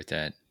 100% agree with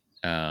that.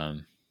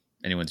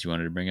 Any ones you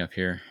wanted to bring up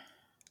here?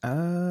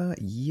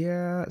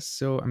 Yeah.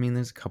 So I mean,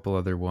 there's a couple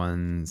other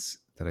ones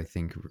that I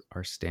think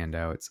are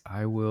standouts.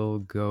 I will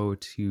go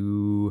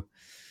to.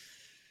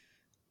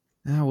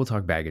 We'll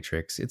talk Bag of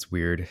Tricks. It's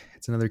weird.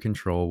 It's another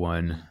control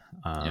one.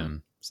 Yeah.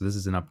 So this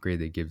is an upgrade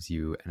that gives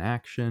you an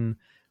action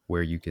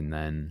where you can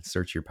then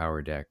search your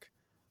power deck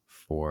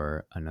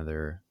for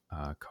another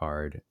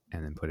card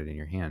and then put it in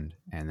your hand.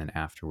 And then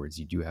afterwards,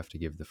 you do have to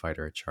give the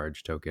fighter a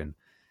charge token.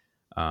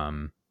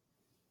 Um,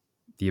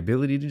 the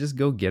ability to just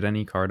go get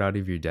any card out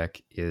of your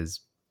deck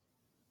is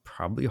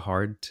probably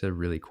hard to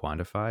really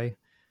quantify.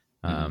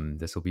 Hmm.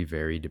 This will be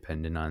very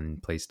dependent on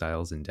play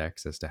styles and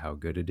decks as to how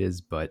good it is,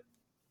 but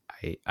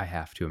I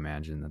have to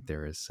imagine that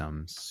there is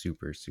some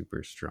super,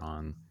 super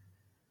strong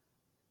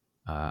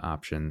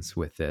options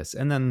with this.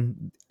 And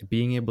then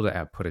being able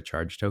to put a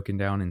charge token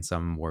down in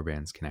some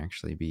warbands can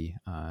actually be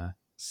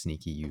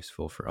sneaky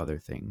useful for other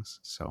things.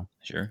 So,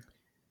 Sure.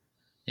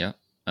 Yeah.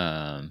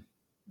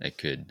 It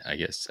could, I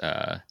guess,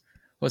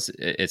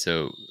 it's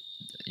a,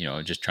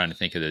 just trying to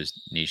think of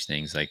those niche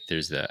things. Like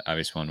there's the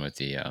obvious one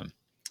with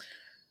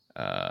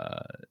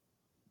uh,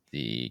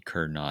 the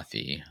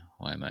Kurnothi.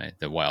 Why am I,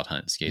 the Wild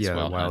Hunt, Skate's yeah, the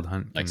Wild Wild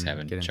Hunt Hunt likes can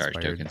having get charge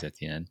inspired. tokens at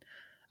the end.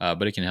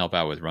 But it can help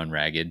out with Run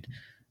Ragged.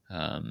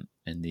 And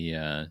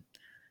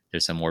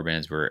there's some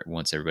warbands where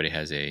once everybody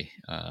has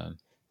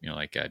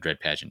like Dread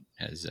Pageant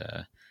has,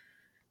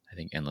 I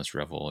think Endless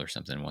Revel or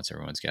something. Once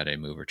everyone's got a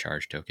move or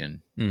charge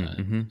token,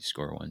 Mm-hmm. you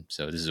score one.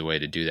 So this is a way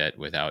to do that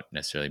without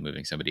necessarily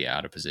moving somebody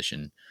out of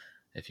position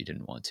if you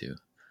didn't want to.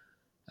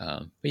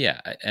 But yeah,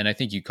 and I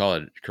think you call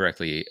it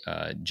correctly.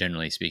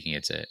 Generally speaking,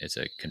 it's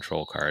a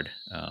control card,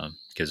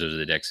 because those are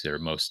the decks that are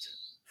most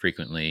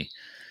frequently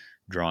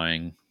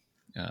drawing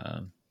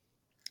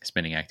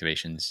spending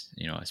activations.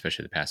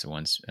 Especially the passive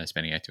ones,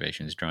 spending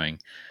activations, drawing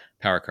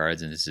power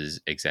cards, and this is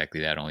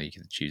exactly that. Only you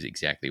can choose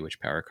exactly which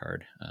power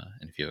card,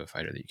 and if you have a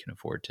fighter that you can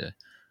afford to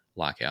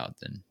lock out,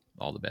 then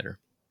all the better.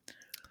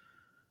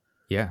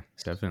 Yeah,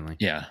 definitely.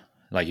 Yeah,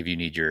 like if you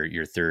need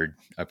your third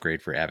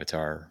upgrade for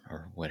Avatar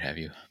or what have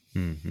you.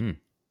 Mm-hmm.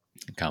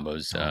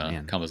 Combos Oh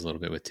man, combos a little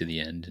bit with To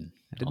the End and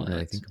I all didn't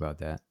really that. think about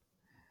that.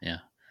 Yeah,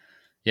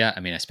 yeah. I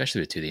mean,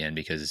 especially with To the End,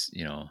 because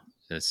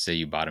let's say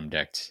you bottom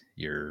decked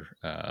your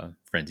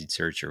Frenzied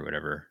Search or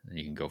whatever, and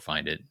you can go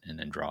find it and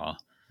then draw.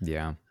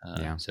 Yeah,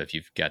 yeah. So if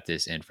you've got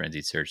this and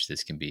Frenzied Search,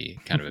 this can be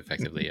kind of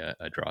effectively a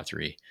draw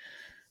three.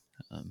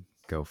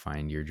 Go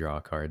find your draw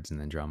cards and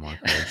then draw more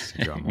cards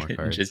to draw more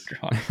Just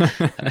cards.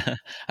 draw.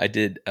 I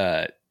did.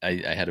 I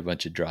had a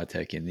bunch of draw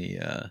tech in the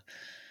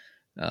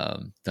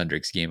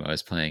Thundrix game I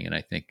was playing, and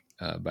I think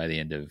by the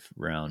end of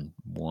round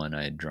one,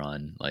 I had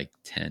drawn like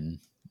 10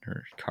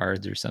 or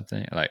cards or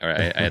something.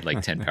 I had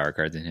like 10 power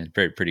cards in hand,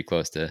 pretty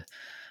close to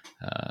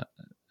uh,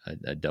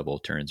 a double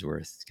turns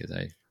worth,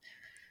 because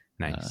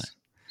Nice.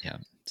 yeah,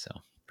 so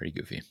pretty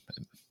goofy,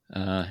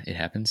 but it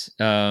happens.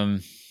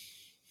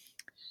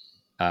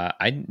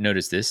 I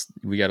noticed this.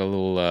 We got a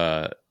little.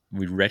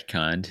 We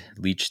retconned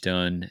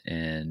Leechstone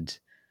and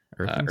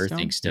Earthing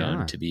Earthing Stone? Stone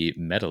Yeah. to be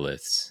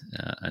metaliths.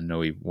 I know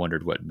we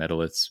wondered what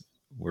metaliths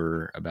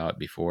were about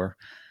before.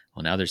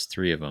 Well, now there's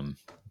 3 of them.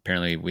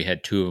 Apparently, we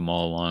had 2 of them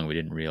all along. We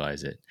didn't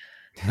realize it.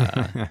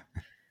 Uh, and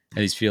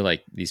these feel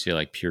like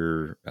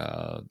pure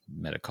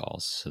meta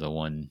calls. So the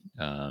one,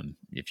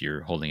 if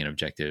you're holding an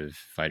objective,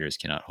 fighters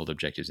cannot hold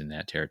objectives in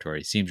that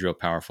territory. Seems real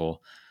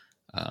powerful.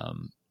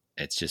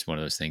 It's just one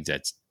of those things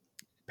that's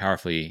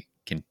powerfully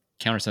can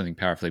counter something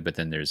powerfully, but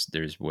then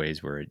there's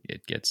ways where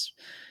it gets,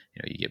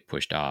 you get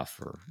pushed off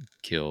or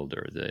killed,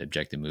 or the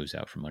objective moves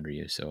out from under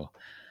you. So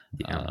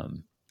Yeah.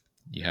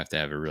 you have to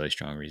have a really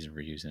strong reason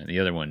for using it. The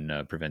other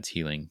one prevents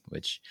healing,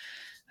 which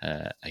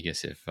I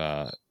guess if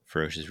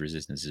ferocious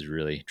resistance is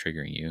really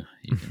triggering you,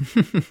 you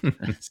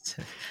can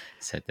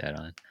set that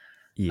on.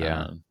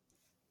 Yeah.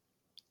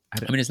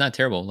 I mean, it's not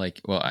terrible.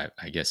 Like, well,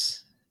 I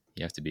guess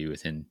you have to be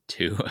within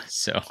 2.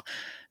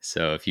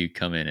 So if you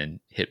come in and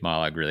hit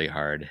Mollog really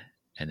hard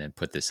and then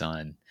put this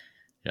on,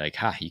 you're like,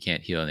 ha, you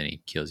can't heal, and then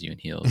he kills you and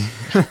heals.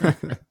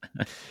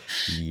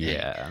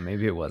 Yeah,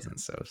 maybe it wasn't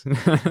so.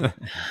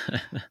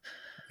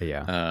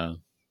 Yeah.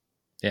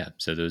 Yeah.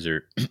 So those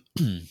are,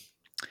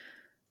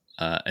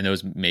 and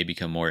those may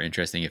become more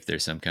interesting if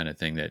there's some kind of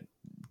thing that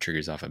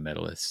triggers off a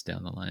Metaliths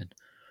down the line.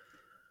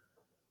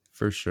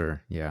 For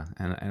sure. Yeah.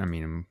 And I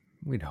mean,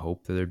 we'd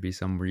hope that there'd be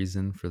some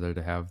reason for there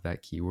to have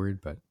that keyword,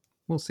 but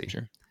we'll see.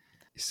 Sure.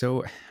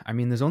 So, I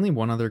mean, there's only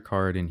one other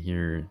card in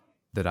here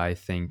that I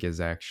think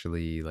is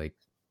actually like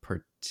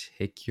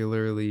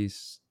particularly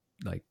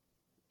like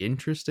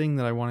interesting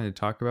that I wanted to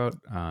talk about.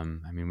 I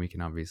mean, we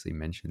can obviously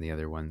mention the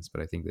other ones,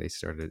 but I think they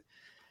started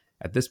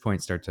at this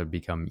point start to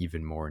become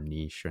even more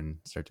niche and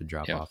start to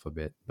drop off a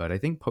bit. But I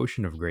think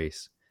Potion of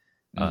Grace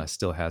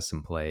still has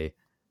some play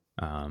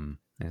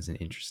as an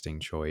interesting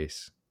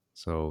choice.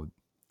 So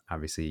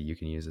obviously you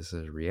can use this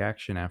as a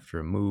reaction after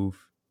a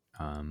move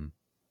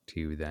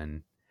to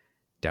then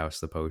douse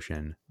the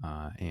potion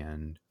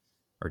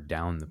or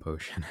down the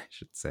potion, I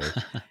should say,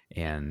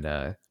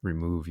 and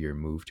remove your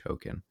move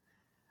token.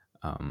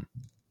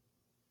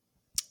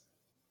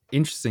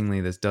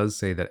 Interestingly, this does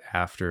say that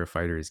after a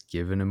fighter is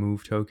given a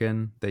move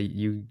token, that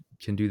you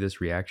can do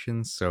this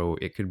reaction. So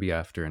it could be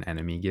after an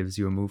enemy gives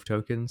you a move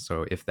token.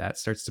 So if that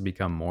starts to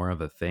become more of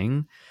a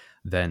thing,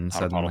 then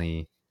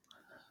suddenly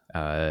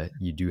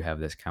you do have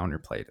this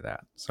counterplay to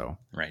that. So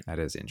that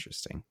is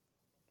interesting.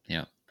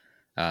 Yeah.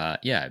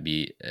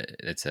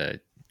 It's a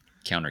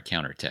counter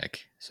tech.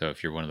 So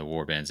if you're one of the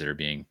warbands that are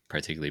being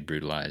particularly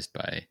brutalized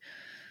by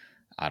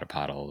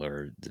Autopodal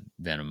or the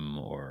Venom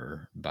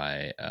or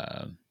by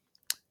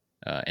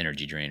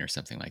energy drain or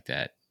something like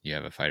that, you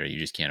have a fighter, you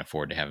just can't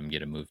afford to have him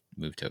get a move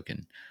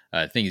token.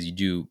 The thing is, you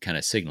do kind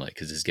of signal it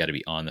because it's got to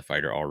be on the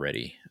fighter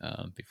already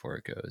before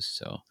it goes.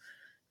 So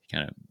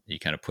you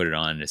kind of put it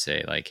on to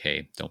say like,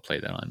 hey, don't play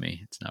that on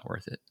me. It's not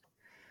worth it.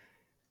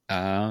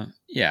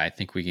 I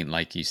think we can,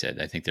 like you said,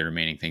 I think the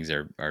remaining things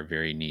are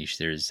very niche.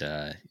 There's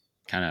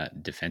kind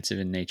of defensive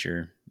in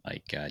nature,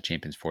 like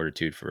Champion's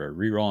Fortitude for a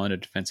reroll on a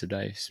defensive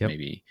dice. Yep.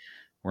 Maybe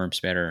Worm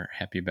Spatter,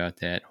 happy about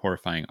that.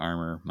 Horrifying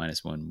Armor,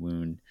 -1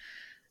 wound,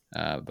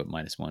 but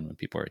 -1 when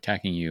people are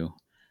attacking you.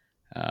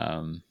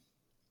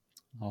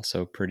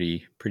 Also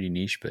pretty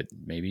niche, but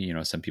maybe,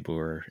 some people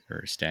are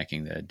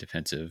stacking the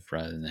defensive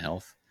rather than the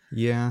health.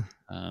 Yeah.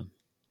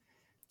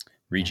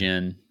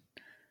 Regen.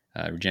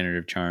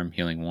 Regenerative Charm,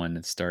 healing 1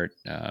 at the start.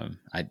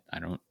 I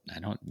don't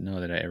know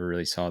that I ever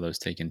really saw those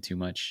taken too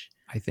much.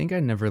 I think I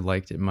never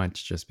liked it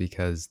much just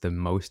because the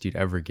most you'd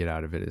ever get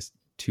out of it is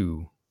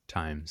 2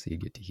 times that you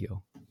get to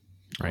heal,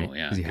 right? Oh,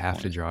 yeah, because you have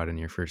to draw it in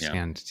your first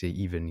hand to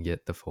even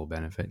get the full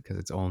benefit, because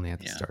it's only at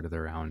the start of the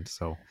round.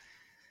 So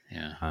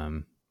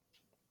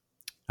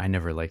I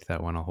never liked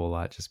that one a whole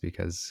lot just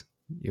because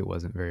it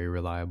wasn't very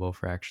reliable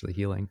for actually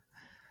healing.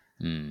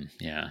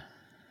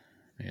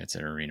 It's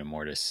an Arena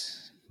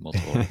Mortis.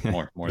 Multiple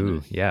more Ooh,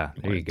 than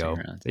there you go.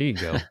 There you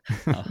go.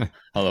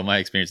 Although my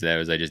experience of that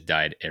was I just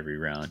died every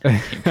round.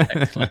 Came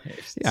back to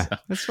life,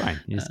 that's fine.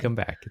 You just come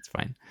back. It's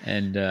fine.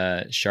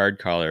 And Shard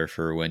Collar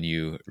for when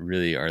you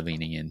really are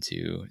leaning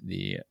into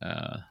the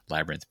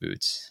Labyrinth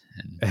boots.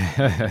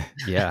 And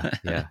yeah.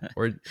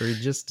 Or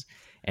just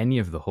any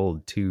of the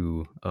hold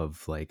 2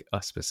 of like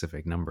a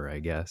specific number,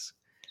 I guess.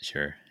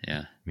 Sure.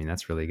 Yeah. I mean,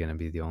 that's really going to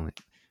be the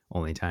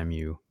only time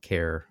you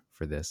care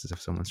for this is if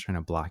someone's trying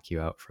to block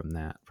you out from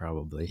that,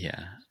 probably.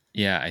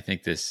 I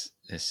think this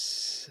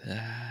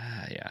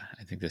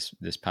I think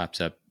this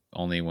pops up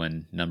only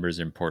when numbers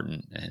are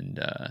important, and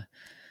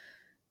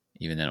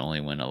even then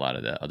only when a lot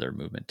of the other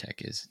movement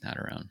tech is not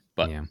around.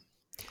 But and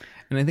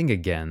I think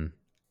again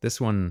this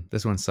one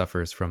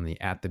suffers from the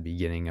at the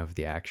beginning of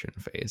the action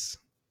phase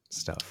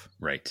stuff.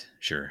 Right.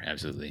 Sure.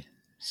 Absolutely.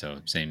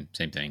 So same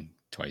thing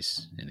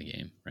twice in the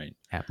game, right?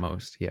 At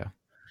most. Yeah.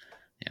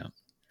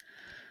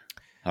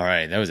 All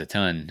right, that was a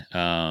ton.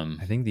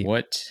 I think the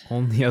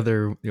only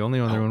other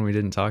one we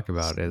didn't talk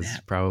about is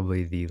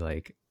probably the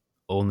like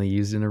only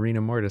used in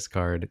Arena Mortis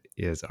card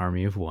is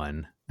Army of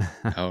One.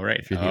 Oh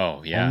right.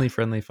 Only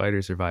friendly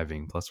fighter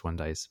surviving, +1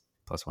 dice,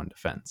 +1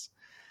 defense.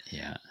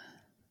 Yeah.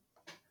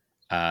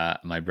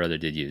 My brother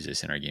did use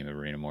this in our game of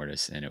Arena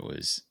Mortis, and it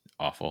was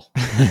awful.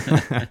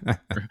 I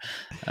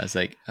was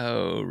like,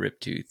 oh,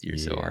 Riptooth, you're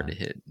so hard Yeah. to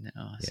hit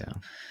now. So Yeah.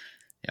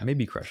 yeah.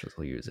 Maybe Crushes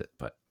will use it,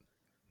 but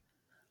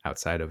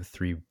outside of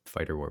 3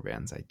 fighter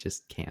warbands, I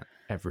just can't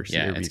ever see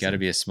Yeah, a it's got to reason.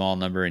 be a small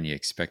number, and you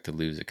expect to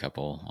lose a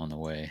couple on the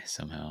way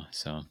somehow.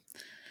 So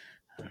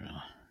I don't know.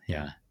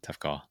 Yeah. Yeah, tough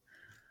call.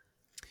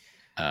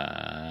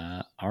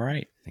 All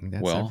right. I think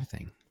that's Well,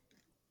 everything.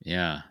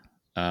 yeah.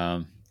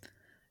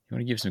 You want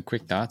to give some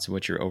quick thoughts of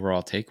what your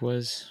overall take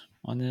was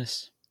on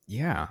this?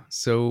 Yeah.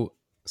 So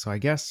I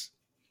guess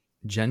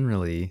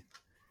generally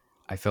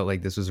I felt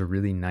like this was a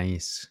really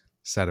nice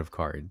set of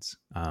cards.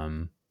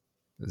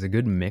 It's a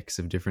good mix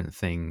of different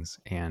things,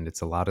 and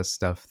it's a lot of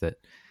stuff that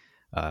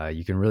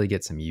you can really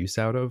get some use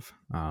out of.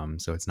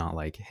 So it's not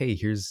like, hey,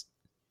 here's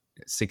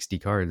 60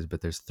 cards,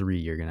 but there's 3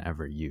 you're going to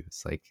ever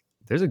use. Like,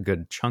 there's a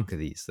good chunk of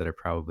these that are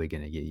probably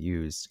going to get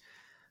used.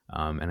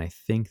 And I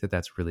think that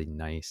that's really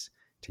nice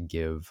to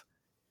give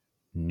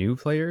new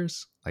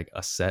players like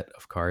a set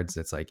of cards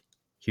that's like,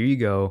 here you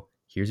go.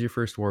 Here's your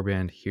first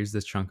warband. Here's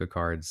this chunk of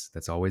cards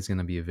that's always going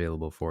to be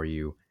available for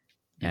you,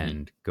 Mm-hmm.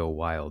 and go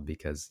wild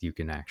because you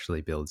can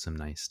actually build some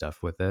nice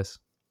stuff with this.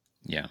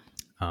 Yeah.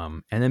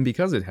 And then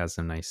because it has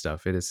some nice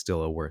stuff, it is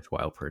still a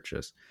worthwhile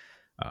purchase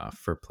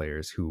for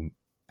players who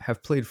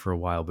have played for a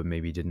while but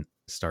maybe didn't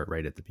start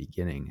right at the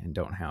beginning and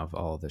don't have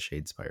all the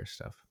Shadespire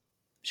stuff.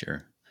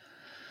 Sure.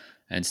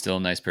 And still a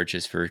nice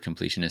purchase for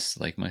completionists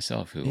like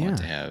myself who want Yeah,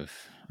 to have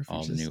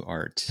all the new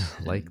art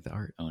like and the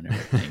art. own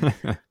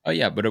everything. Oh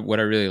yeah, but what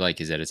I really like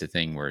is that it's a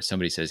thing where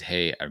somebody says,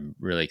 "Hey, I'm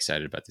really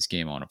excited about this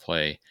game. I want to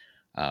play,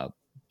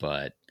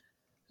 but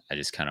I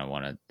just kind of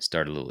want to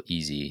start a little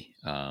easy."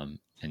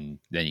 And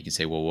then you can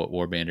say, "Well, what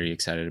warband are you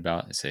excited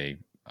about?" I say,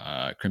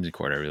 "Crimson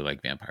Court. I really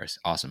like vampires.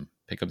 Awesome.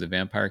 Pick up the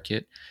vampire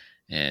kit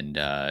and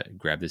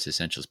grab this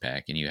essentials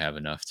pack, and you have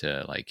enough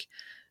to like."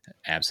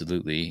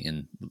 Absolutely,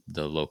 in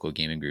the local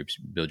gaming groups,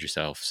 build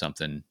yourself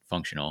something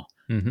functional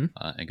Mm-hmm.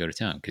 and go to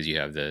town, because you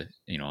have the,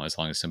 as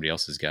long as somebody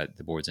else has got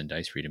the boards and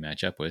dice for you to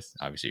match up with,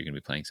 obviously you're going to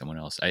be playing someone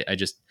else. I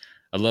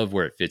love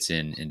where it fits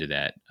into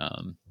that.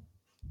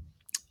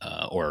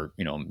 Or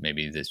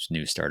maybe this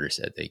new starter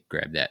set, they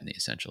grab that in the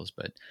essentials,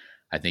 but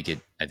I think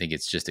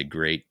it's just a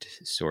great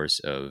source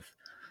of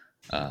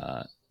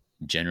uh,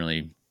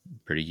 generally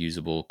pretty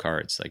usable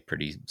cards, like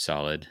pretty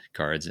solid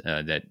cards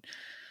that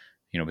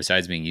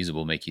besides being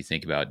usable, make you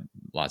think about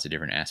lots of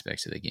different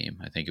aspects of the game.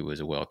 I think it was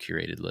a well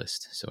curated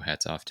list. So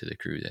hats off to the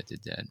crew that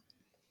did that.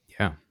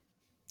 Yeah,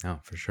 no,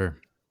 for sure.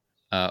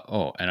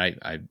 And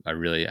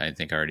I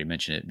think I already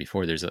mentioned it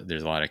before. There's a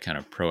lot of kind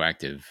of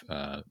proactive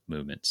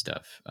movement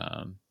stuff.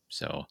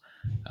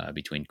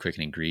 Between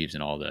quickening greaves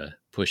and all the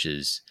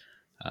pushes,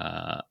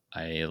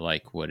 I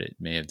like what it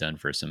may have done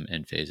for some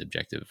end phase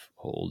objective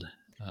hold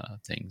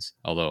things.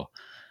 Although,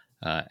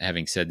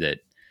 having said that,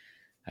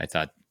 I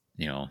thought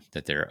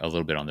that they're a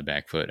little bit on the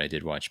back foot. I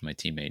did watch my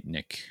teammate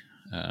Nick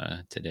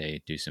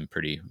today do some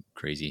pretty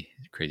crazy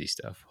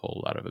stuff.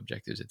 Whole lot of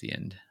objectives at the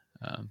end.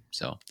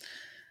 So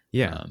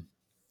Yeah, um,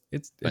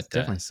 it's but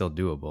definitely still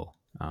doable.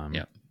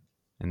 yeah,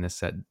 And this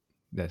set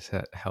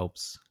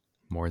helps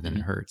more than it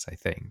mhm. hurts, I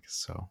think.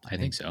 So I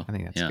think so. I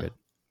think that's Yeah, good.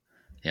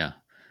 yeah.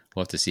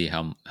 We'll have to see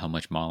how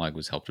much Monologue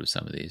was helped with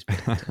some of these.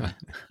 But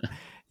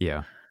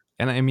Yeah.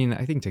 And I mean,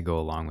 I think to go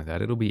along with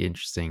that, it'll be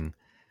interesting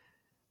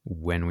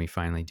when we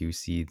finally do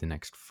see the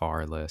next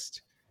FAR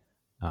list,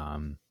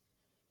 um,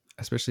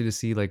 especially to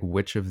see like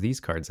which of these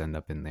cards end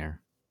up in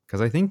there. Because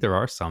I think there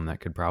are some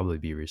that could probably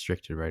be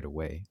restricted right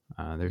away.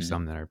 There's mhm.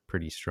 some that are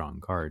pretty strong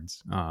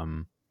cards,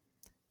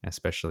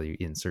 especially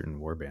in certain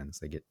warbands.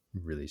 They get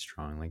really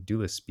strong. Like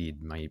Duelist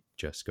Speed might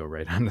just go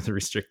right onto the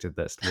restricted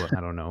list. Well,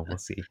 I don't know. We'll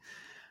see.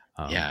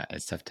 Um, Yeah,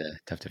 it's tough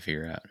to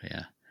figure out.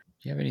 Yeah.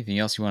 Do you have anything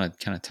else you want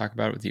to kind of talk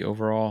about with the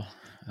overall?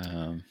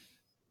 Um,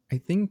 I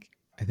think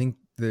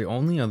the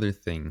only other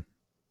thing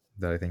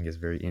that I think is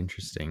very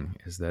interesting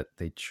is that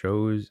they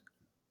chose,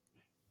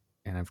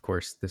 and of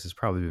course this has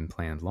probably been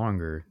planned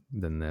longer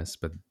than this,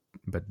 but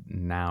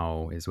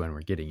now is when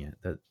we're getting it,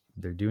 that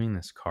they're doing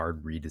this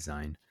card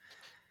redesign.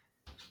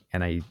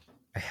 And I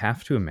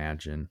have to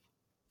imagine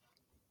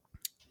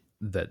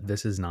that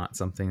this is not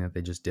something that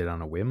they just did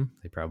on a whim.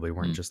 They probably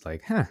weren't mm, just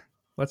like,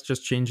 let's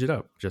just change it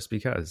up just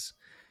because.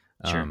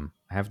 sure.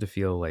 I have to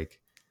feel like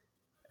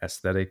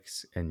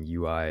aesthetics and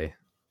UI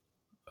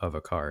of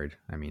a card.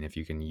 I mean, if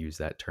you can use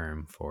that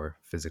term for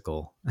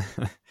physical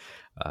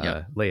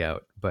Yep.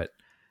 layout, but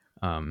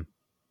um,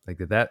 like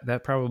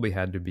that probably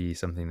had to be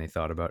something they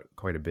thought about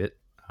quite a bit.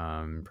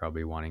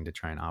 Probably wanting to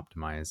try and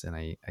optimize, and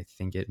I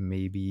think it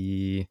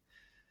maybe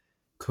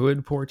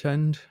could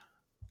portend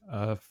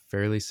a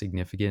fairly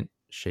significant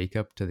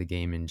shakeup to the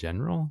game in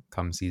general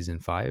come season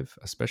 5,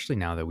 especially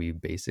now that we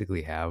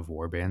basically have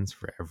warbands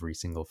for every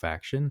single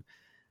faction.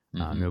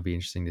 Mm-hmm. It'll be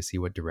interesting to see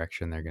what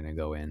direction they're going to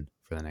go in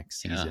for the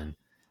next Yeah. season.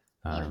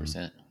 Hundred Um,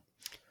 percent.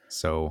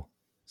 so,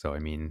 so I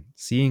mean,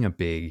 seeing a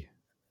big,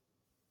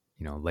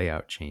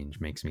 layout change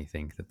makes me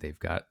think that they've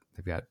got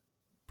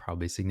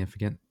probably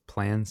significant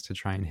plans to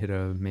try and hit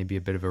maybe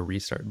a bit of a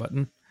restart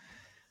button.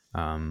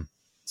 Um,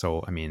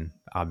 So, I mean,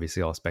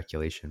 obviously all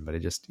speculation, but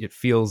it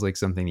feels like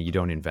something that you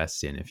don't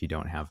invest in if you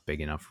don't have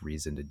big enough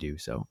reason to do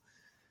so.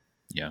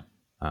 Yeah.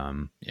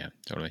 Yeah,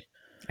 totally.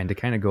 And to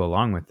kind of go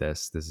along with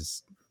this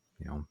is,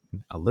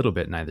 a little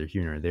bit neither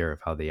here nor there of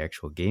how the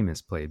actual game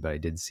is played, but I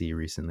did see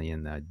recently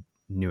in the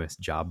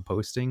newest job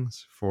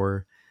postings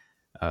for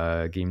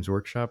Games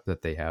Workshop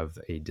that they have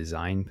a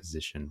design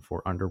position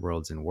for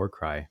Underworlds and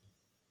Warcry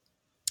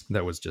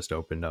that was just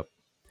opened up.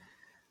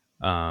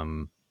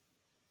 And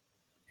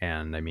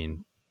I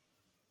mean,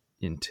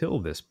 until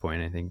this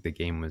point, I think the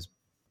game was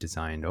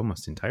designed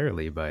almost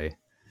entirely by,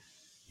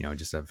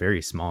 just a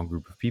very small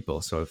group of people.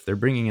 So if they're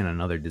bringing in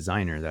another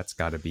designer, that's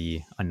got to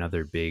be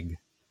another big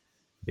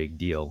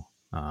deal.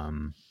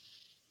 Of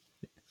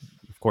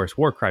course,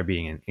 Warcry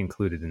being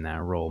included in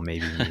that role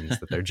maybe means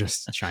that they're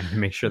just trying to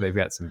make sure they've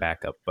got some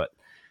backup, but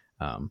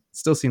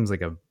still seems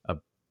like a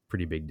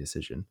pretty big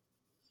decision.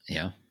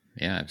 Yeah,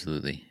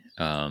 absolutely.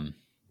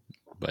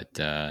 But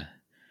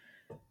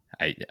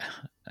I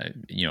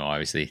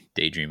obviously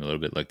Daydream a little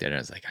bit, looked at it, I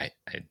was like, I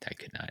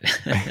could not.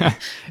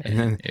 And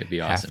then it'd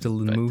be awesome. Have to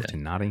move to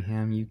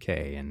Nottingham, UK,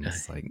 and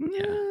it's like,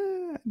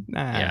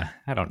 I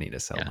don't need to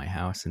sell my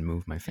house and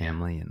move my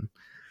family. And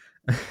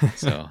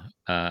so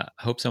I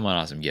hope someone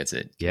awesome gets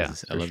it. Yeah,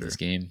 I love this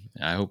game.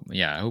 I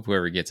hope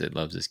whoever gets it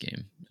loves this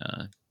game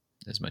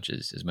as much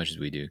as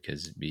we do,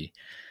 because I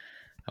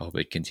hope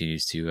it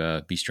continues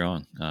to be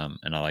strong.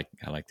 And I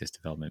like this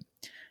development.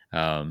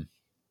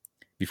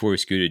 Before we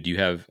scooted, do you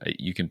have?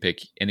 You can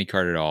pick any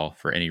card at all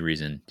for any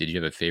reason. Did you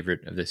have a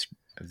favorite of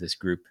this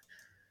group?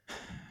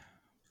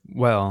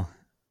 Well,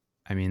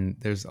 I mean,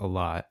 there's a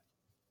lot.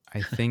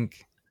 I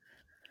think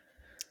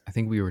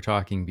we were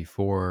talking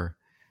before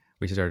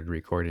we started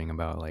recording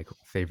about like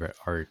favorite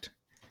art,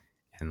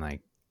 and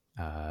like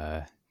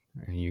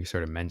you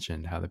sort of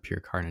mentioned how the Pure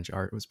Carnage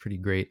art was pretty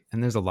great,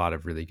 and there's a lot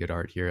of really good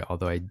art here.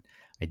 Although I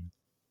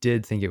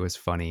did think it was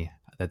funny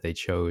that they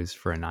chose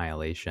for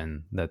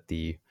Annihilation that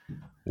the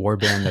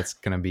warband that's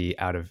going to be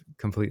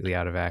completely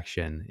out of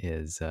action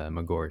is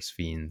Magor's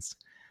Fiends.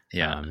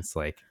 Yeah, it's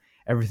like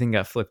everything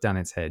got flipped on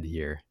its head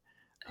here.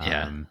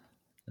 Yeah,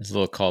 there's a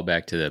little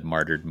callback to the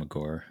martyred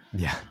Magor.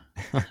 Yeah.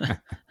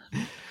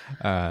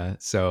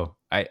 So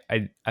I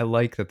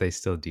like that they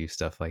still do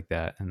stuff like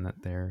that, and that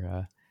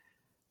they're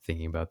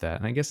thinking about that.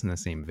 And I guess in the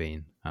same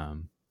vein,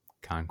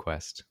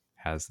 Conquest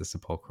has the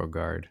Sepulchral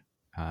Guard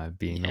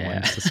being the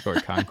ones to score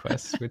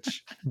Conquest,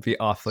 which would be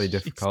awfully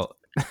difficult.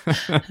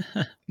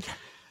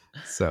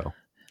 So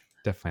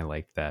definitely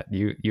like that.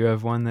 You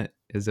have one that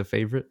is a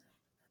favorite?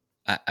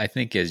 I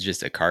think as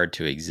just a card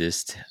to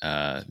exist,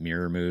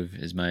 Mirror Move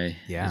is my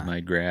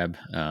grab.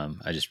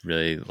 I just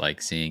really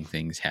like seeing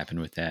things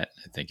happen with that.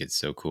 I think it's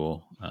so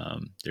cool.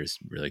 There's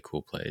really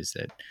cool plays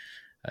that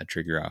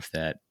trigger off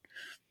that.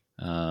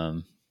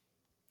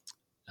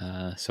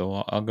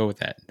 So I'll go with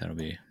that. That'll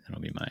be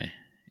my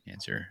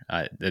answer.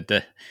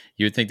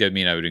 You would think that would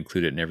mean I would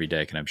include it in every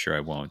deck, and I'm sure I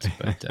won't.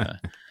 But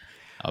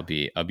I'll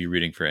be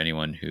rooting for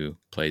anyone who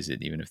plays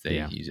it, even if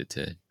they use it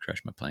to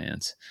crush my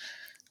plans.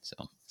 So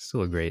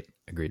still a great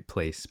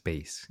play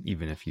space,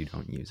 even if you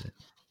don't use it.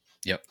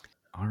 Yep.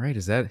 All right.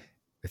 I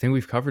think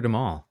we've covered them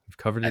all. We've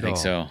covered it all. I think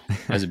so.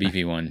 That was a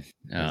beefy one.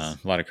 A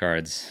lot of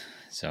cards.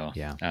 So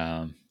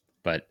yeah.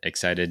 But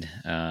excited.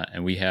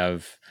 And we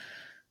have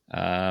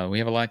a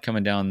lot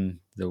coming down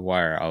the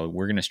wire.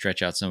 We're going to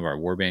stretch out some of our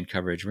warband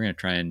coverage. We're going to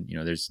try and,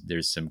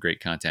 there's some great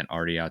content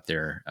already out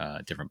there.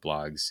 Different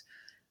blogs.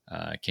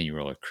 Can You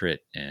Roll a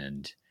Crit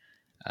and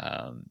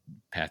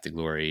Path to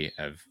Glory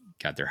have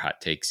got their hot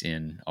takes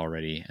in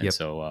already, and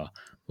so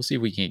we'll see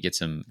if we can get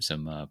some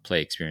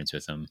play experience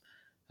with them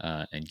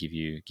and give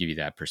you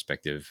that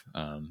perspective,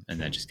 and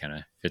that just kind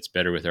of fits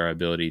better with our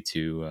ability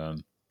to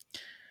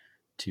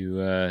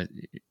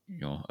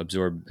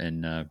absorb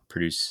and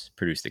produce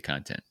the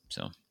content.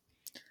 So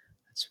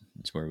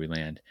that's where we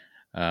land.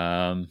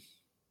 All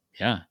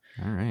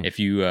right. If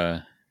you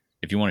want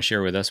to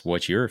share with us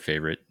what your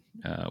favorite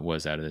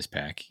was out of this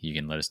pack, you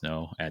can let us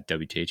know at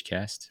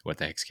WTHcast,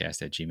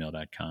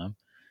 whatthehexcast@gmail.com.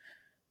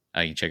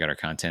 You can check out our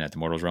content at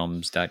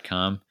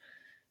themortalsrealms.com.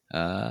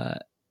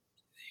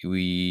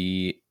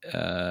 We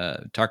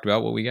talked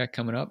about what we got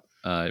coming up.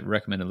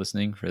 Recommended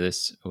listening for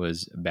this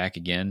was Back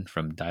Again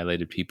from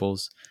Dilated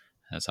Peoples.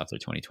 That's off their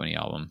 2020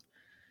 album.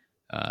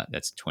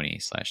 That's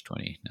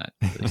 20/20, not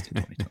released in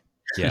 2020.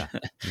 Yeah,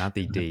 not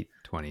the date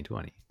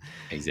 2020.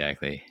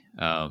 Exactly.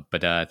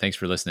 But thanks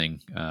for listening.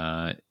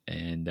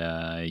 And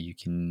you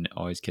can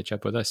always catch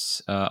up with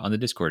us on the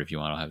Discord if you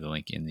want. I'll have the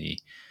link in the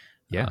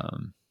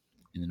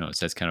in the notes.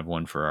 That's kind of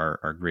one for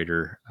our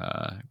greater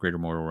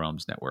Mortal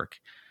Realms network.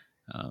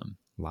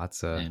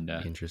 Lots of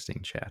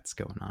interesting chats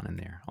going on in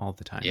there all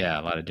the time. Yeah,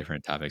 a lot of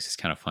different topics. It's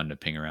kind of fun to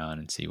ping around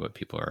and see what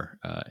people are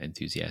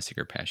enthusiastic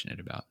or passionate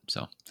about.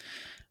 So,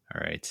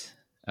 all right.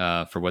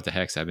 For What the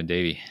Hex, I've been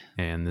Davey.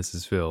 And this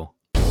is Phil.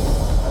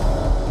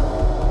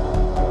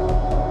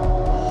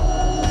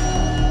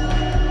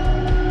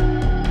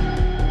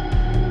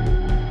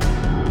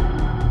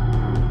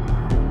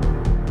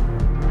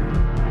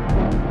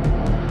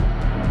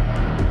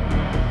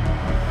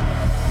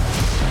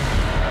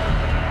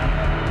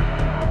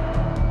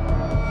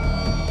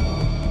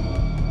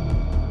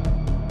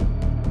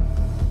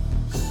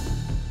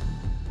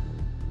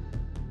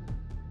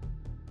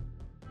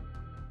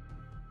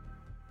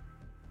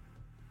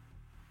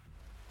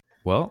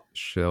 Well,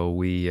 shall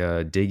we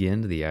dig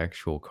into the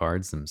actual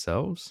cards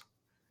themselves?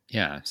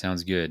 Yeah,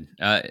 sounds good.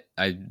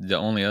 The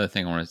only other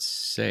thing I want to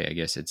say, I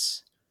guess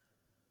it's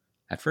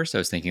at first I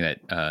was thinking that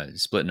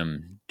splitting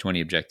them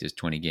 20 objectives,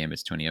 20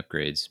 gambits, 20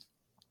 upgrades.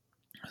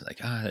 I was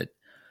like,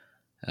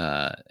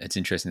 it's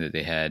interesting that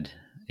they had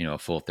a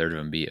full third of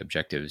them be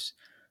objectives.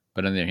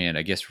 But on the other hand,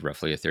 I guess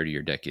roughly a third of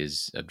your deck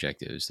is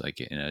objectives,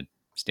 like in a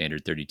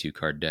standard 32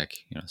 card deck.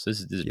 So this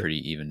is a Yep.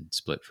 pretty even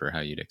split for how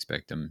you'd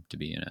expect them to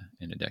be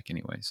in a deck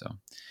anyway. So,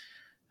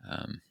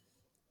 um,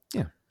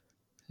 Yeah.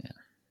 yeah,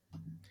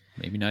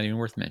 maybe not even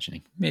worth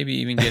mentioning. Maybe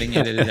even getting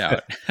edited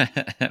out.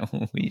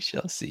 We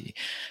shall see.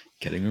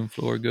 Cutting room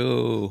floor,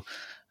 go.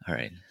 All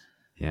right.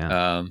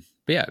 Yeah.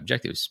 But yeah,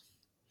 objectives.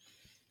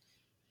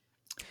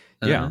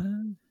 Yeah.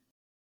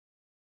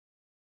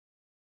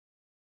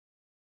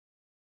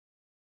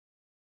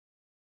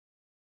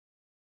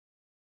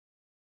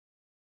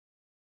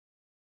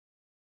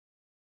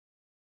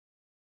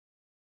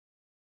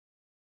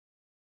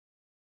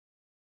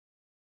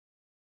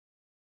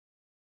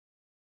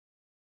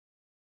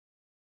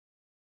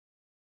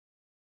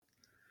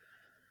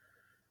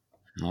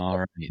 All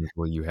right.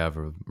 Will you have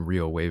a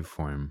real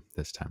waveform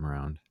this time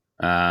around?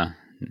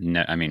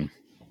 No, I mean,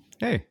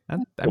 Hey, I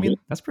mean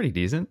that's pretty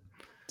decent.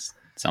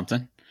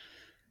 something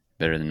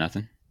better than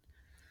nothing.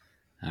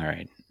 All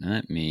right.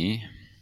 Let me